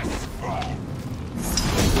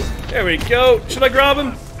 There we go. Should I grab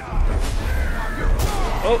him?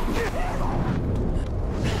 Oh.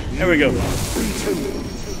 There we go.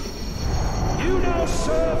 You now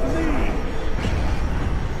serve me.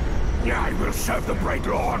 Yeah, I will serve the Bright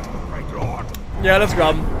Lord. Yeah, let's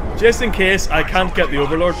grab him. Just in case I can't get the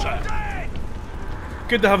Overlord.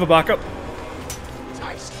 Good to have a backup.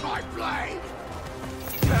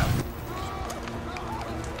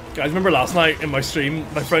 Guys, remember last night in my stream,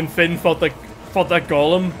 my friend Finn thought that thought that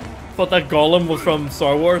Gollum was from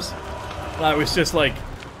Star Wars. And I was just like,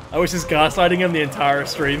 I was just gaslighting him the entire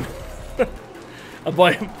stream.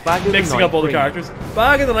 About mixing up all the characters.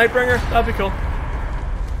 Bag of the Nightbringer, that'd be cool.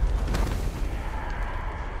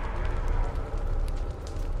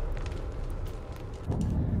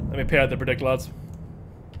 Let me pay out the predict, lads.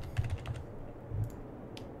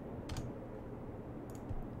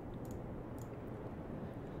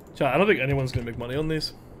 Chat, I don't think anyone's gonna make money on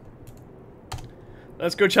these.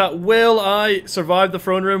 Let's go, chat. Will I survive the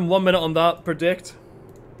throne room? 1 minute on that. Predict.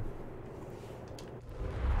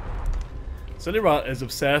 Silly Rat is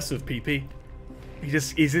obsessed with PP.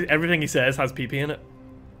 Everything he says has PP in it.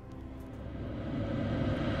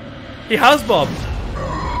 He has Bob.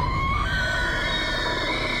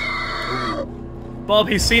 Bob,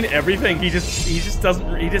 he's seen everything. He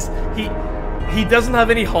doesn't have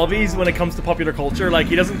any hobbies when it comes to popular culture. Like,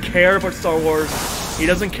 he doesn't care about Star Wars. He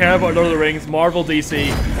doesn't care about Lord of the Rings, Marvel,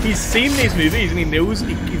 DC. He's seen these movies and he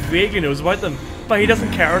vaguely knows about them, but he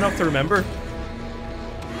doesn't care enough to remember.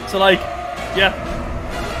 So, like, yeah.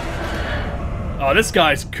 Oh, this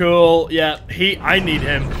guy's cool. Yeah, I need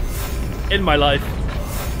him in my life.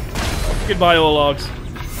 Goodbye, all logs.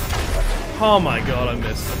 Oh my god, I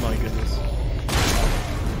missed. Oh my goodness.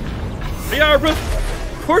 Are you hourproof?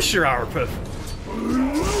 Of course you're hourproof.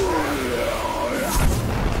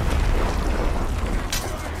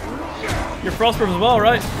 You're frostproof as well,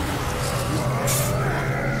 right?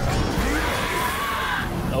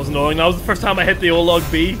 That was annoying. That was the first time I hit the old log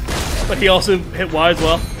B, but he also hit Y as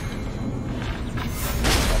well.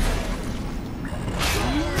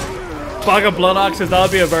 Bag of blood axes, that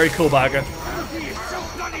would be a very cool bagger.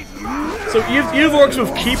 So you've orcs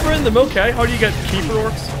with keeper in them, okay? How do you get keeper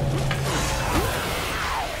orcs?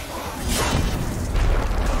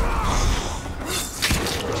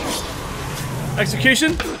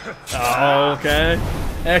 Execution? Oh, okay.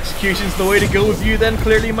 Execution's the way to go with you then,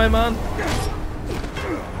 clearly, my man.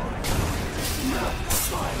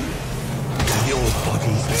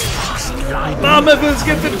 Mammoth is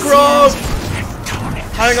gifted grog!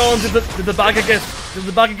 Hang on, did the bag of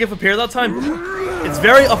gift appear that time? It's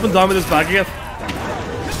very up and down with this bag of gift.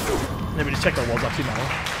 Let me just check that was actually now.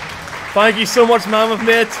 Thank you so much, Mammoth,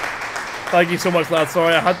 mate. Thank you so much, lad.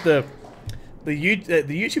 Sorry, I had the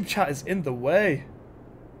YouTube chat is in the way.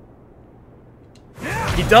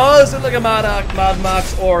 He does look like a Mad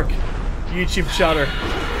Max orc YouTube chatter,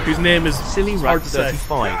 whose name is Silly Rat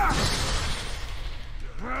 35.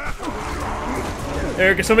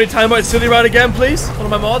 Here, can somebody time out Silly Rat again, please? One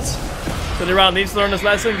of my mods. Silly Rat needs to learn this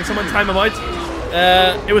lesson. Can someone time him out?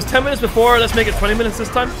 It was 10 minutes before. Let's make it 20 minutes this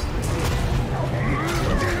time.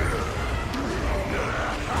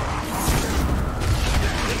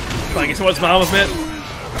 Thank you so much, Mammoth, mate.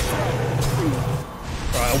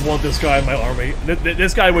 Alright, I want this guy in my army.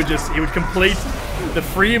 This guy would he would complete the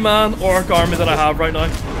free man orc army that I have right now.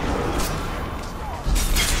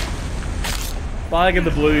 Bag in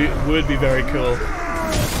the blue would be very cool.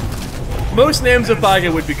 Most names of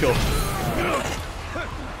Bagger would be cool.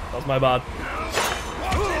 That was my bad.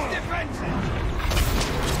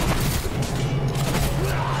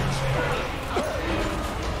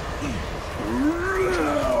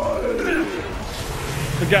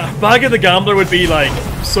 Bagger the Gambler would be like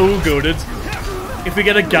so goated. If we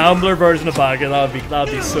get a gambler version of Bagger,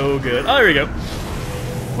 that'd be so good. Oh, there we go.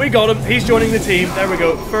 We got him. He's joining the team. There we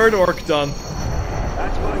go. Third orc done.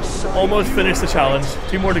 Almost finished the challenge.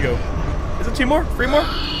 2 more to go. Is it 2 more? 3 more?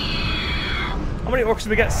 How many orcs did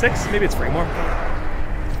we get? 6? Maybe it's 3 more.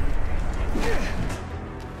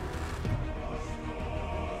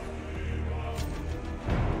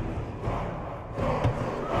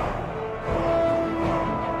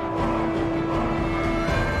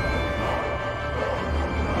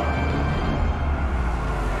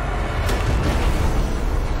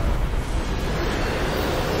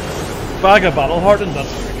 Bag of battle hardened,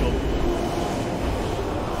 that's very cool.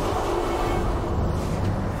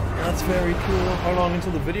 That's very cool. How long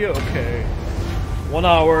until the video? Okay. 1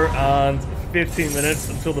 hour and 15 minutes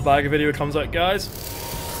until the Bagger video comes out, guys.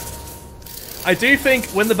 I do think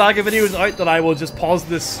when the Bagger video is out that I will just pause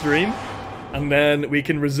this stream and then we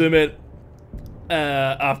can resume it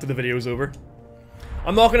after the video is over.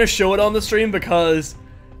 I'm not going to show it on the stream because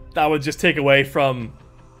that would just take away from,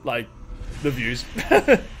 like, the views.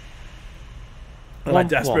 that I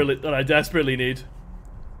desperately need.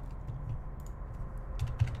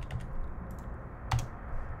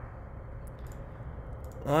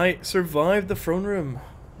 I survived the throne room.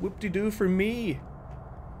 Whoop-de-doo for me.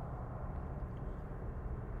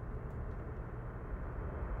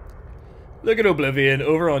 Look at Oblivion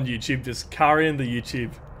over on YouTube, just carrying the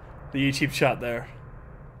YouTube. the YouTube chat there.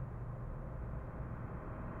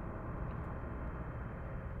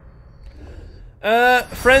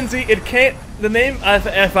 Frenzy, the name F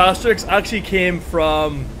Asterix actually came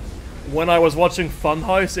from when I was watching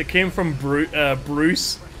Funhouse. It came from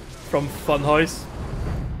Bruce from Funhouse.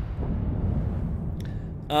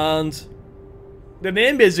 And the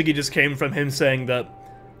name basically just came from him saying that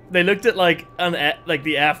they looked at like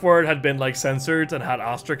the F word had been like censored and had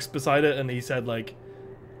asterisks beside it, and he said like,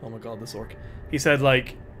 oh my god, this orc. He said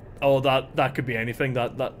like, oh that could be anything.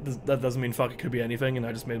 That doesn't mean fuck. It could be anything, and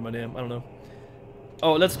I just made my name. I don't know.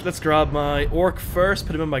 Oh, let's grab my orc first.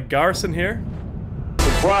 Put him in my garrison here.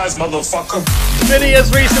 Surprise, motherfucker! Vinny has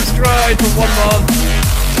resubscribed for 1 month.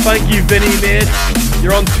 Thank you, Vinny, mate.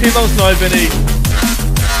 You're on 2 months now, Vinny.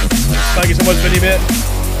 Thank you so much, Vinny, mate.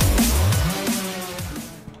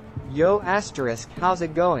 Yo, Asterisk, how's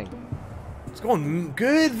it going? It's going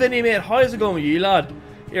good, Vinny, mate. How's it going with you, lad?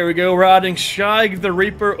 Here we go. We're adding Shag the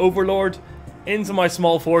Reaper Overlord into my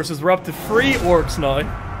small forces. We're up to 3 orcs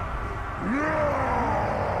now.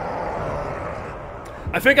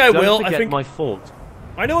 I think I will. Don't forget I think my fault.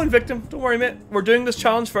 I know, Invictum. Don't worry, mate. We're doing this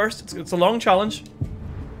challenge first. It's a long challenge.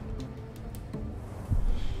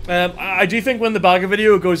 I do think when the Bagger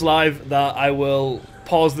video goes live that I will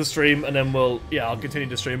pause the stream and then I'll continue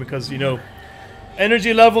to stream because, you know,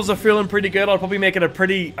 energy levels are feeling pretty good. I'll probably make it a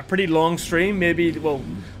pretty long stream. Maybe, well,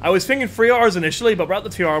 I was thinking 3 hours initially, but we're at the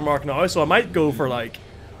 2 hour mark now, so I might go for like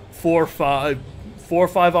 4 or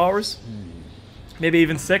 5 hours. Maybe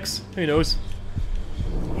even 6. Who knows?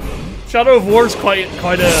 Shadow of War is quite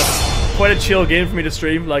a chill game for me to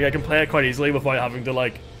stream. Like, I can play it quite easily without having to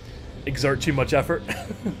like exert too much effort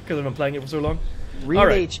because I've been playing it for so long. Reed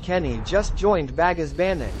H. Kenny just joined Baggas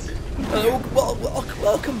Bandits.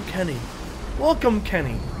 Welcome, Kenny. Welcome,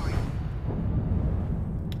 Kenny.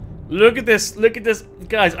 Look at this,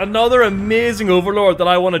 guys! Another amazing overlord that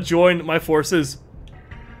I want to join my forces.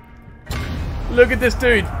 Look at this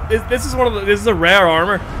dude. This is a rare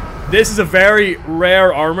armor. This is a very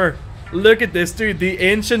rare armor. Look at this dude, the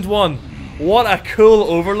ancient one. What a cool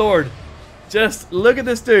overlord. Just look at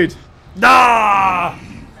this dude. Ah!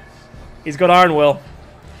 He's got Iron Will.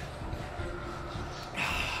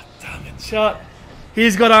 Damn it, shot.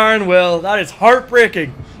 He's got Iron Will. That is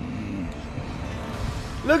heartbreaking.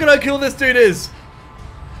 Look at how cool this dude is.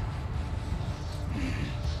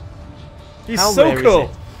 He's so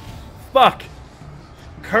cool. Fuck.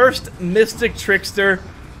 Cursed Mystic Trickster.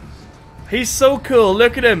 He's so cool.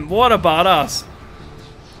 Look at him. What a badass.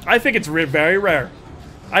 I think it's very rare.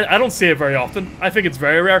 I don't see it very often. I think it's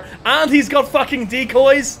very rare. And he's got fucking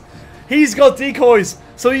decoys. He's got decoys.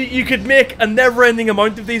 So you could make a never-ending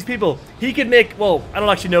amount of these people. He could make, well, I don't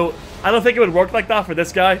actually know. I don't think it would work like that for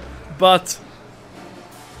this guy. But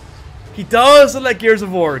he does look like Gears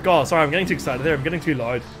of War. God, sorry, I'm getting too excited there. I'm getting too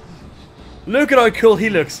loud. Look at how cool he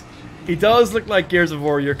looks. He does look like Gears of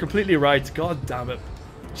War. You're completely right. God damn it.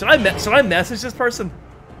 Should I message this person?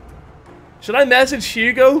 Should I message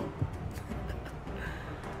Hugo?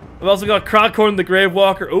 I've also got Crackhorn the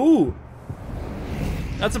Gravewalker. Ooh.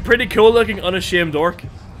 That's a pretty cool looking unashamed orc.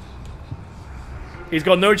 He's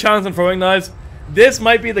got no chance in throwing knives. This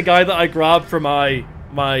might be the guy that I grabbed for my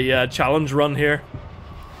challenge run here.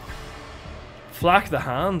 Flack the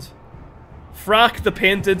Hand. Frack the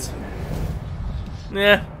Painted.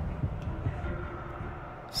 Yeah.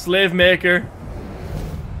 Slave Maker.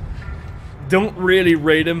 Don't really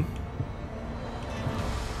rate him.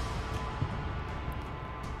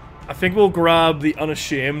 I think we'll grab the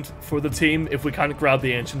Unashamed for the team if we can't grab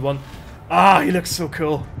the Ancient one. Ah, he looks so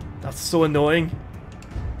cool. That's so annoying.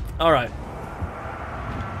 Alright.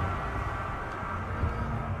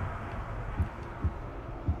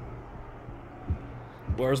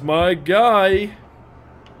 Where's my guy?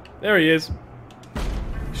 There he is.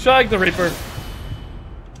 Shag the Reaper.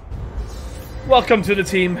 Welcome to the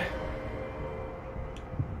team.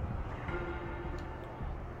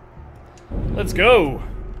 Let's go.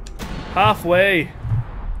 Halfway.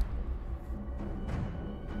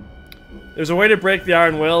 There's a way to break the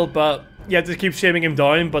Iron Will, but you have to keep shaming him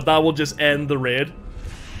down, but that will just end the raid.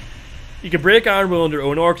 You can break Iron Will on your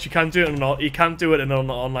own orcs, you can't do it in an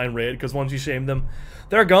online raid, because once you shame them,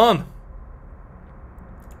 they're gone.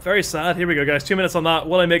 Very sad. Here we go, guys. 2 minutes on that.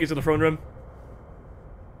 Will I make it to the throne room?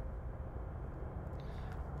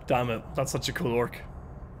 Damn it. That's such a cool orc.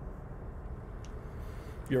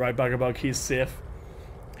 You're right, Baggerbug. He's safe.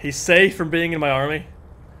 He's safe from being in my army.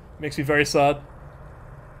 Makes me very sad.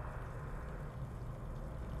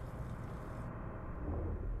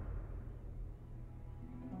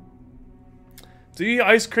 Do you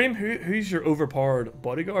ice cream? Who's your overpowered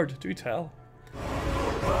bodyguard? Do tell.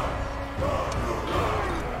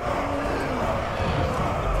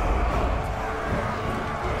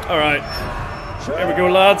 Alright. Here we go,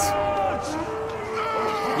 lads.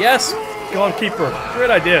 Yes! Go on, keeper. Great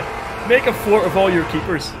idea. Make a fort of all your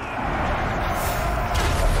keepers.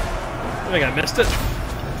 I think I missed it.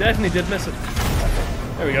 Definitely did miss it.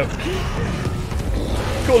 There we go.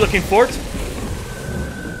 Cool looking fort.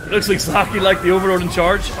 Looks exactly like the Overlord in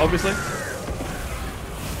charge, obviously.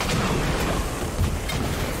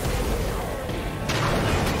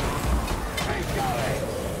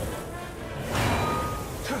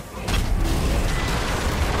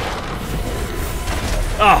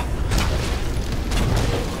 Ah!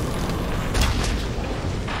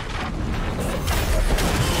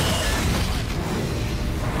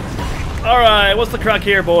 Alright, what's the crack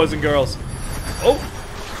here, boys and girls? Oh!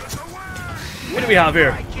 What do we have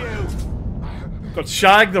here? Got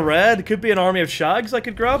Shag the Red. Could be an army of Shags I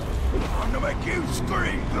could grab. I'm gonna make you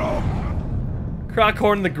scream, Drum.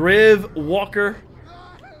 Crackhorn the Grave Walker.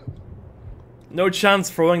 No chance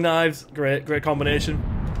throwing knives. Great, great combination.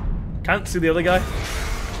 Can't see the other guy.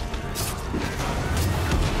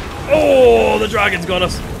 Oh, the dragon's got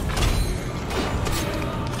us.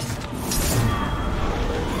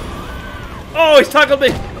 Oh, he's tackled me.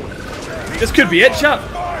 This could be it, chat.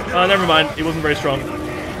 Oh, never mind. He wasn't very strong.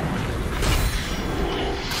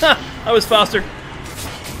 Ha! I was faster.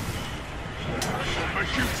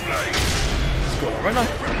 Let's go right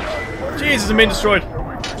now. Jesus, I'm being destroyed.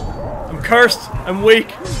 I'm cursed. I'm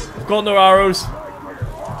weak. I've got no arrows.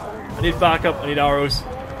 I need backup. I need arrows.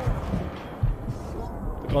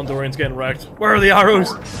 The Gondorian's getting wrecked. Where are the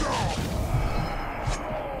arrows?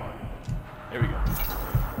 Here we go.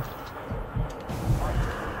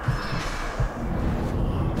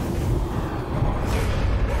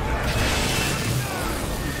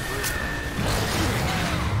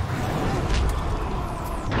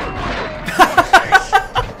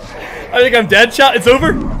 I think I'm dead, chat. It's over.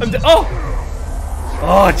 I'm dead. Oh!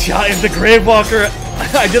 Oh, chat, if the Gravewalker...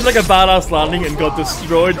 I did like a badass landing and got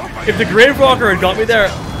destroyed. If the Gravewalker had got me there,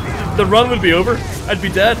 the run would be over. I'd be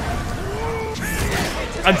dead.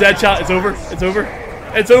 I'm dead, chat. It's over. It's over.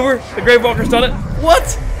 It's over. The Gravewalker's done it. What?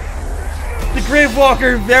 The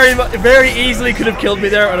Gravewalker very easily could have killed me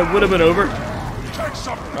there and it would have been over.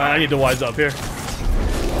 Right, I need to wise up here.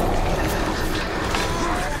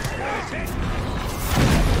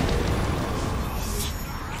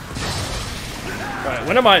 Right,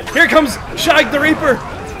 when am I? Here comes Shag the Reaper!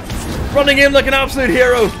 Running in like an absolute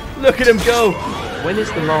hero. Look at him go. When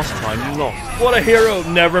is the last time you lost? What a hero.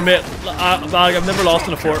 Never, mate. I've never lost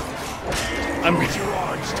in a fort. I'm...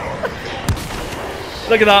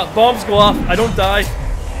 Look at that. Bombs go off. I don't die.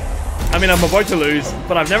 I mean, I'm about to lose,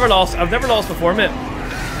 but I've never lost. I've never lost before, mate.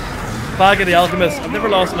 Bag of the Alchemist. I've never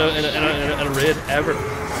lost in a raid, ever.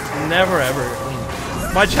 Never,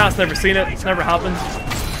 ever. My chat's never seen it. It's never happened.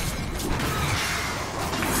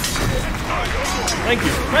 Thank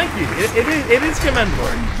you, thank you. It is commendable.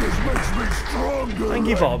 Thank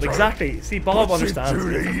you, Bob. Exactly. See, Bob understands.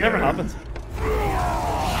 It never happens.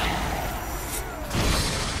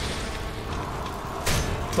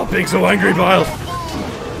 Stop being so angry, Bile.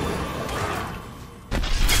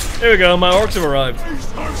 Here we go. My orcs have arrived.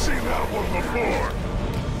 I've seen that one before.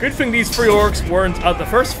 Good thing these 3 orcs weren't at the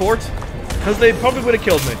first fort, because they probably would have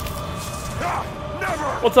killed me.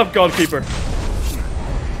 What's up, Godkeeper?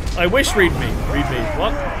 I wish read me. Read me.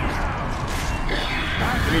 What?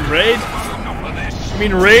 You mean raid? You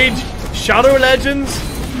mean raid? Shadow Legends?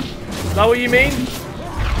 Is that what you mean?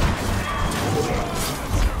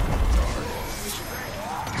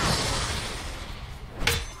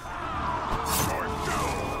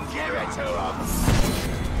 Give it to him.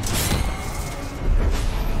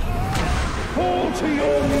 Fall to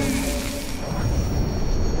your knees.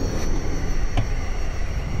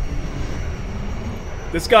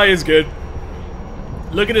 This guy is good.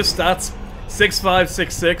 Look at his stats. 6'5",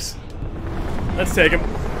 6'6". Let's take him.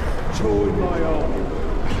 Join my army.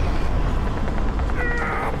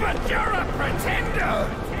 But you're a pretender.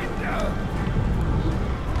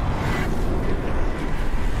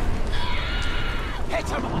 Hit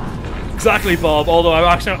him. Exactly, Bob. Although I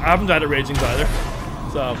haven't had it ragings either.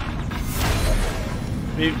 So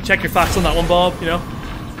you check your facts on that one, Bob. You know.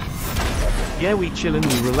 Yeah, we chillin',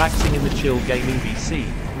 we relaxing in the chill gaming VC,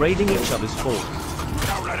 raiding each other's forts,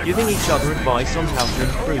 giving each other advice on how to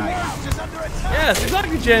improve. Yes,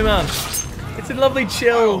 exactly, J-Man. It's a lovely,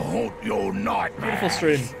 chill, beautiful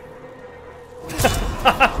stream.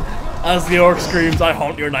 As the orc screams, I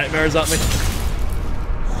haunt your nightmares at me.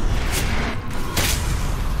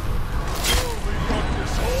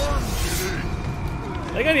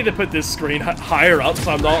 think I need to put this screen higher up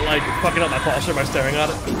so I'm not like fucking up my posture by staring at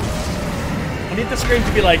it. I need the screen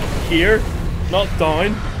to be like here, not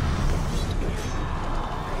down.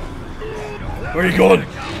 Where are you going?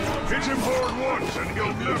 Hit him hard once and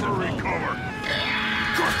he'll never recover.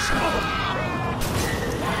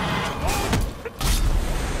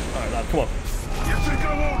 Alright, lad, come on. You think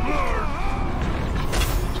I won't learn?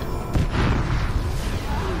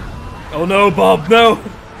 Oh no, Bob, no!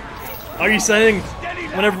 Are you saying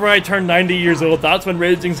whenever I turn 90 years old, that's when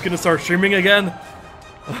Raging's gonna start streaming again?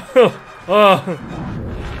 Oh,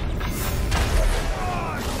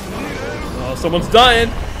 someone's dying!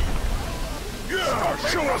 Yeah,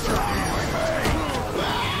 show us your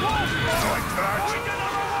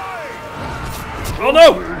Oh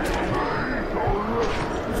no!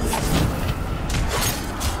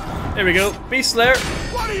 There we go, Beast Slayer.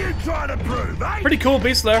 What are you trying to prove, eh? Pretty cool,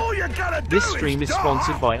 Beast Slayer. All you gotta do This stream is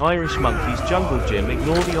sponsored by Irish Monkey's Jungle Gym.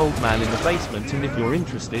 Ignore the old man in the basement, and if you're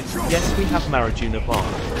interested, yes, we have Marajuna Bar.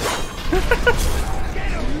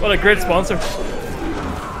 What a great sponsor.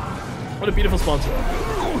 What a beautiful sponsor.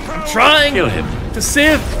 I'm trying to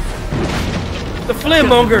save the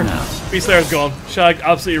Flamemonger. Beast Slayer's gone. Shag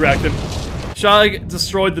absolutely wrecked him. Shag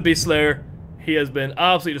destroyed the Beast Slayer. He has been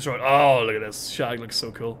absolutely destroyed. Oh, look at this. Shag looks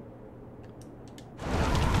so cool.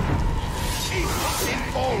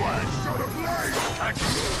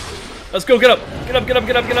 Let's go, get up. Get up, get up,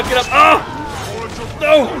 get up, get up, get up. Ah!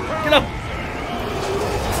 No! Get up!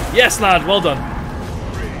 Yes, lad, well done.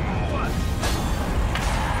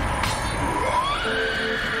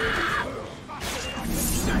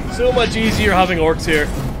 So much easier having orcs here.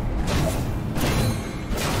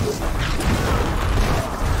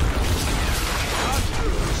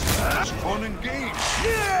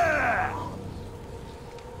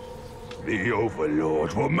 The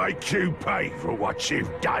Overlord will make you pay for what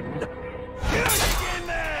you've done.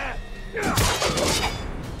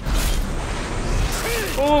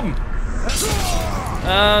 Boom!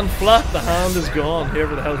 And Flat the Hand is gone,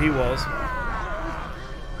 whoever the hell he was.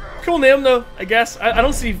 Cool name though, I guess. I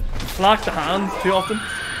don't see Flat the Hand too often.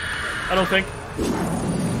 I don't think.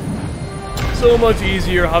 So much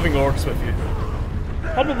easier having orcs with you.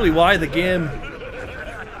 Probably why the game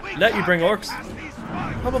let you bring orcs.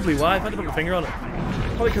 Probably why, if I had to put my finger on it.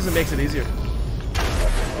 Probably because it makes it easier.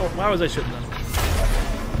 Oh, why was I shooting them?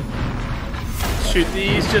 Shoot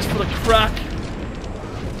these just for the crack.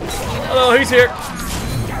 Hello, who's here?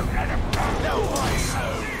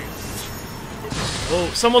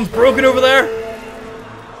 Oh, someone's broken over there.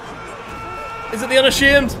 Is it the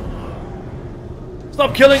Unashamed?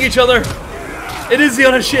 Stop killing each other. It is the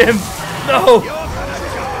Unashamed. No.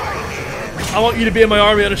 I want you to be in my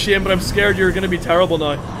army, Unashamed, but I'm scared you're going to be terrible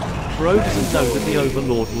now. Bro doesn't know that the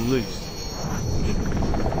Overlord will lose.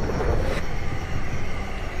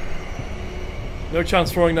 No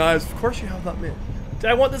chance throwing knives. Of course you have that, mate. Do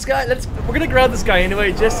I want this guy? We're gonna grab this guy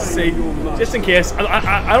anyway, just to see, just in case.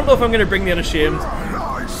 I don't know if I'm gonna bring the Unashamed,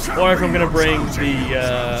 or if I'm gonna bring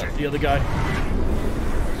the other guy,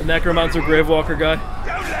 the Necromancer Gravewalker guy.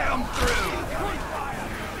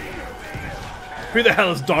 Who the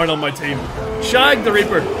hell is down on my team? Shag the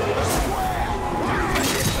Reaper.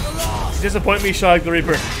 Disappoint me, Shag the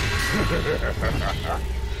Reaper.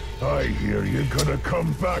 I hear you're gonna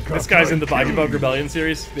come back. This guy's in the Bagabug Rebellion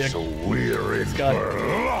series. So we're in for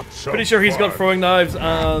lots of Pretty sure he's got fun. throwing knives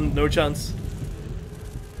and no chance.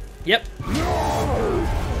 Yep.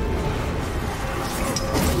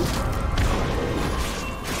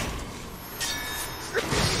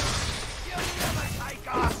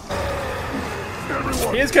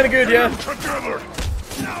 He is kind of good, yeah. Together.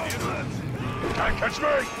 Can't catch me.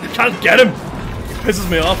 I can't get him. He pisses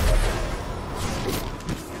me off.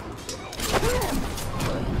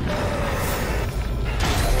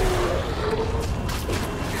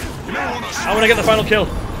 I want to get the final kill.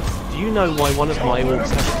 Do you know why one of my orcs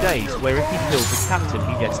has a daze, where if he kills the captain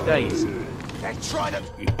he gets dazed?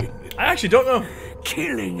 I actually don't know.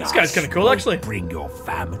 Killing This guy's kind of cool, actually. Bring your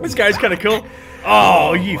family. This guy's kind of cool.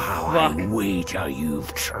 Oh, you How fuck. I wait till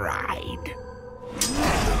you've tried.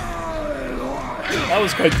 That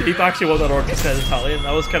was quite deep, actually, what that orc said in Italian.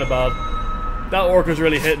 That was kind of bad. That orc was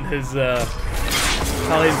really hitting his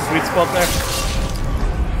Italian sweet spot there.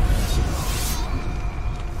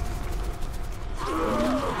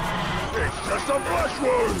 It's just a flesh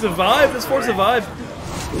wound. It's a vibe. This force a vibe.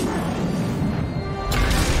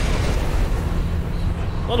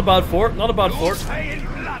 Not a bad fort. Not a bad fort.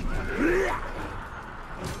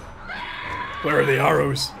 Where are the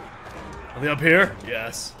arrows? Are they up here?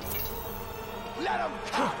 Yes.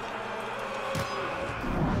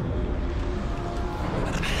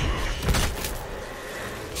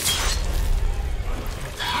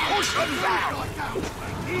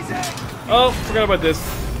 Oh, forgot about this.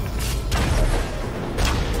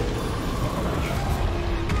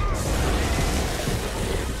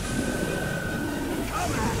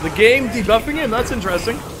 The game debuffing him, that's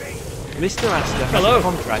interesting. Mr. Asta has a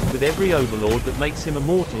contract with every overlord that makes him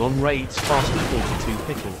immortal on raids faster 42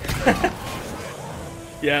 pickle.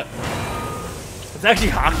 Yeah. It's actually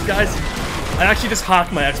hacked, guys. I actually just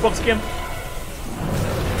hacked my Xbox game.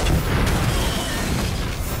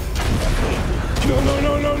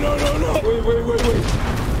 No.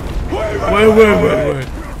 Wait.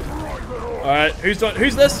 Alright,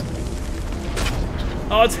 who's this?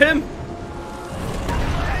 Oh, it's him.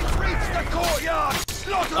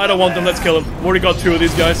 I don't want them, let's kill him. We've already got 2 of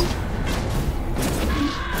these guys.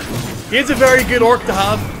 He's a very good orc to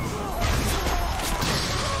have.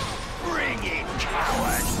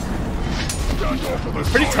 He's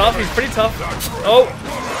pretty tough, Oh!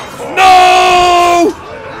 No!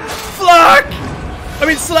 Flack! I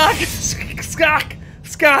mean slack!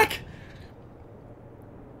 Skak!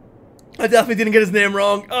 I definitely didn't get his name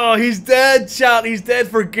wrong. Oh, he's dead, chat. He's dead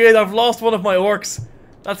for good. I've lost one of my orcs.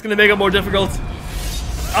 That's gonna make it more difficult.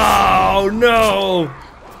 Oh no!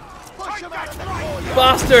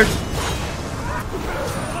 Bastard!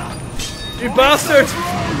 You bastard!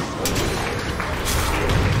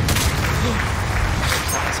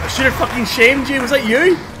 I should have fucking shamed you. Was that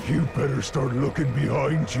you? You better start looking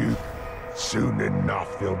behind you. Soon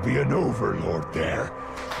enough, there'll be an overlord there,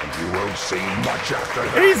 and you won't see much after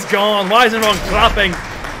that. He's gone. Why is everyone clapping?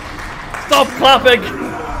 Stop clapping!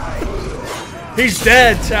 He's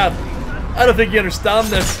dead, chap. I don't think you understand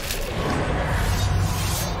this.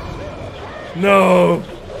 No.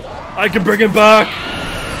 I can bring him back.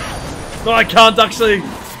 No, I can't actually.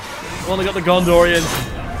 I've only got the Gondorian.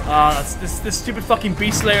 Ah, that's this stupid fucking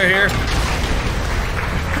beast slayer here.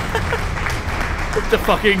 With the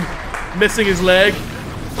fucking missing his leg.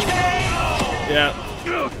 Yeah.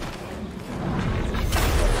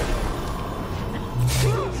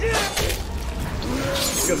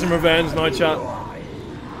 Get some revenge now, chat.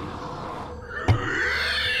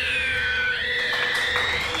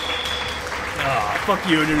 Ah, fuck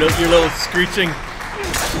you and your little screeching.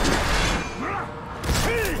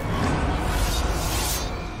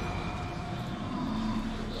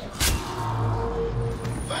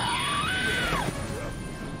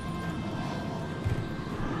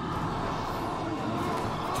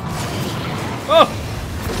 Oh!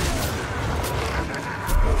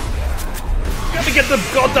 Gotta get the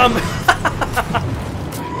goddamn.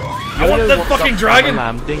 I want the fucking dragon.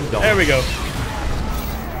 There we go.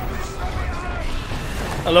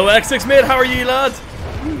 Hello, X6 mate. How are you, lad?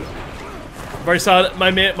 Very sad.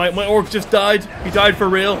 My mate, my orc just died. He died for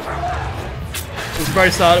real. It was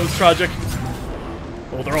very sad. It was tragic.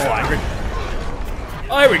 Oh, they're all angry.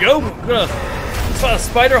 Oh, here we go. It's a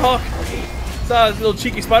spider hawk. It's a little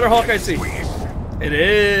cheeky spider hawk, I see. It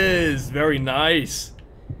is very nice.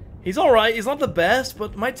 He's all right. He's not the best,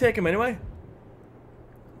 but might take him anyway.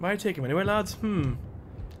 Might take him anyway, lads.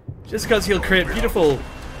 Just because he'll create beautiful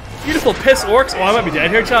piss orcs. Oh, I might be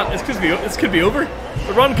dead here, chat. This could be over.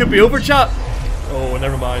 The run could be over, chat. Oh,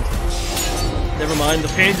 never mind. Never mind. The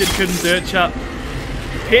painted couldn't do it, chat.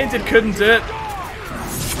 The painted couldn't do it.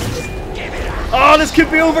 Oh, this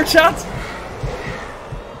could be over, chat.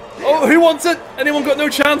 Oh, who wants it? Anyone got no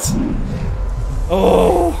chance?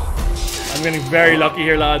 Oh, I'm getting very lucky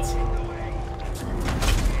here, lads.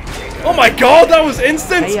 Oh my god, that was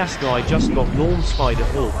instant! Hey, Asta, I just got Norm Spider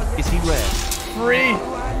Orc. Is he rare? Free!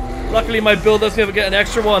 Luckily, my build doesn't have to get an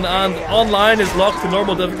extra one, and online is locked to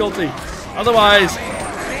normal difficulty. Otherwise,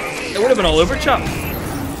 it would have been all over, chat.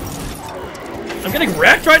 I'm getting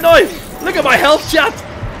wrecked right now! Look at my health, chat!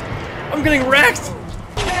 I'm getting wrecked!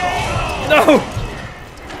 No!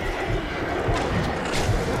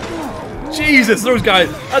 Jesus, those guys,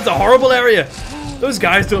 that's a horrible area. Those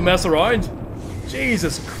guys don't mess around.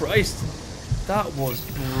 Jesus Christ. That was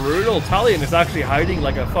brutal. Talion is actually hiding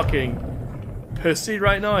like a fucking pussy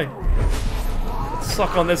right now. Let's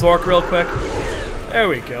suck on this orc real quick. There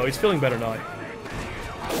we go, he's feeling better now.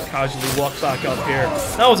 Casually walk back up here.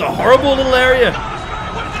 That was a horrible little area.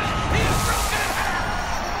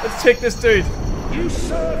 Let's take this dude. You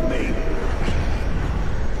serve me.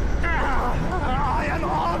 I am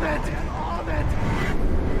honored.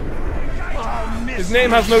 His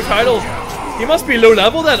name has no title. He must be low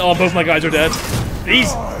level then. Oh, both my guys are dead.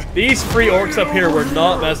 These three orcs up here were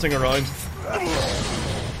not messing around.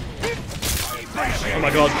 Oh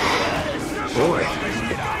my god. Boy,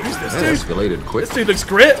 Who's this that dude? escalated quick. This dude looks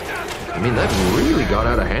great. I mean, that really got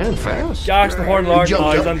out of hand fast. Gosh, the Horn Lord.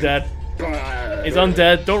 Oh, he's undead. He's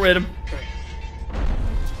undead. Don't raid him.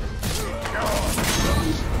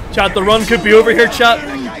 Chat, the run could be over here, chat.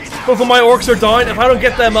 Both of my orcs are down. If I don't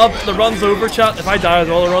get them up, the run's over, chat. If I die as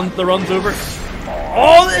well, the run's over.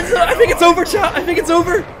 Oh, I think it's over, chat. I think it's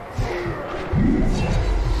over.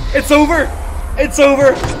 It's over. It's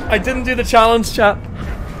over. I didn't do the challenge, chat.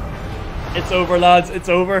 It's over, lads. It's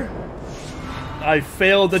over. I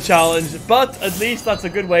failed the challenge, but at least that's a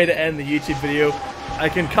good way to end the YouTube video. I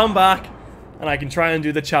can come back and I can try and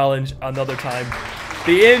do the challenge another time.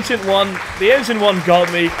 The ancient one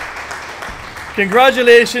got me.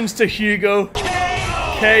 Congratulations to Hugo.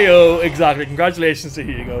 KO, exactly. Congratulations to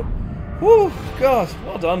Hugo. Woo, God,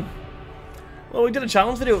 well done. Well, we did a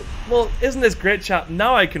challenge video. Well, isn't this great, chat?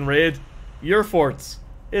 Now I can raid your forts.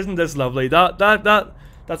 Isn't this lovely?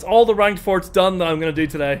 That's all the ranked forts done that I'm gonna do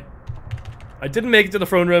today. I didn't make it to the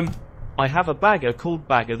throne room. I have a bagger called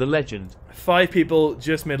Bagger the Legend. 5 people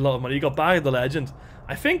just made a lot of money. You got Bagger the Legend.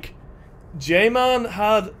 I think J-Man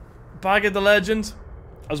had Bagger the Legend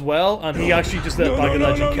as well, and he actually just let Bagger the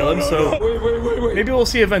Legend kill him, so wait. Maybe we'll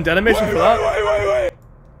see a Vendetta mission for that. Wait.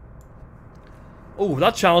 Oh,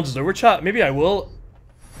 that challenge is over, chat. Maybe I will.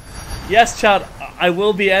 Yes, chat, I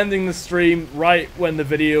will be ending the stream right when the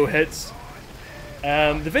video hits.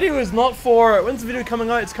 The video is not for... When's the video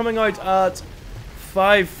coming out? It's coming out at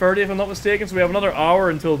 5:30 if I'm not mistaken, so we have another hour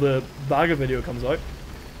until the Bagger video comes out.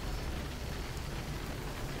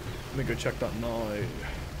 Let me go check that now.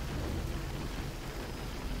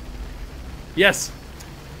 Yes!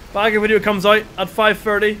 Bagger video comes out at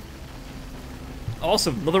 5:30.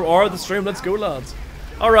 Awesome. Another hour of the stream. Let's go, lads.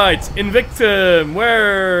 Alright, Invictum.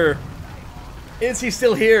 Where is he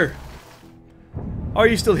still here? Are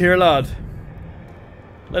you still here, lad?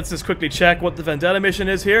 Let's just quickly check what the Vendetta mission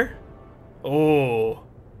is here. Oh.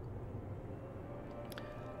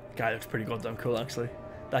 That guy looks pretty goddamn cool, actually.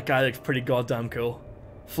 That guy looks pretty goddamn cool.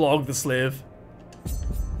 Flog the slave.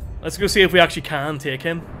 Let's go see if we actually can take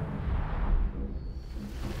him.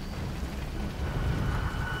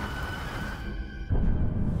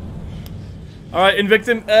 Alright,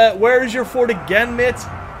 Invictum, where is your fort again, mate?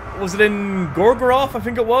 Was it in Gorgoroth? I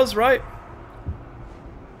think it was, right?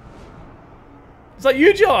 Is that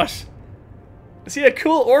you, Josh? Is he a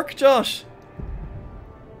cool orc, Josh?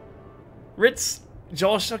 Ritz,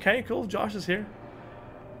 Josh, okay, cool, Josh is here.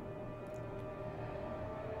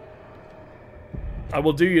 I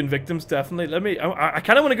will do you Invictums, definitely. Let me, I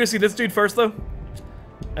kind of want to go see this dude first, though.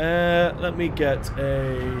 Let me get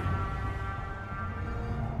a...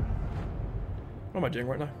 What am I doing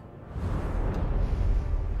right now?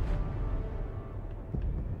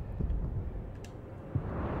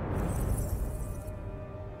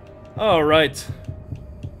 All right.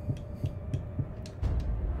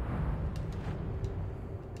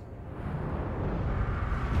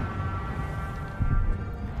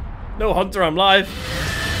 No, Hunter, I'm live.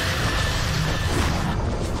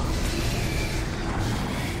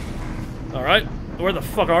 All right. Where the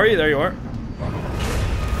fuck are you? There you are.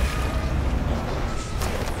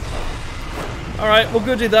 Alright, we'll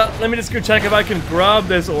go do that. Let me just go check if I can grab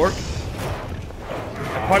this orc.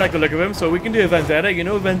 I quite like the look of him, so we can do a Vendetta. You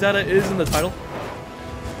know, Vendetta is in the title.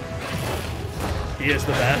 He is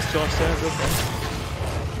the best, Josh says.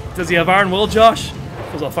 Okay. Does he have Iron Will, Josh?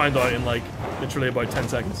 Because I'll find out in, like, literally about 10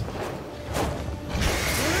 seconds.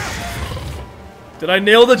 Did I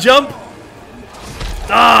nail the jump?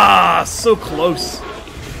 Ah, so close.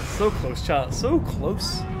 So close, chat. So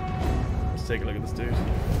close. Let's take a look at this dude.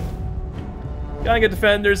 Gotta get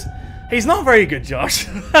defenders. He's not very good, Josh.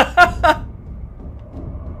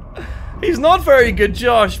 He's not very good,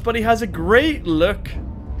 Josh, but he has a great look.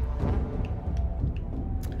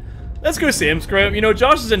 Let's go see him, screw him. You know,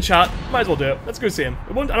 Josh is in chat. Might as well do it. Let's go see him.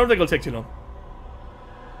 I don't think it'll take too long.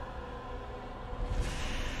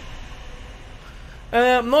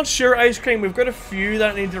 I'm not sure, Ice Cream. We've got a few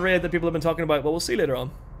that I need to raid that people have been talking about, but we'll see later on.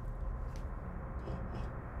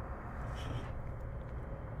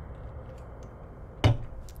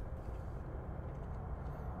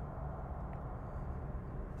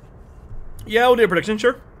 Yeah, we'll do a prediction,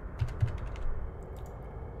 sure.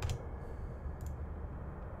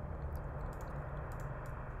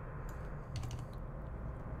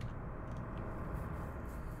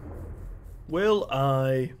 Will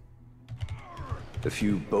I... A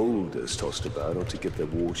few boulders tossed about ought to get the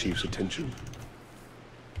war chief's attention.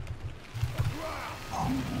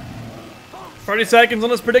 30 seconds on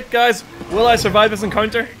this predict, guys. Will I survive this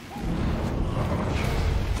encounter?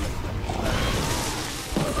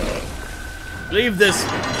 Leave this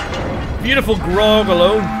beautiful grog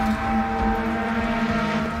alone.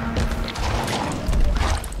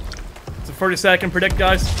 It's a 30-second predict,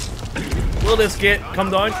 guys. Will this gate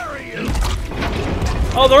come down?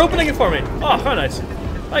 Oh, they're opening it for me. Oh, how nice.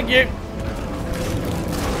 Thank you.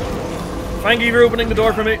 Thank you for opening the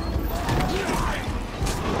door for me.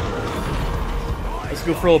 Let's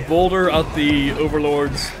go throw a boulder at the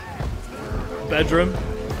Overlord's bedroom.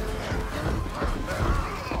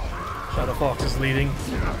 Shadow Fox is leading.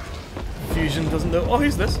 Fusion doesn't know. Oh,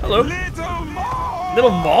 who's this? Hello.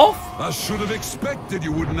 Little moth? I should have expected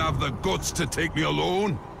you wouldn't have the guts to take me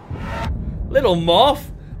alone. Little moth?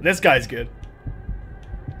 This guy's good.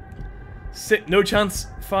 No chance.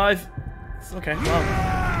 5. It's okay.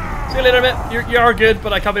 Wow. See you later, mate. You are good,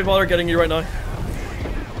 but I can't be bothered getting you right now.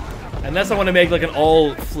 Unless I want to make like an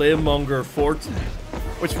all flamemonger fort,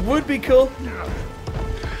 which would be cool.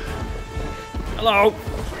 Hello.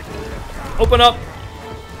 Open up.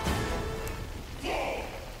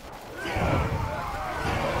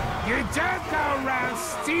 You don't go around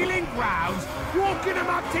stealing grounds, walking them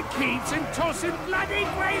up to keeps and tossing bloody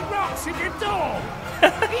grey rocks in your door.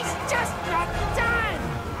 He's just not done.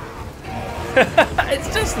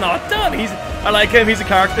 It's just not done. I like him. He's a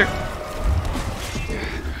character.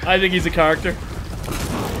 I think he's a character.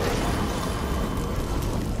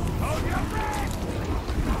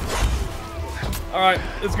 Alright,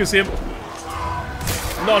 let's go see him.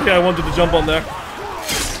 Not here I wanted to jump on there.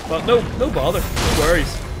 But no bother. No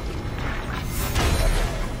worries.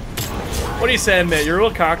 What are you saying, mate? You're a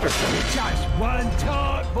real character. Just one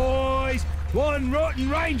tart, boys. One rotten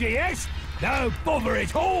ranger, yes? No bother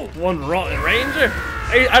at all. One rotten ranger?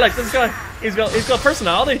 Hey, I like this guy. He's got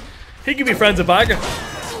personality. He could be friends with Bagger.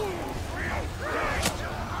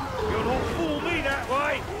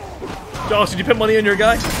 Josh, did you put money on your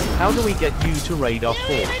guy? How do we get you to raid our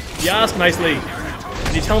fort? You ask nicely.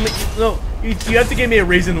 And you tell me, no, you have to give me a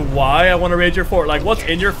reason why I want to raid your fort. Like, what's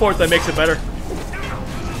in your fort that makes it better?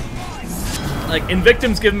 Like,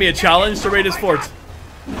 Invictum's giving me a challenge to raid his fort.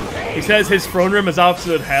 He says his throne room is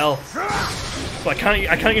absolute hell. So I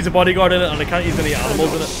can't use a bodyguard in it, and I can't use any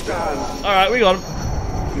animals in it. Alright, we got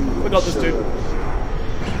him. We got this dude.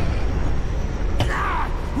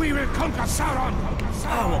 We will conquer Sauron.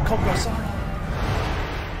 Oh, we'll conquer Sauron.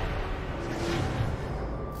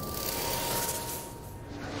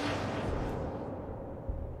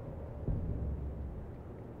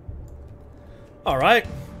 Alright.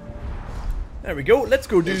 There we go. Let's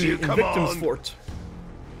go do Invictum's fort.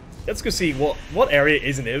 Let's go see what area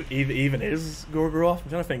even is Gorgoroth. I'm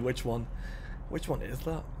trying to think which one. Which one is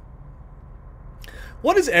that?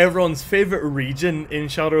 What is everyone's favorite region in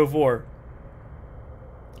Shadow of War?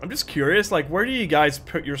 I'm just curious, like, where do you guys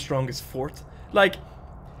put your strongest fort? Like,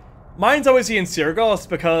 mine's obviously in Sirgoth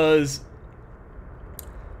because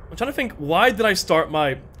I'm trying to think, why did I start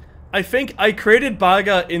my... I think I created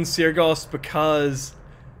Baga in Sirgoth because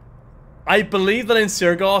I believe that in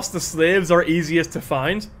Sirgoth the slaves are easiest to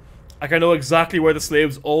find. Like, I know exactly where the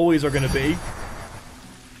slaves always are going to be.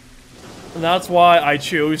 And that's why I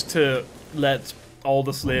chose to let all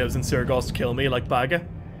the slaves in Sirgoth kill me, like Baga.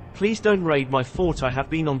 Please don't raid my fort. I have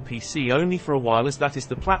been on PC only for a while, as that is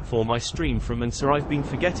the platform I stream from, and so I've been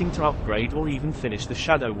forgetting to upgrade or even finish the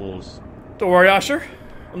Shadow Wars. Don't worry, Asher.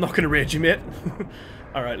 I'm not going to raid you, mate.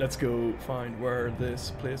 Alright, let's go find where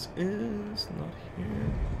this place is. Not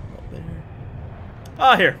here. Not there.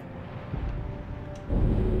 Ah, here.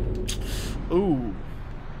 Ooh.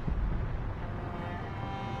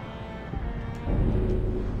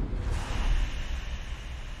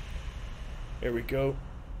 Here we go.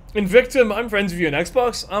 Invictum, I'm friends with you on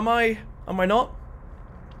Xbox. Am I? Am I not?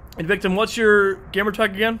 Invictum, what's your gamer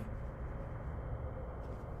tag again?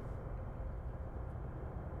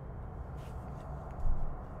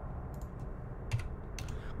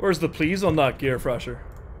 Where's the please on that, Gear Fresher?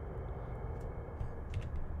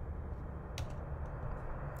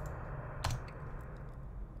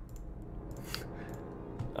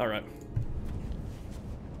 Alright.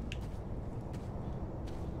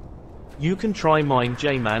 You can try mine,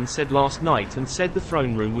 J-Man said last night, and said the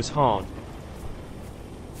throne room was hard.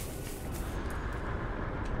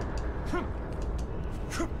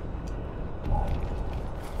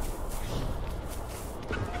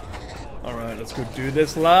 Alright, let's go do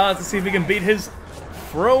this, lads. Let's see if we can beat his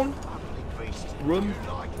throne room.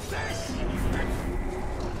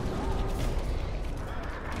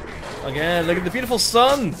 Again, look at the beautiful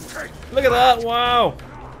sun. Look at that, wow.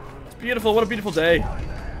 It's beautiful, what a beautiful day.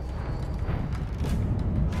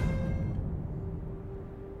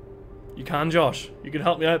 You can, Josh. You can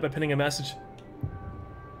help me out by pinning a message.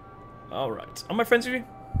 Alright. Are my friends with you?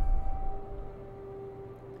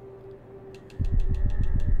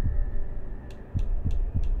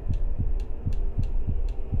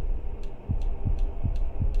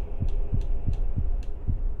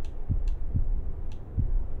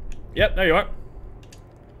 Yep, there you are.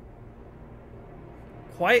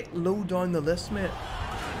 quite low down the list, mate.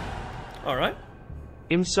 Alright.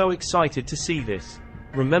 I'm so excited to see this.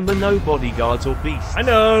 Remember, no bodyguards or beasts. I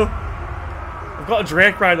know. I've got a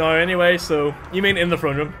Drake right now anyway, so... You mean in the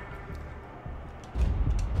front room?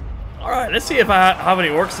 Alright, let's see if I have any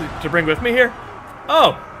orcs to bring with me here.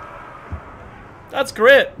 Oh! That's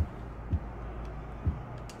great.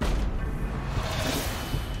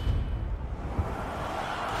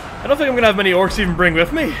 I don't think I'm gonna have many orcs to even bring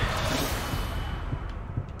with me.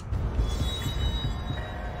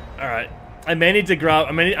 Alright. I may need to grab...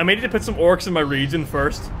 I may need to put some orcs in my region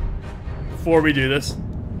first. Before we do this.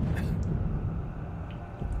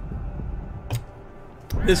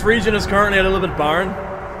 This region is currently a little bit barren.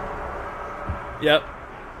 Yep.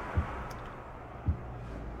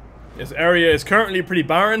 This area is currently pretty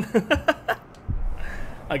barren.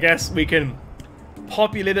 I guess we can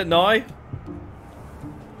populate it now.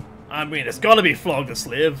 I mean, it's gotta be Flog the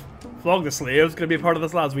Slave. Flog the Slave's gonna be a part of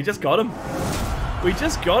this, lads. We just got him. We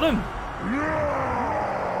just got him.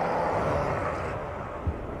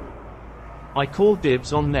 I call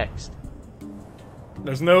dibs on next.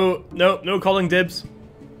 There's no calling dibs.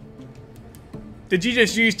 Did you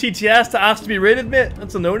just use TTS to ask to be rated, mate?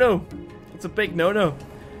 That's a no-no. That's a big no-no.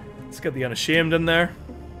 Let's get the Unashamed in there.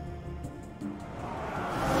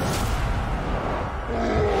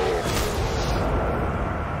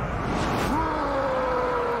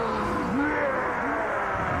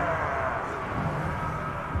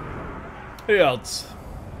 Who else?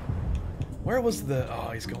 Where was the... Oh,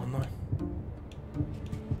 he's going now.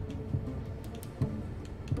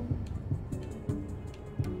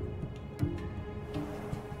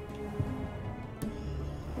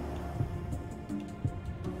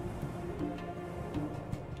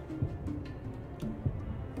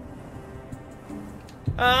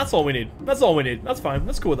 That's all we need. That's all we need. That's fine.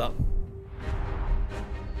 Let's go with that.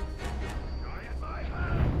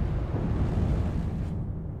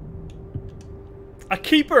 A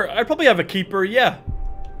keeper? I probably have a keeper, yeah.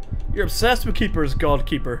 You're obsessed with keepers, God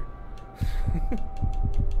Keeper.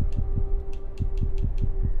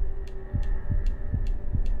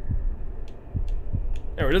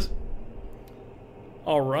 There it is.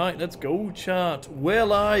 Alright, let's go, chat.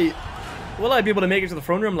 Will I be able to make it to the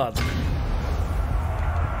throne room, lads?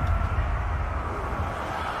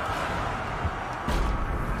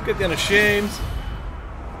 Let's get the Unashamed.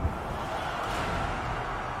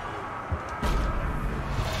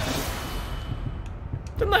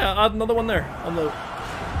 Didn't I add another one there? On the...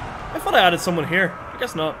 I thought I added someone here. I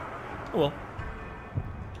guess not. Oh well.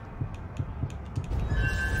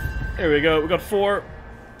 There we go. We got 4.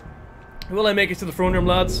 Will I make it to the throne room,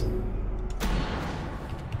 lads?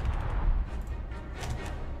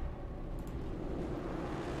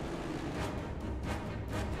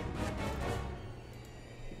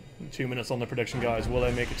 In 2 minutes on the prediction, guys. Will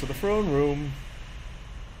I make it to the throne room?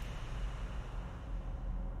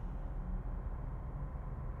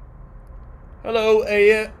 Hello,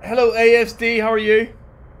 hello ASD, how are you?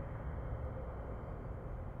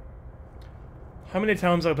 How many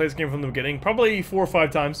times have I played this game from the beginning? Probably 4 or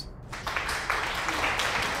 5 times.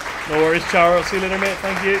 No worries, Charo. I'll see you later, mate.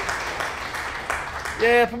 Thank you.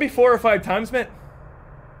 Yeah, probably 4 or 5 times, mate.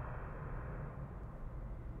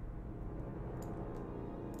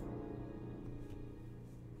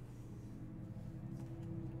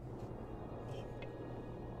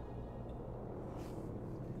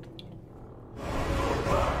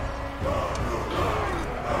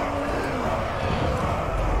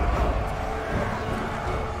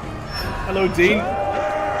 Hello, Dean.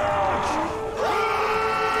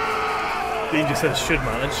 Dean just says should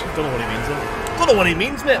manage. Don't know what he means though. Don't know what he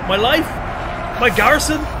means, mate. My life? My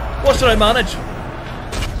garrison? What should I manage?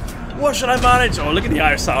 What should I manage? Oh, look at the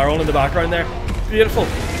Eye of Sauron in the background there. Beautiful.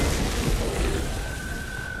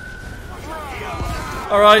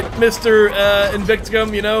 Alright, Mr.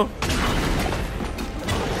 Invicticum, you know.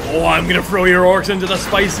 Oh, I'm gonna throw your orcs into the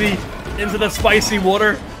spicy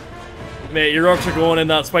water. Mate, your orcs are going in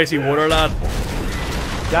that spicy water, lad.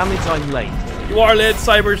 Damn it, I'm late. You are late,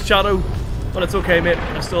 Cyber's Shadow. But it's okay, mate.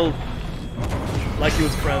 I still like you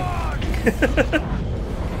as a friend.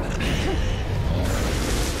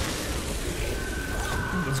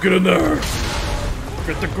 Let's get in there.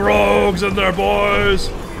 Get the grogs in there, boys.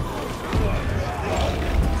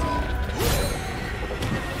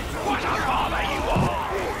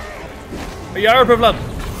 Are you arrow proof, lad?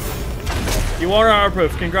 You are arrow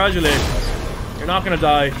proof. Congratulations. You're not gonna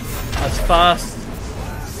die as fast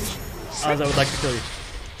as I would like to kill you.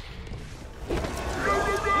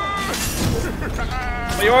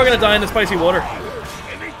 But you are gonna die in the spicy water.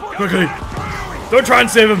 Quickly. Don't try and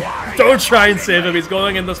save him. Don't try and save him. He's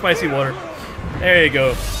going in the spicy water. There you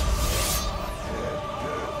go.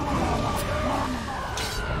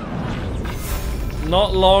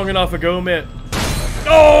 Not long enough ago, mate.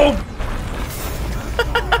 Oh!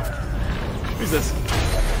 Who's this?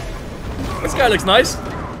 This guy looks nice.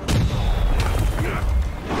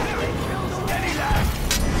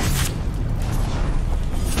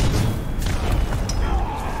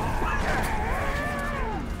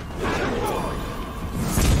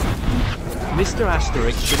 Mr.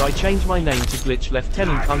 Asterix, should I change my name to Glitch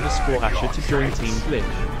Lieutenant _ Asher to join Team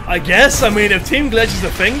Glitch? I guess. I mean, if Team Glitch is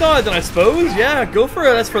the thing now, then I suppose, yeah, go for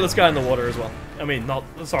it. Let's throw this guy in the water as well. I mean, not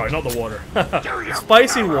the water.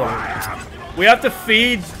 Spicy water. We have to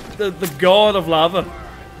feed the god of lava.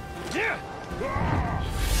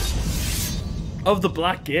 Of the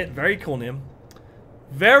Black Gate. Very cool name.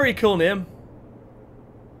 Very cool name.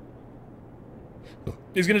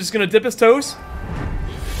 He's just gonna dip his toes.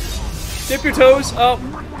 Dip your toes. Oh.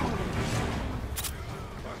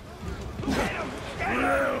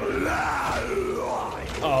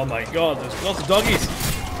 Oh my god, there's lots of doggies.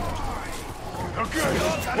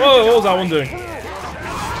 Whoa, what was that one doing?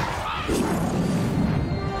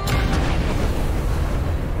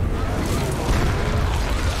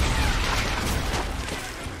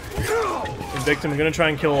 Victim, I'm gonna try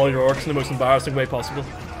and kill all your orcs in the most embarrassing way possible.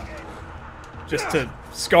 Just to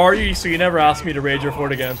scar you so you never ask me to raid your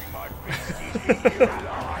fort again.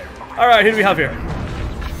 Alright, who do we have here?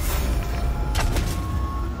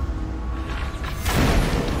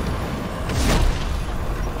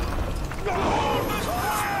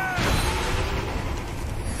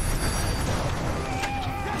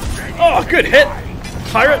 Oh, good hit!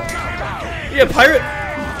 Pirate! Are you a pirate?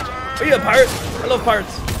 Are you a pirate? I love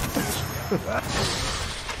pirates.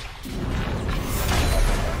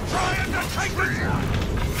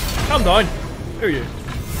 Calm down. Who are you?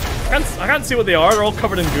 I can't see what they are. They're all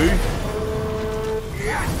covered in goo.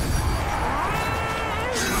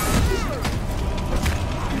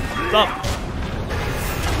 Stop.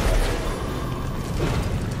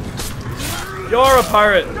 You're a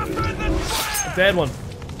pirate. A dead one.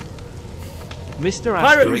 Mr.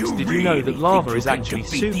 Asterix, did you know that lava is actually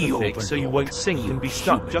super thick, so you won't sink and be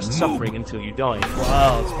stuck just suffering until you die?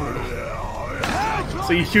 Wow, that's brutal.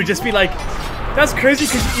 So you'd just be like, that's crazy,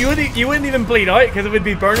 because you wouldn't even bleed out, because it would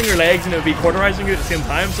be burning your legs and it would be cauterizing you at the same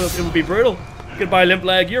time, so it would be brutal. Goodbye, limp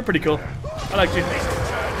leg. You're pretty cool. I liked you.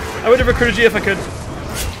 I would have recruited you if I could.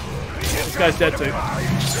 This guy's dead too.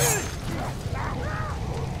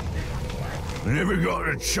 Never got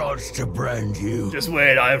a chance to brand you. Just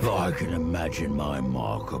wait, I can imagine my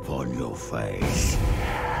mark upon your face.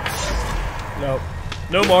 No.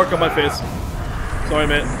 No mark on my face. Sorry,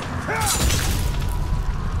 mate.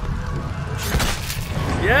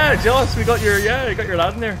 Yeah, Joss, you got your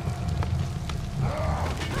lad in there.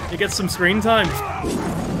 You get some screen time.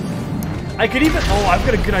 I could even I've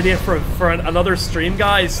got a good idea for another stream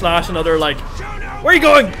guy / another, like, where are you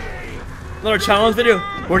going? Another challenge video.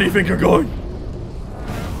 Where do you think you're going?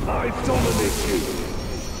 I dominate you.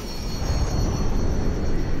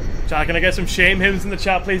 Chat, can I get some shame hymns in the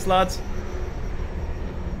chat, please, lads?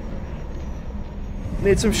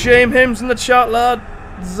 Need some shame hymns in the chat,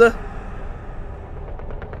 lads.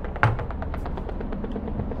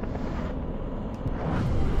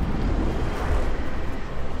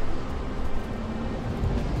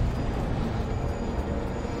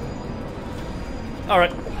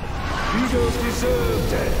 Alright. You don't deserve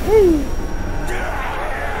death. Woo!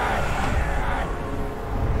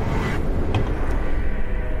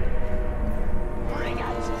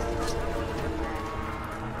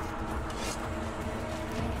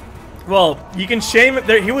 Well, you can shame it.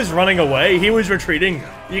 He was running away. He was retreating.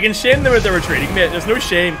 You can shame them if they're retreating, mate. There's no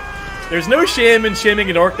shame. There's no shame in shaming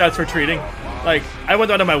an orc that's retreating. Like, I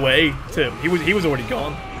went out of my way to. He was already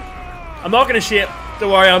gone. I'm not gonna shame.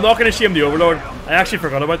 Don't worry, I'm not gonna shame the Overlord. I actually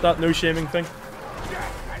forgot about that no shaming thing.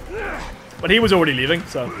 But he was already leaving,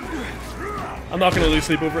 so I'm not gonna lose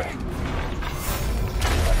sleep over it.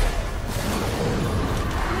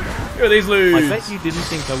 Here are these loos. I bet you didn't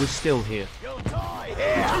think I was still here.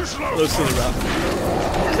 Hello, Silly Rat.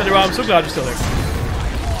 Silly Rat, I'm so glad you're still there.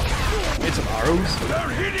 Need some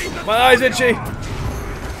arrows. My eyes itchy.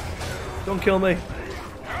 Don't kill me.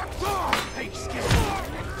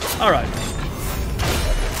 Alright.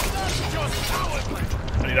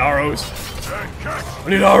 I need arrows. I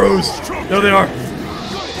need arrows. There they are.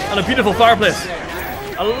 And a beautiful fireplace.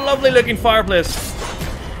 A lovely looking fireplace.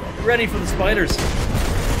 Ready for the spiders.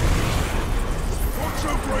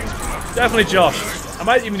 Definitely Josh. I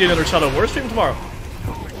might even do another Shadow War stream tomorrow.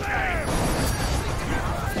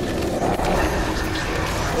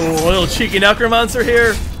 Oh, a little cheeky necromancer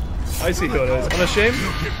here. I see who it is. Unashamed?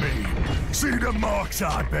 Look at me. See the marks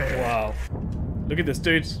I bear. Wow. Look at this,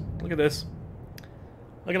 dudes. Look at this.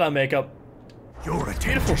 Look at that makeup. Your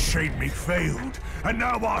attempt to shame me failed, and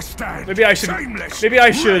now I stand. Maybe I should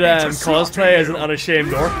cosplay as an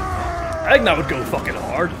unashamed orc. I think that would go fucking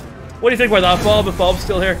hard. What do you think about that, Bob? If Bob's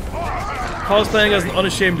still here, cosplaying as an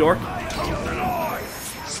unashamed orc.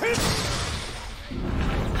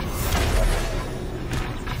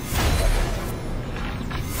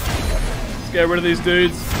 Let's get rid of these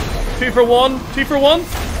dudes. 2 for 1. 2 for 1. 2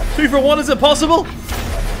 for 1. Is it possible?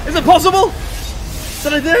 Is it possible?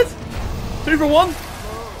 That I did? 2 for 1?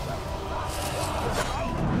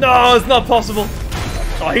 No, it's not possible.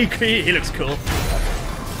 Oh, he looks cool.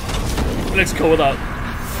 He looks cool with that.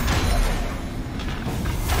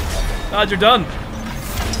 Ah, you're done.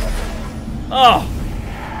 Oh.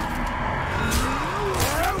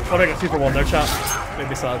 Oh, I got 2 for 1 there, chat. Made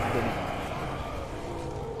me sad.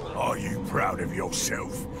 Are you proud of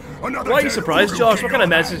yourself? Why are you surprised, Josh? What kind of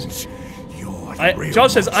message?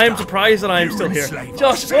 Josh says, I am surprised that I am still here.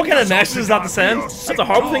 Josh, what kind of message is that to send? That's a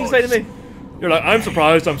horrible thing to say to me. You're like, I'm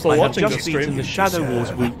surprised I'm still watching this stream. I have just beaten the Shadow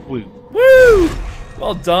Wars whoop whoop. Woo!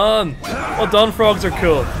 Well done. Well done, frogs are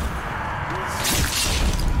cool.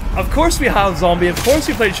 Of course we have Zombie, of course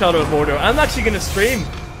we played Shadow of Mordor. I'm actually going to stream.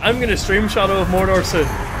 I'm going to stream Shadow of Mordor soon.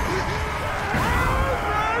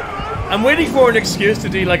 I'm waiting for an excuse to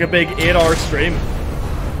do like a big 8-hour stream.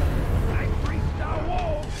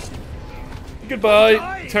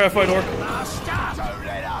 Goodbye, terrified orc.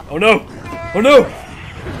 Oh no! Oh no!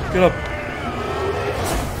 Get up.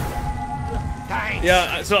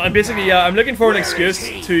 Yeah, so I'm basically I'm looking for an excuse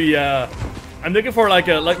to I'm looking for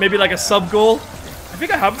maybe like a sub goal. I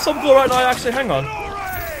think I have a sub goal right now actually, hang on.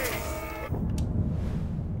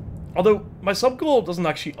 Although my sub goal doesn't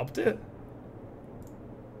actually update.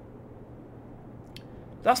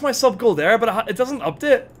 That's my sub goal there, but it doesn't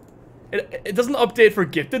update. It doesn't update for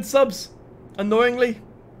gifted subs. Annoyingly.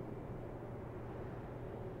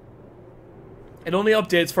 It only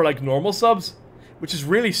updates for like normal subs, which is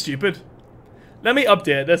really stupid. Let me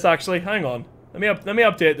update this actually. Hang on. Let me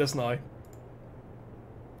update this now.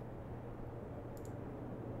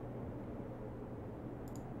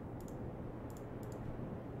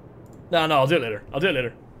 No, I'll do it later. I'll do it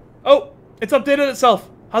later. Oh, it's updated itself.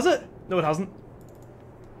 Has it? No, it hasn't.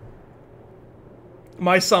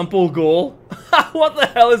 My sample goal. What the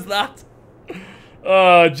hell is that?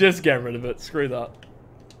 Just get rid of it. Screw that.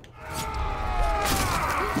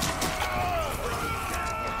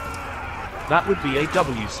 That would be a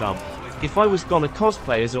W sub. If I was gonna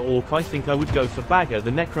cosplay as an orc, I think I would go for Bagger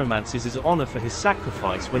the Necromancer's as honor for his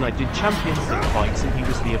sacrifice when I did Champions League fights and he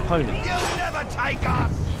was the opponent. You'll never take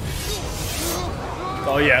us.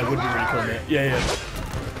 Oh yeah, it would be really cool, mate. Yeah.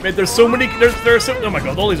 Mate, there's so many. There's so. Oh my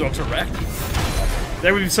god, all these orcs are wrecked.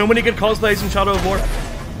 There would be so many good cosplays in Shadow of War.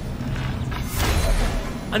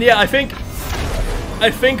 And yeah, I think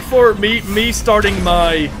for me starting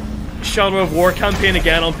my Shadow of War campaign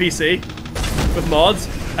again on PC with mods,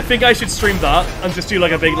 I think I should stream that and just do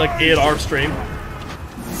like a big 8-hour stream.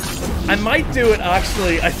 I might do it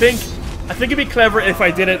actually. I think it'd be clever if I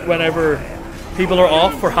did it whenever people are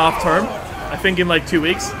off for half term. I think in like 2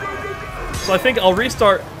 weeks. So I think I'll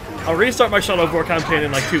restart my Shadow of War campaign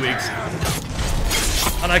in like 2 weeks.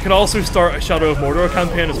 And I could also start a Shadow of Mordor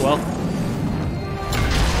campaign as well.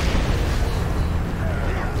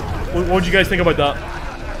 What do you guys think about that?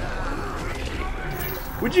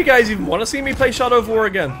 Would you guys even want to see me play Shadow of War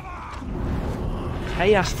again?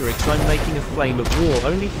 Hey Asterix, I'm making a Flame of War,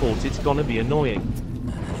 only thought it's gonna be annoying.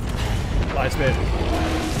 Nice, mate.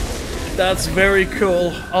 That's very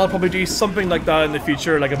cool. I'll probably do something like that in the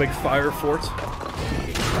future, like a big fire fort.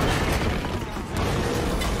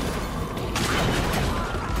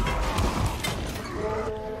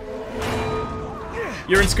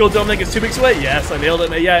 You're in school, Dominic. It's 2 weeks away. Yes, I nailed it,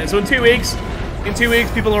 mate. Yeah, so in 2 weeks,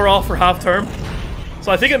 people are off for half term.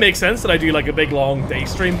 So I think it makes sense that I do like a big long day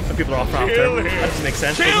stream and people are off for half term. That just makes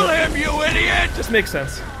sense. Kill him, you idiot! Just makes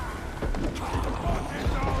sense.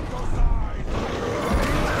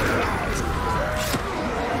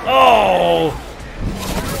 Oh!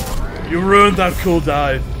 You ruined that cool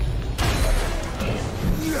dive.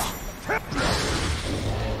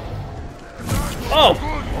 Oh!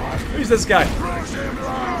 Who's this guy?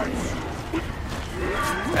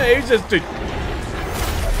 Hey, he's just dude.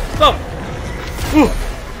 Stop! Ooh.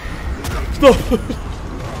 Stop!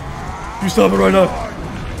 You stop it right now.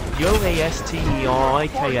 Yo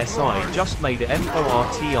ASTERIKSI just made a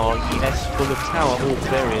FORTRES full of tower orc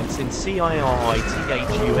variants in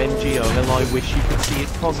CIRITHUNGOL. I wish you could see it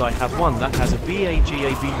cause I have one that has a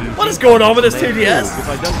BAGABU. What is going on with this TTS?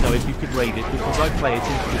 But I don't know if you could raid it because I play it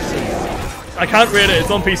in PC. I can't raid it,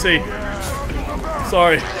 it's on PC.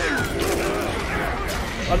 Sorry.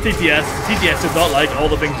 Not TTS. TTS does not like all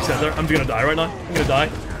the things you said there. I'm gonna die right now. I'm gonna die.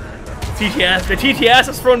 TTS. The TTS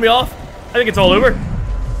has thrown me off. I think it's all over.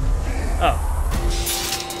 Oh.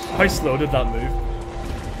 How slow did that move?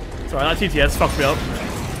 Sorry, that TTS fucked me up.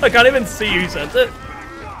 I can't even see who sent it.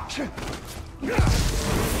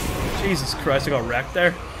 Jesus Christ, I got wrecked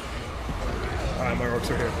there. Alright, my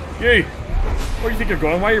orcs are here. You! Where do you think you're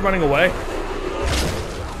going? Why are you running away?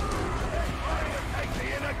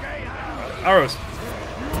 Arrows.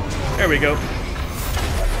 There we go.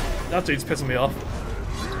 That dude's pissing me off.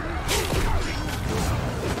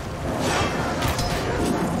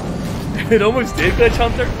 It almost did glitch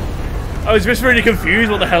Hunter. I was just really confused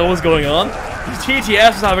what the hell was going on.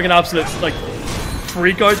 TTS was having an absolute, like,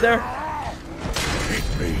 freak out there.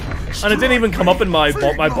 And it didn't even come up in my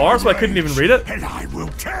bar, so I couldn't even read it. And I will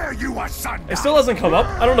tear you asunder. It still hasn't come up.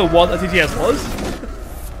 I don't know what the TTS was.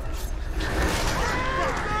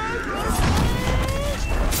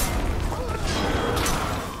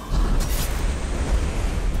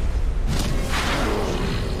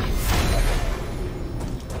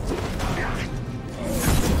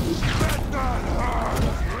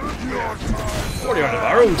 What are the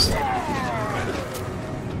arrows?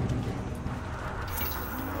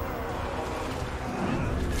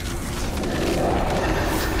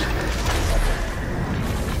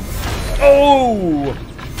 Oh!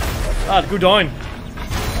 Lad, go down.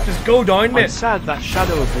 Just go down, mate. I'm sad that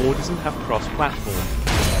Shadow of War doesn't have cross-platform.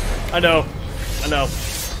 I know. I know.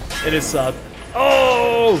 It is sad.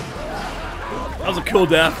 Oh! That was a cool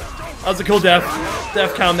death. That was a cool death.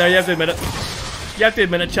 Death cam there, you have to admit it. You have to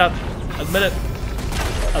admit it, chat. Admit it.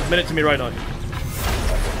 Admit it to me right now.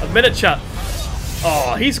 Admit it, chat.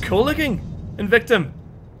 Oh, he's cool looking. Invictum.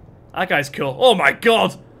 That guy's cool. Oh my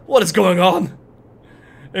god! What is going on?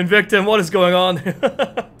 Invictum, what is going on?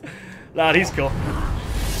 Lad, he's cool.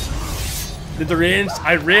 The deranged.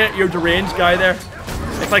 I rate your deranged guy there.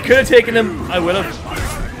 If I could have taken him, I would have.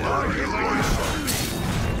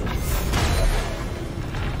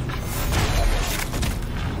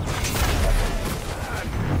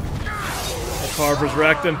 Carver's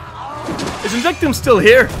wrecked him. Is Invictum still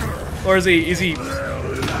here? Or is he...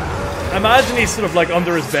 I imagine he's sort of like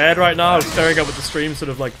under his bed right now, staring up at the stream, sort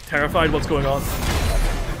of like terrified what's going on.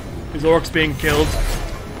 His orc's being killed.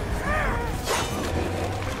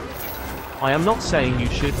 I am not saying you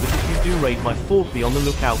should, but if you do raid my fort, be on the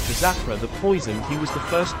lookout for Zafra the Poison. He was the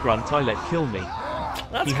first grunt I let kill me.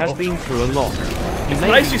 He has been through a lot. He may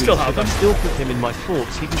nice you still have him. I still put him in my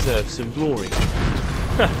forts. He deserves some glory.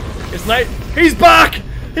 It's night. He's back!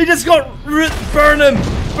 He just got burn him!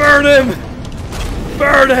 Burn him!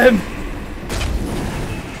 Burn him!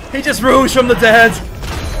 He just rose from the dead.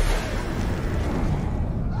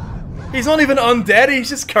 He's not even undead, he's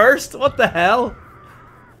just cursed. What the hell?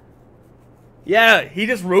 Yeah, he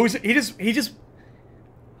just rose. He just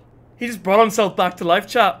brought himself back to life,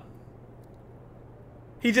 chat.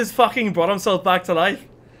 He just fucking brought himself back to life.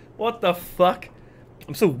 What the fuck?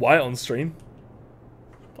 I'm so white on stream.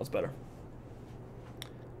 That's better.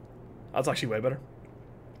 That's actually way better.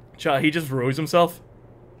 Chat, he just rose himself.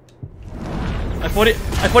 I thought he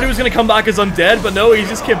was gonna come back as undead, but no, he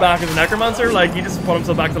just came back as a necromancer. Like, he just brought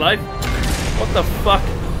himself back to life. What the fuck?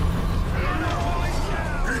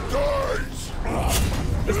 He dies.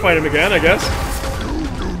 Let's fight him again, I guess. You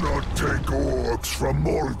do not take orcs from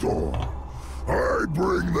Mordor. I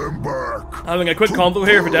bring them back. Having a quick convo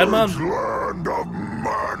here for Dead Man. Land of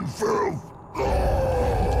man-filth.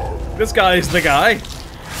 This guy is the guy.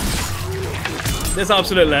 This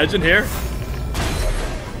absolute legend here.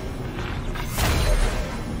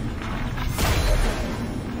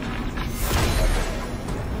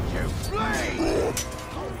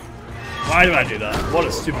 Why did I do that? What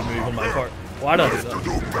a stupid move on my part. Why did I do that?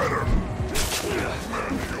 Do better.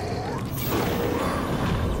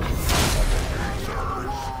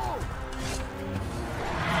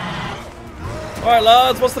 Alright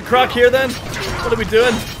lads, what's the crack here then? What are we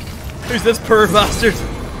doing? Who's this poor bastard?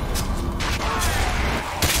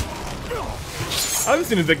 I haven't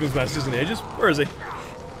seen Invictum's messages in ages. Where is he?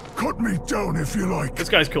 Cut me down if you like. This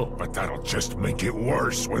guy's cool. But that'll just make it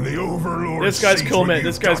worse when the Overlord. This guy's cool, mate.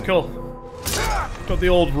 This guy's cool. Got the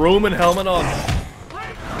old Roman helmet on.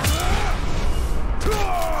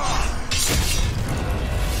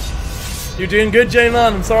 You're doing good, Jane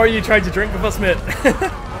Lan. I'm sorry you tried to drink with us, mate.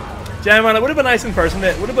 Jam man, it would have been nice in person,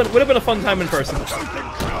 mate. Would have been a fun time in person.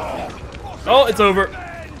 Oh, it's over.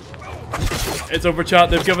 It's over, chat.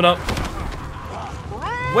 They've given up.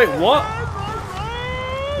 Wait, what?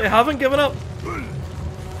 They haven't given up?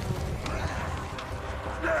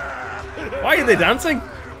 Why are they dancing?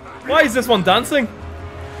 Why is this one dancing?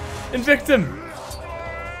 Invictum.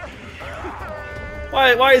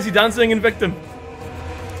 Why is he dancing, Invictum?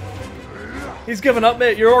 He's given up,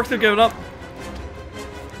 mate. Your orcs have given up.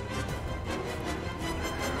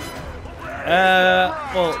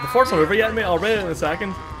 Well, the fort's not over yet, mate. I'll read it in a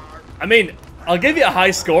second. I mean, I'll give you a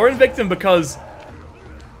high score, Invictum, because...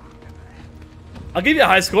 I'll give you a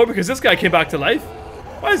high score because this guy came back to life.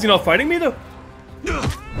 Why is he not fighting me, though?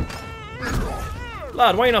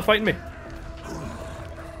 Lad, why are you not fighting me?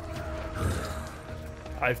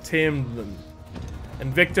 I've tamed them.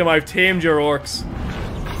 Invictum, I've tamed your orcs.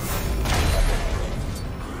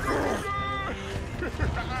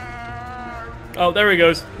 Oh, there he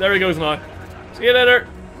goes. There he goes now. See you later.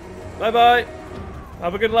 Bye-bye.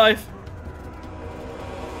 Have a good life.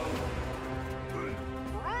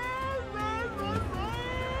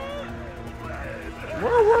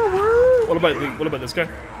 What about this guy?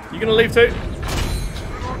 You gonna leave too?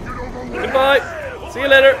 Goodbye. See you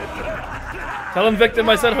later. Tell him Victim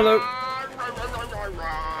I said hello.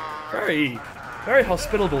 Very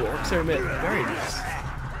hospitable orcs here, mate. Very nice.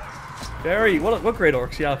 Very what great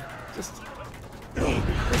orcs you have. Just a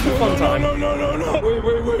fun time. No.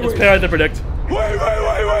 Wait. It's hard to predict.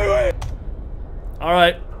 Wait.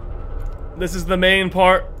 Alright. This is the main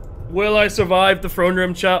part. Will I survive the throne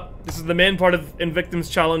room, chat? This is the main part of Invictum's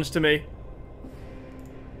challenge to me.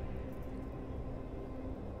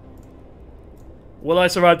 Will I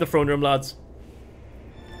survive the throne room, lads?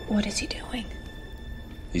 What is he doing?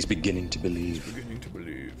 He's beginning to believe.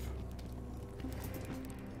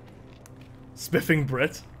 Spiffing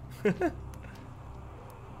Brit.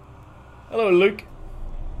 Hello, Luke.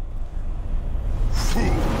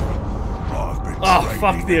 Oh,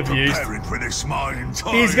 fuck the abuse.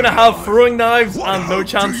 He's gonna have throwing knives and no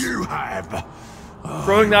chance.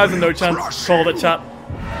 Throwing knives and no chance. Called it, chat.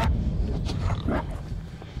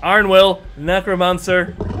 Iron Will,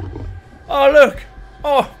 Necromancer. Oh, look.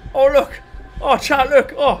 Oh, look. Oh, chat,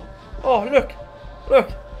 look. Oh, look.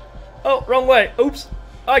 Oh, wrong way. Oops.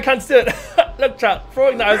 I can't do it. Look, chat.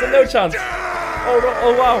 Throwing knives and no chance.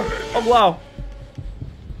 Oh, wow. Oh, wow.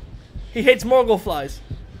 He hates Morgul flies.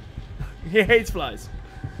 He hates flies.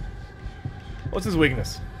 What's his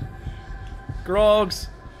weakness? Grogs,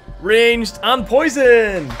 ranged, and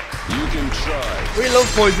poison. You can try. We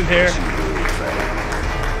love poison here.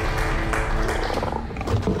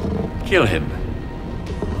 Kill him.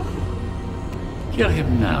 Kill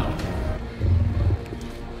him now.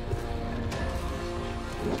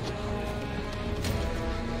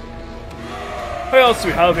 Who else do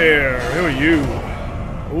we have here? Who are you?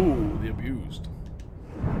 Oh, the abused.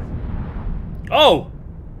 Oh,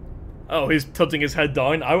 he's tilting his head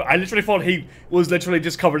down. I literally thought he was literally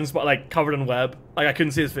just covered in covered in web. Like I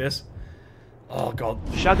couldn't see his face. Oh god.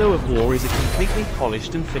 Shadow of War is a completely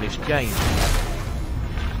polished and finished game.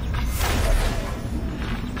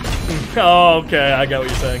 Oh, okay, I get what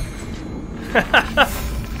you're saying.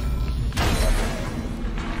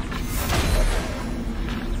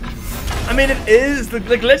 I mean, it is. The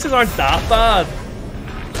glitches aren't that bad.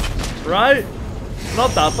 Right?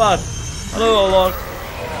 Not that bad. Hello, Olog.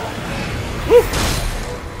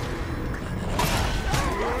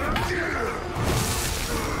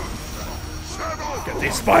 Get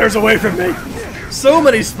these spiders away from me! So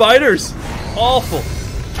many spiders! Awful.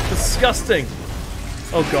 Disgusting.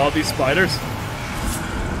 Oh god, these spiders.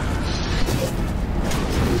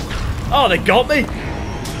 Oh, they got me!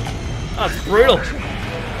 That's brutal.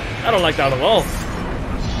 I don't like that at all.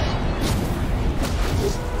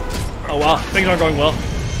 Oh wow, things aren't going well.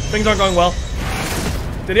 Things aren't going well.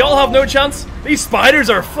 Did they all have no chance? These spiders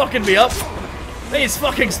are fucking me up. These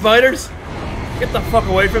fucking spiders. Get the fuck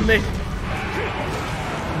away from me.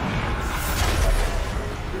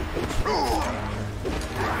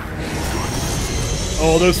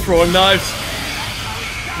 Oh, those throwing knives.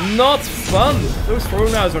 Not fun. Those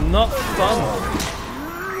throwing knives are not fun.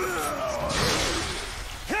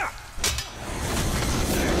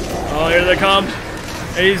 Oh, here they come.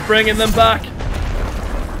 He's bringing them back.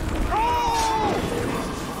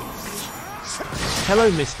 Hello,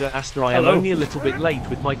 Mr. Astor. I am only a little bit late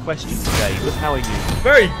with my question today, but how are you?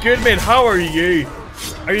 Very good, mate. How are you?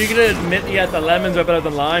 Are you going to admit yet that lemons are better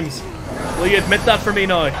than limes? Will you admit that for me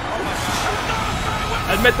now?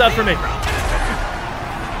 Admit that for me.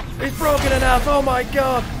 He's broken in half. Oh my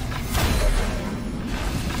god.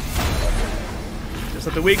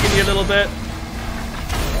 Just have to weaken you a little bit.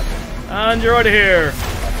 And you're out of here.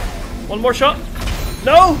 One more shot.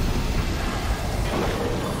 No!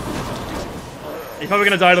 You're probably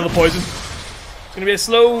gonna die to the poison. It's gonna be a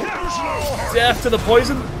slow death to the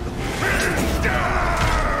poison.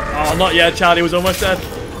 Oh, not yet, Chad. He was almost dead.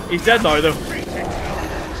 He's dead now, though.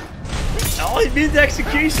 Oh, he beat the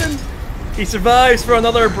execution. He survives for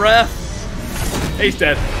another breath. He's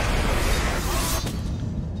dead.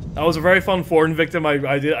 That was a very fun fort, Victim.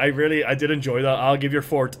 I did enjoy that. I'll give your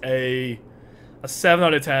fort a 7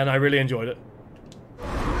 out of 10. I really enjoyed it.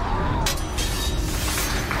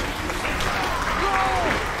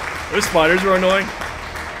 Those spiders were annoying.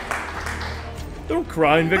 Don't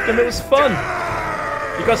cry, Victim. It was fun.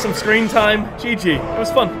 You got some screen time. GG. It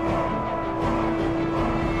was fun.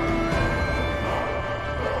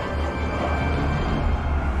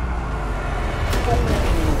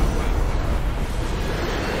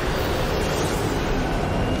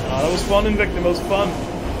 That was fun, Invictum. It was fun.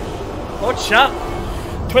 Oh, chat.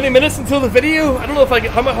 20 minutes until the video. I don't know if I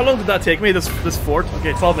get. How long did that take me? This fort.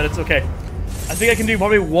 Okay, 12 minutes. Okay. I think I can do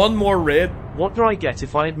probably one more raid. What do I get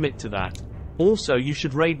if I admit to that? Also, you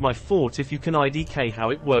should raid my fort if you can IDK how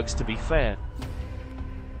it works, to be fair.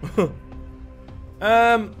 Who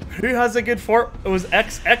has a good fort? It was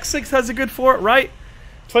X6 has a good fort, right?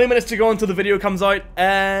 20 minutes to go until the video comes out.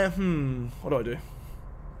 What do I do?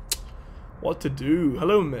 What to do?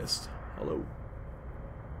 Hello, Mist. Hello.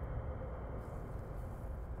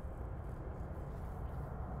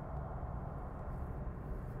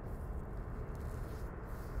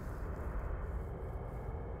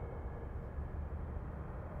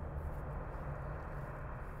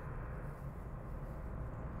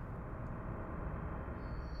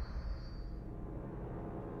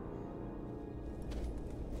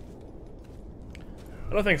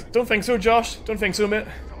 Don't think so, Josh. Don't think so, mate.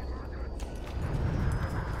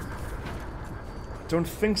 Don't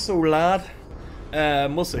think so, lad.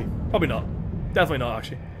 We'll see. Probably not. Definitely not,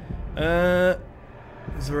 actually.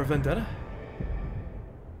 Is there a Vendetta?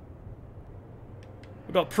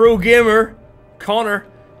 We've got Pro Gamer, Connor.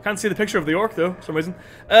 Can't see the picture of the orc, though, for some reason.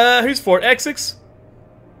 Who's for X6?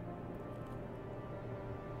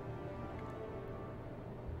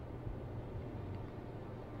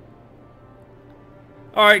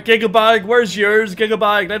 Alright, Gigabag, where's yours?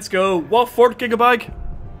 Gigabag, let's go. What fort, Gigabag?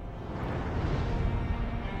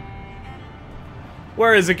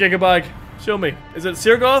 Where is it, Gigabag? Show me. Is it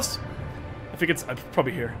Sirgost? I think it's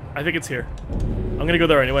probably here. I think it's here. I'm gonna go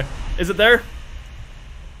there anyway. Is it there?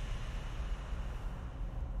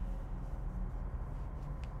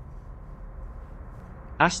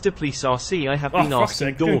 Asta, please RC, I have been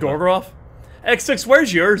asking Gorgoroth. X6,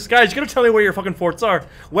 where's yours? Guys, you gotta tell me where your fucking forts are.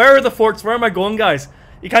 Where are the forts? Where am I going, guys?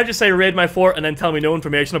 You can't just say raid my fort and then tell me no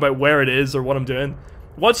information about where it is or what I'm doing.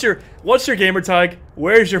 What's your gamer tag?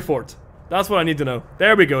 Where's your fort? That's what I need to know.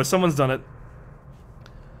 There we go, someone's done it.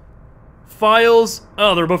 Files.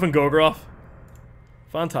 Oh, they're both in Gorgoroth.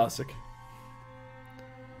 Fantastic.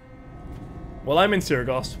 Well, I'm in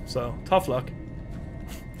Sirgost, so tough luck.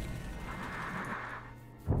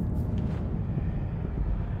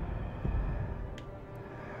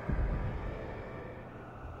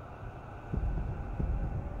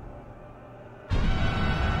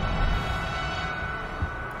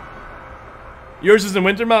 Yours is in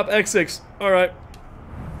winter map, X6. Alright.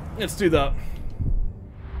 Let's do that.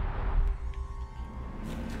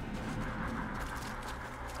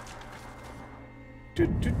 Did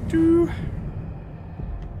you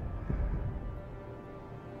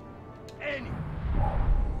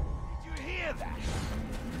hear that?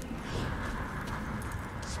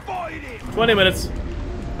 Spotted him. 20 minutes.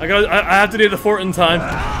 I have to do the fort in time.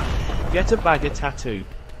 Get a bag of tattoo.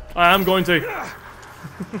 I am going to.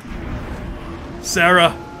 Sarah,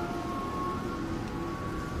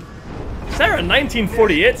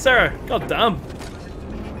 1948, Sarah. God damn.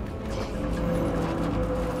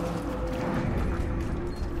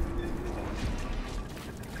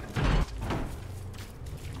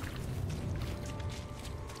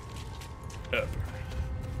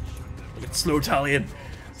 Look at slow tallying.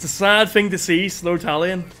 It's a sad thing to see, slow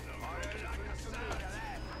tallying.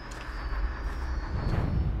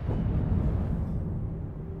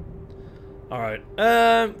 Alright,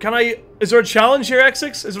 can I... Is there a challenge here,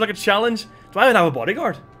 X6? Is there like a challenge? Do I even have a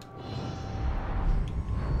bodyguard?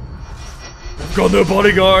 I've got no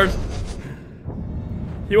bodyguard!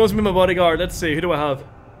 He wants me to be my bodyguard. Let's see, who do I have?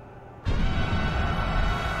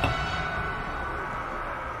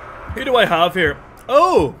 Who do I have here?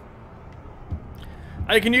 Oh!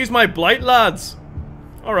 I can use my blight lads.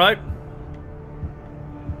 Alright.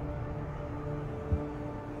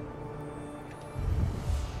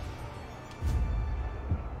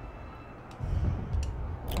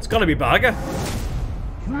 gotta be Baga.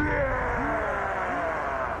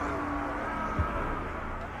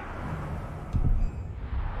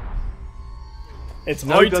 It's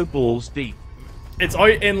no out. go balls deep. It's out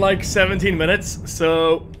in like 17 minutes,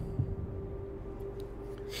 so...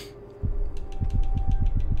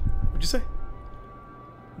 What'd you say?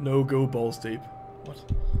 No go balls deep. What?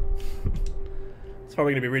 It's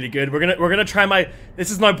probably gonna be really good. We're gonna try my...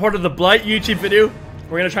 This is now part of the Blight YouTube video.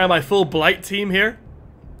 We're gonna try my full Blight team here.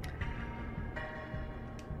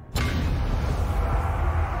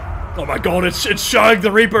 Oh my god, it's Shag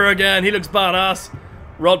the Reaper again. He looks badass.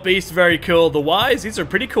 Rot Beast, very cool. The Wise, these are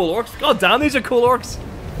pretty cool orcs. God damn, these are cool orcs.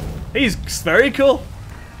 He's very cool.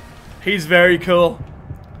 He's very cool.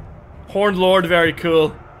 Horned Lord, very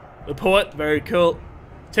cool. The Poet, very cool.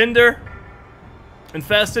 Tinder.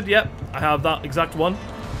 Infested, yep. I have that exact one.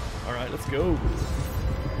 Alright, let's go.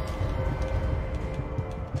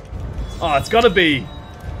 Oh, it's gotta be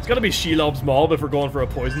Shelob's Mob if we're going for a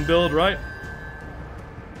poison build, right?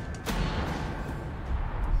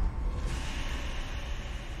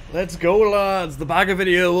 Let's go, lads. The Baga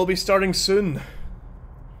video will be starting soon.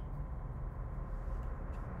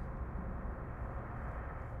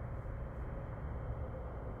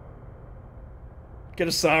 Get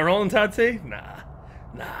a Sauron tattoo? Nah.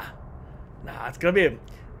 It's gonna be a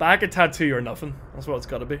Baga tattoo or nothing. That's what it's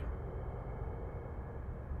gotta be.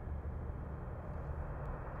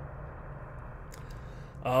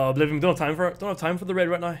 Oblivion, don't have time for it. Don't have time for the raid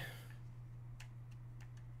right now.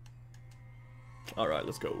 Alright,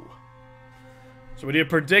 let's go. So we need to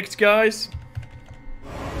predict, guys.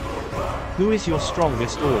 Who is your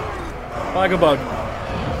strongest orc? Bagabug.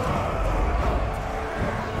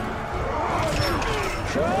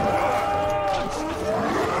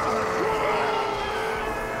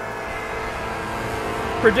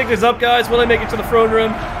 Predict is up, guys. Will I make it to the throne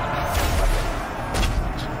room?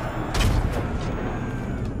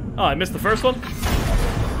 Oh, I missed the first one.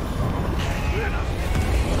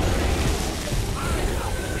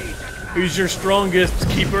 Who's your strongest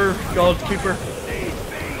keeper? God keeper.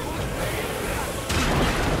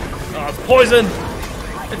 Oh, it's poison!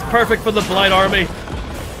 It's perfect for the Blight army.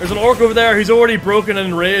 There's an orc over there who's already broken and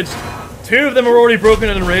enraged. Two of them are already broken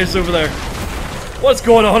and enraged over there. What's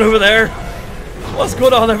going on over there? What's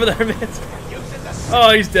going on over there, mate?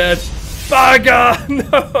 Oh, he's dead. Baga!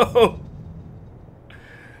 No!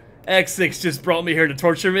 X6 just brought me here to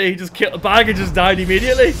torture me. He just killed. Baga just died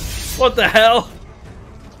immediately. What the hell?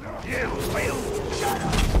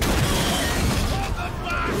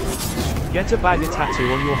 Get a Baga tattoo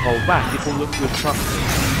on your whole back, it'll look good, trust me.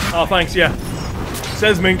 Oh, thanks, yeah.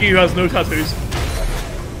 Says Minky, who has no tattoos.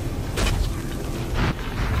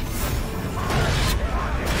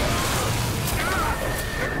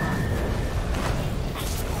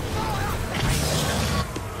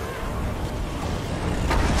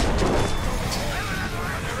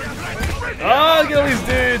 Ah, look at all these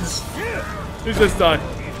dudes. Who's this guy?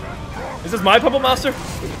 Is this my Puppet Master?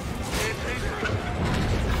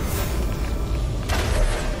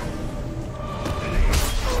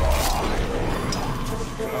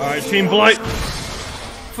 Alright, Team Blight.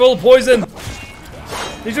 Full poison.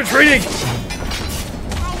 He's retreating.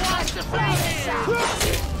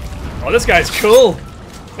 Oh, this guy's cool.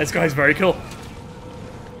 This guy's very cool.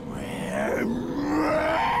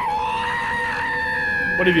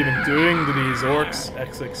 What have you been doing to these orcs,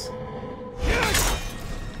 X6?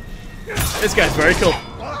 This guy's very cool.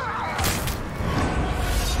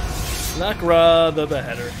 Lakra the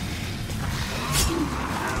Beheader.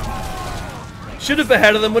 Should have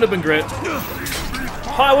beheaded them, would have been great.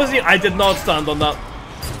 How was he? I did not stand on that.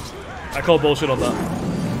 I call bullshit on that.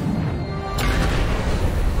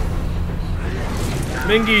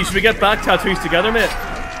 Mingy, should we get back tattoos together, mate?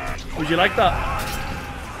 Would you like that?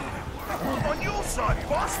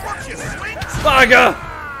 Baga!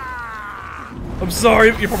 I'm sorry,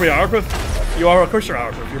 you're probably Arproof. You are, of course you're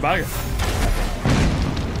Arproof, you're Baga.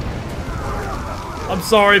 I'm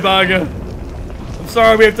sorry, Baga. I'm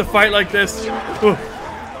sorry we have to fight like this. Ooh.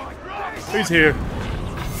 Who's here?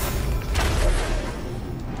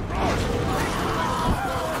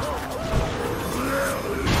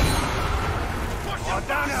 I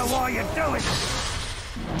don't know why you're doing it.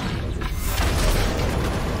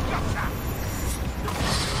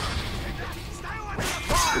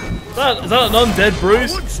 Is that an undead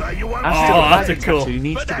bruise? After that's a cool. Tattoo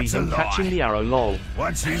needs to be him catching the arrow, lol.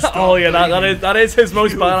 Oh yeah, that is his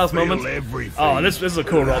most badass moment. Oh, this is a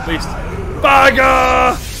cool Rot Beast.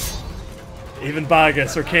 Baga! Even Baga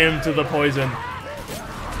succumbed to the poison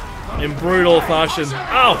in brutal fashion.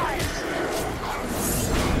 Ow!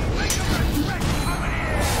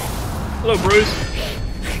 Hello, Bruce.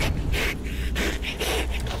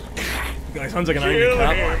 Guy sounds like an angry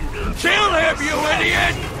cat. Kill him, you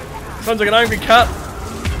idiot! Sounds like an angry cat.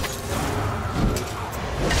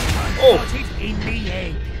 Oh! Put it in the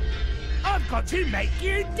head. I've got to make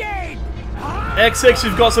you dead. X6,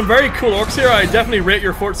 you've got some very cool orcs here. I definitely rate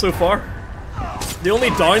your fort so far. The only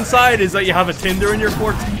downside is that you have a Tinder in your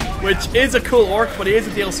fort, which is a cool orc, but he is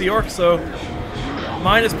a DLC orc, so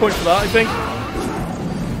minus point for that, I think.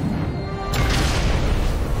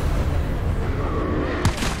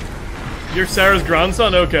 You're Sarah's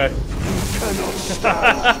grandson? Okay.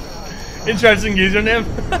 Interesting username.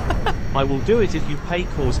 I will do it if you pay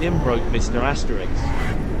cause imbroke, Mr. Asterix.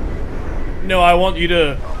 No, I want you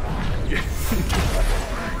to...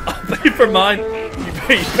 I'll pay for mine. You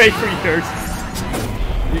pay for yours.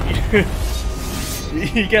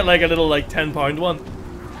 You get like a little like £10 one.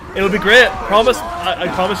 It'll be great. Promise. I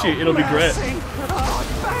promise you, it'll be great.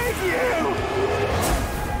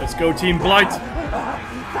 Let's go, Team Blight.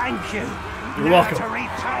 Thank you. You're welcome. To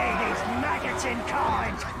repay these maggots in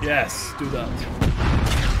kind. Yes, do that.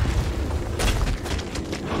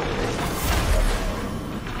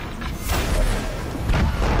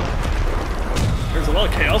 There's a lot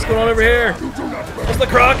of chaos going on over here. What's the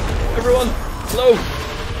crack? Everyone, slow.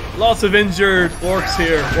 Lots of injured orcs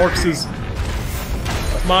here. Orcs is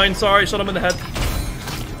mine. Sorry, shot him in the head.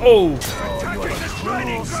 Oh.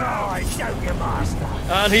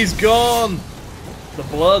 And he's gone. The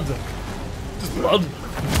blood. Just blood.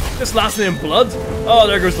 This last name blood. Oh,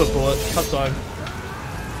 there goes the bullet. Cut down.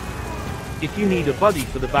 If you need a buddy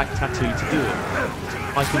for the back tattoo to do it,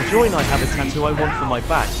 I can join. I have a tattoo I want for my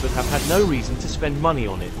back, but have had no reason to spend money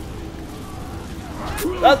on it.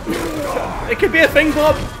 It could be a thing,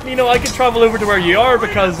 Bob. You know, I could travel over to where you are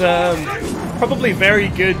because probably very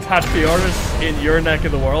good tattoo artists in your neck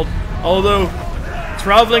of the world. Although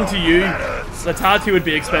traveling to you, the tattoo would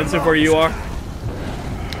be expensive where you are.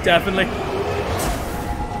 Definitely.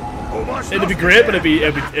 It'd be great, but it'd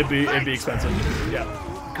be expensive. Yeah.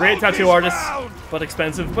 Great tattoo artists, but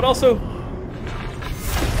expensive. But also,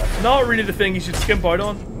 not really the thing you should skimp out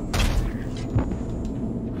on.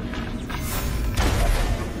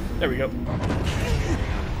 There we go.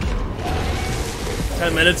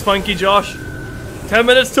 10 minutes, Funky Josh. 10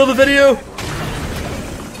 minutes till the video.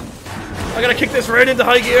 I gotta kick this right into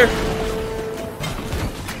high gear.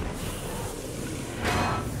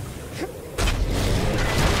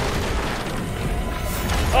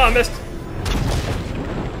 Oh, I missed.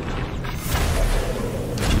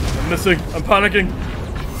 I'm missing. I'm panicking.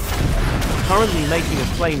 Currently making a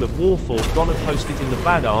claim of Warfall. Gonna post it in the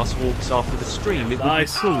Badass Walks after the stream. It would be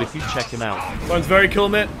cool if you check him out. Sounds very cool,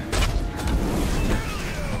 mate.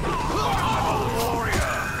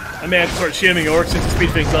 I may have to start shaming orcs just to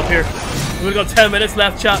speed things up here. We've got 10 minutes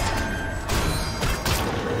left, chat.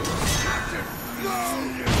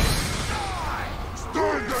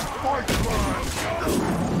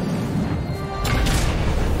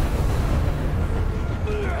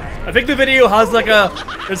 I think the video has like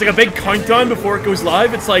there's like a big countdown before it goes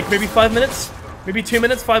live. It's like maybe 5 minutes, maybe 2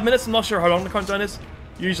 minutes, 5 minutes. I'm not sure how long the countdown is,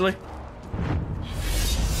 usually.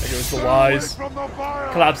 There goes the Wise,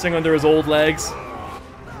 collapsing under his old legs.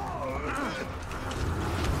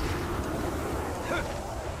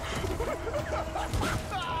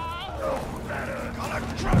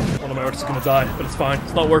 One of my orcs is gonna die, but it's fine.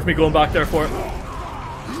 It's not worth me going back there for it.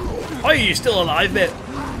 Oh, you're still alive, mate.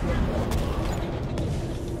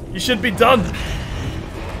 You should be done.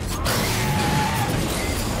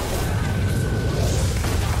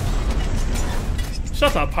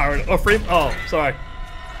 Shut up, pirate. Oh, free. Oh, sorry.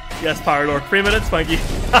 Yes, pirate orc. 3 minutes, thank you.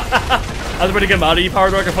 I was about to get mad at you,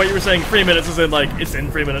 pirate orc. I thought you were saying 3 minutes as in like it's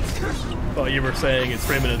in 3 minutes. But you were saying it's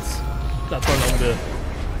 3 minutes. That's how long the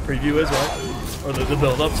preview is, right? Or the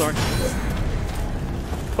build up. Sorry.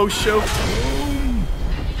 Post show.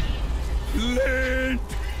 Flint.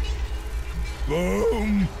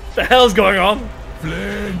 Boom. The hell's going on?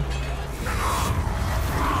 Flint.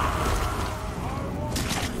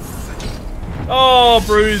 Oh,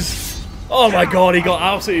 Bruce. Oh my god, he got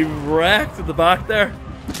absolutely wrecked at the back there.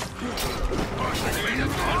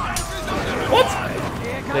 What?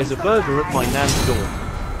 There's a burger at my nan's door.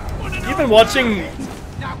 You've been watching...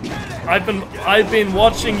 I've been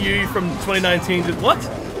watching you from 2019 to... What?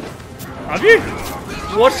 Have you?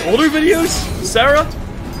 You watched older videos? Sarah?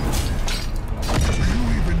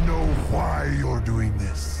 Why you're doing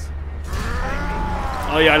this?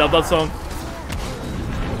 Oh yeah, I love that song.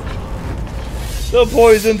 The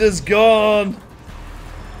poison is gone.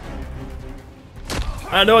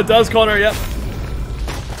 I know it does, Connor. Yep.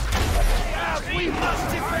 I'm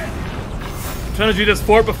trying to do this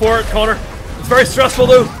fort before it, Connor. It's very stressful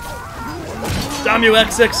though. Damn you,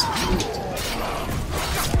 X6.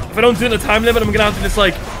 If I don't do it in the time limit, I'm gonna have to just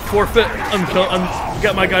like forfeit and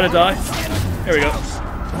get my guy to die. Here we go.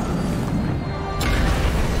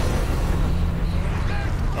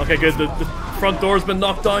 Okay, good. The front door's been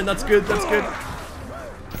knocked down. That's good. That's good.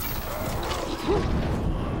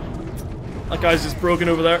 That guy's just broken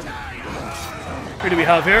over there. Who do we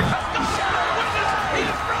have here?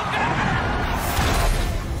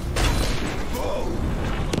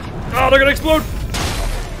 Oh, they're gonna explode!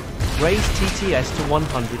 Raise TTS to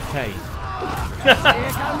 100k.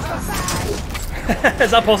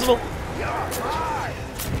 Is that possible?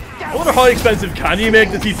 I wonder how expensive can you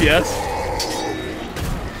make the TTS?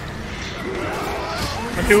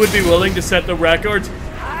 And who would be willing to set the record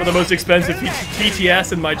for the most expensive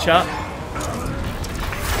TTS in my chat?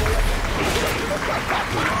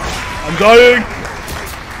 I'm dying!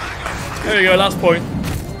 There you go, last point.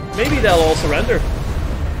 Maybe they'll all surrender.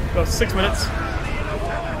 Got 6 minutes.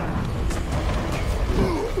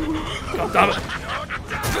 God damn it.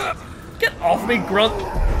 Get off me, grunt.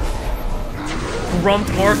 Grunt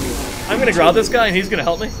orc. I'm gonna grab this guy and he's gonna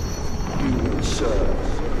help me.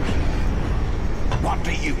 What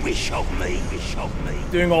do you wish of me?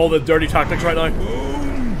 Doing all the dirty tactics right now.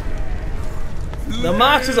 The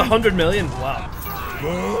max is 100 million. Wow.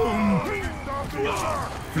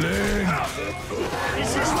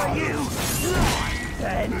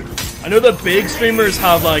 I know the big streamers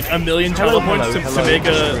have like 1 million channel points to make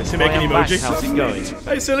an emoji. How's it going?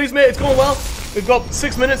 Hey sillies mate, it's going well. We've got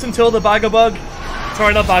 6 minutes until the bag of bug.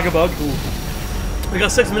 Sorry, not bag of bug. We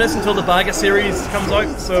got 6 minutes until the bag of series comes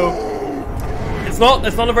out, so it's not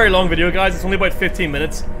a very long video, guys. It's only about 15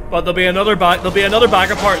 minutes. But there'll be another bag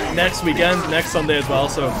part next weekend, next Sunday as well.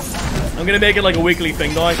 So I'm gonna make it like a weekly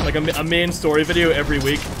thing now, like a main story video every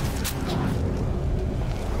week.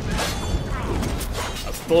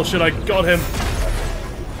 That's bullshit. I got him.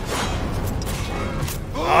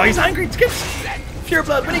 Oh, he's angry. Get pure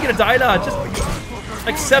blood. When are you gonna die, lad? Just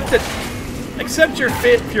accept it. Accept your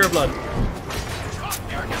fate, pure blood.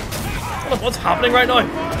 What's happening right now?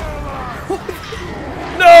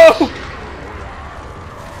 No!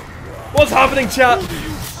 What's happening, chat?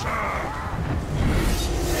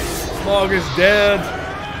 Smog is dead.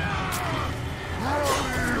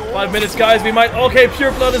 5 minutes, guys. We might. Okay,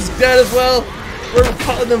 pure blood is dead as well. We're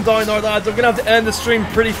cutting them down now, lads. I'm gonna have to end the stream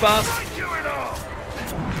pretty fast.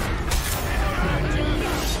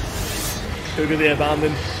 Who do they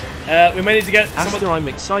abandon? We may need to get After I'm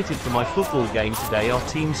excited for my football game today. Our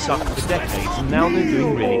team sucked for decades and now they're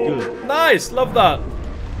doing really good. Nice, love that.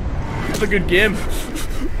 That's a good game.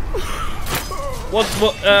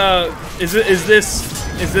 Is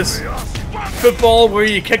this football where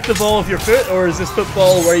you kick the ball with your foot, or is this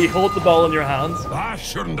football where you hold the ball in your hands? I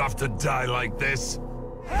shouldn't have to die like this.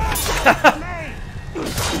 That's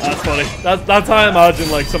funny. That's how I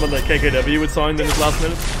imagine like someone like KKW would sound in his last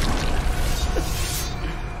minute.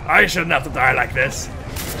 I shouldn't have to die like this.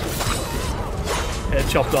 Head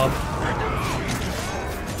chopped off.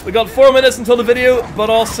 We got 4 minutes until the video, but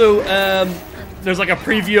also there's like a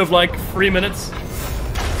preview of like 3 minutes.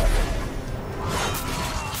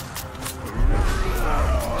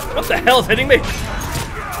 What the hell is hitting me?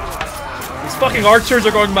 These fucking archers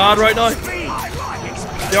are going mad right now.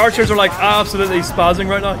 The archers are like absolutely spazzing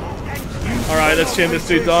right now. Alright, let's chain this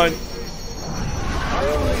dude down.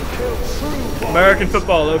 American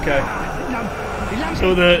football, okay.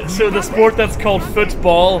 So the sport that's called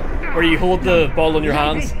football, where you hold the ball in your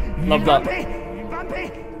hands. Love that.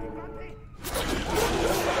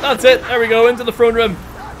 That's it. There we go, into the throne room.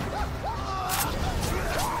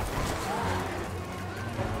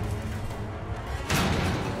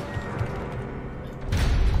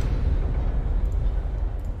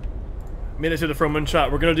 Minute to the throne room chat.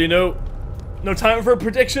 We're gonna do no time for a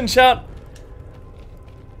prediction chat.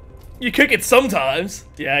 You cook it sometimes.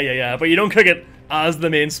 Yeah. But you don't cook it as the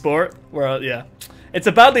main sport. Well, yeah. It's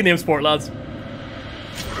a badly named sport, lads.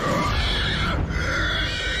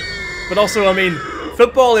 But also, I mean,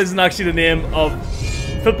 football isn't actually the name of...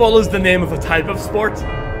 Football is the name of a type of sport.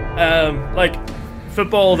 Like,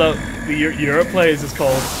 football that Europe plays is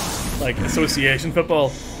called, like, association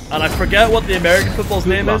football. And I forget what the American football's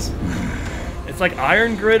name is. It's like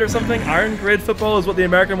Iron Grid or something. Iron Grid football is what the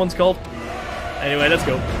American one's called. Anyway, let's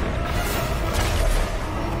go.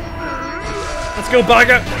 Let's go back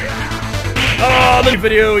up. Oh, the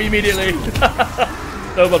video immediately.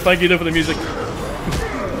 No, but thank you though for the music.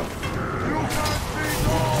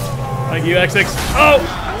 Thank you, X6. Oh!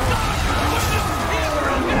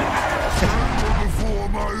 Before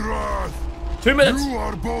 2 minutes. You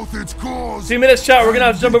are both its cause. 2 minutes, chat. We're gonna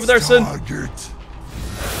have to jump over there soon.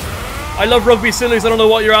 I love rugby, Sillies. I don't know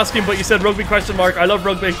what you're asking, but you said rugby question mark. I love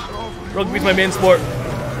rugby. Rugby's my main sport.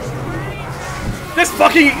 This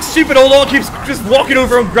fucking stupid old dog keeps just walking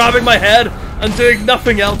over and grabbing my head and doing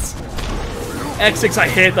nothing else. X6, I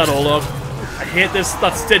hate that old dog. I hate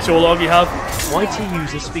that Stitch old dog you have. YT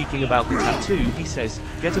user speaking about the tattoo, he says,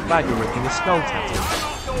 get a bagger ripping a skull tattoo.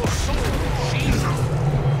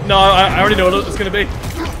 No, I already know what it's gonna be.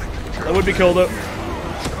 That would be cool though.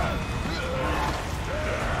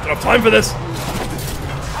 Don't have time for this.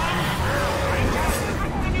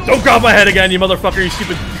 Don't grab my head again, you motherfucker, you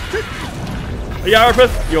stupid. Are you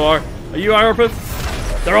Arapith? You are. Are you Arapith?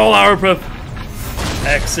 They're all Arapith.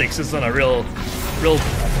 X6 has done a real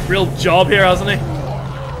job here, hasn't he?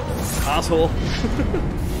 Asshole.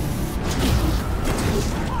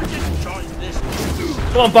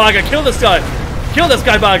 Come on, Bagger, kill this guy. Kill this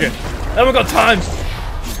guy, Bagger. I haven't got time.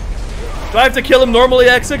 Do I have to kill him normally,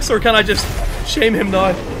 X6, or can I just shame him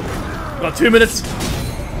now? Got 2 minutes.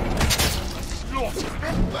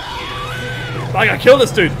 Bagger, kill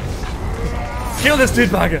this dude. Kill this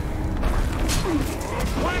dude, Bagger.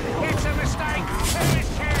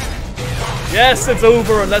 Yes, it's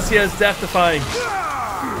over unless he has death defying.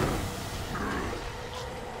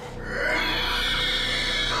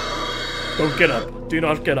 Don't get up. Do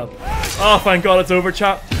not get up. Oh, thank God it's over,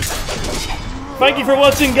 chat. Thank you for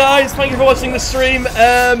watching, guys. Thank you for watching the stream.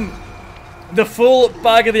 The full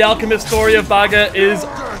Bagger the Alchemist story of Bagger is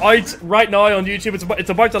out right now on YouTube. It's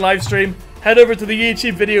about to live stream. Head over to the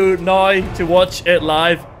YouTube video now to watch it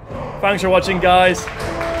live. Thanks for watching, guys.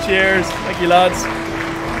 Cheers. Thank you, lads.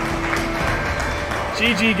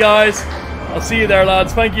 GG, guys. I'll see you there,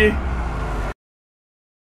 lads. Thank you.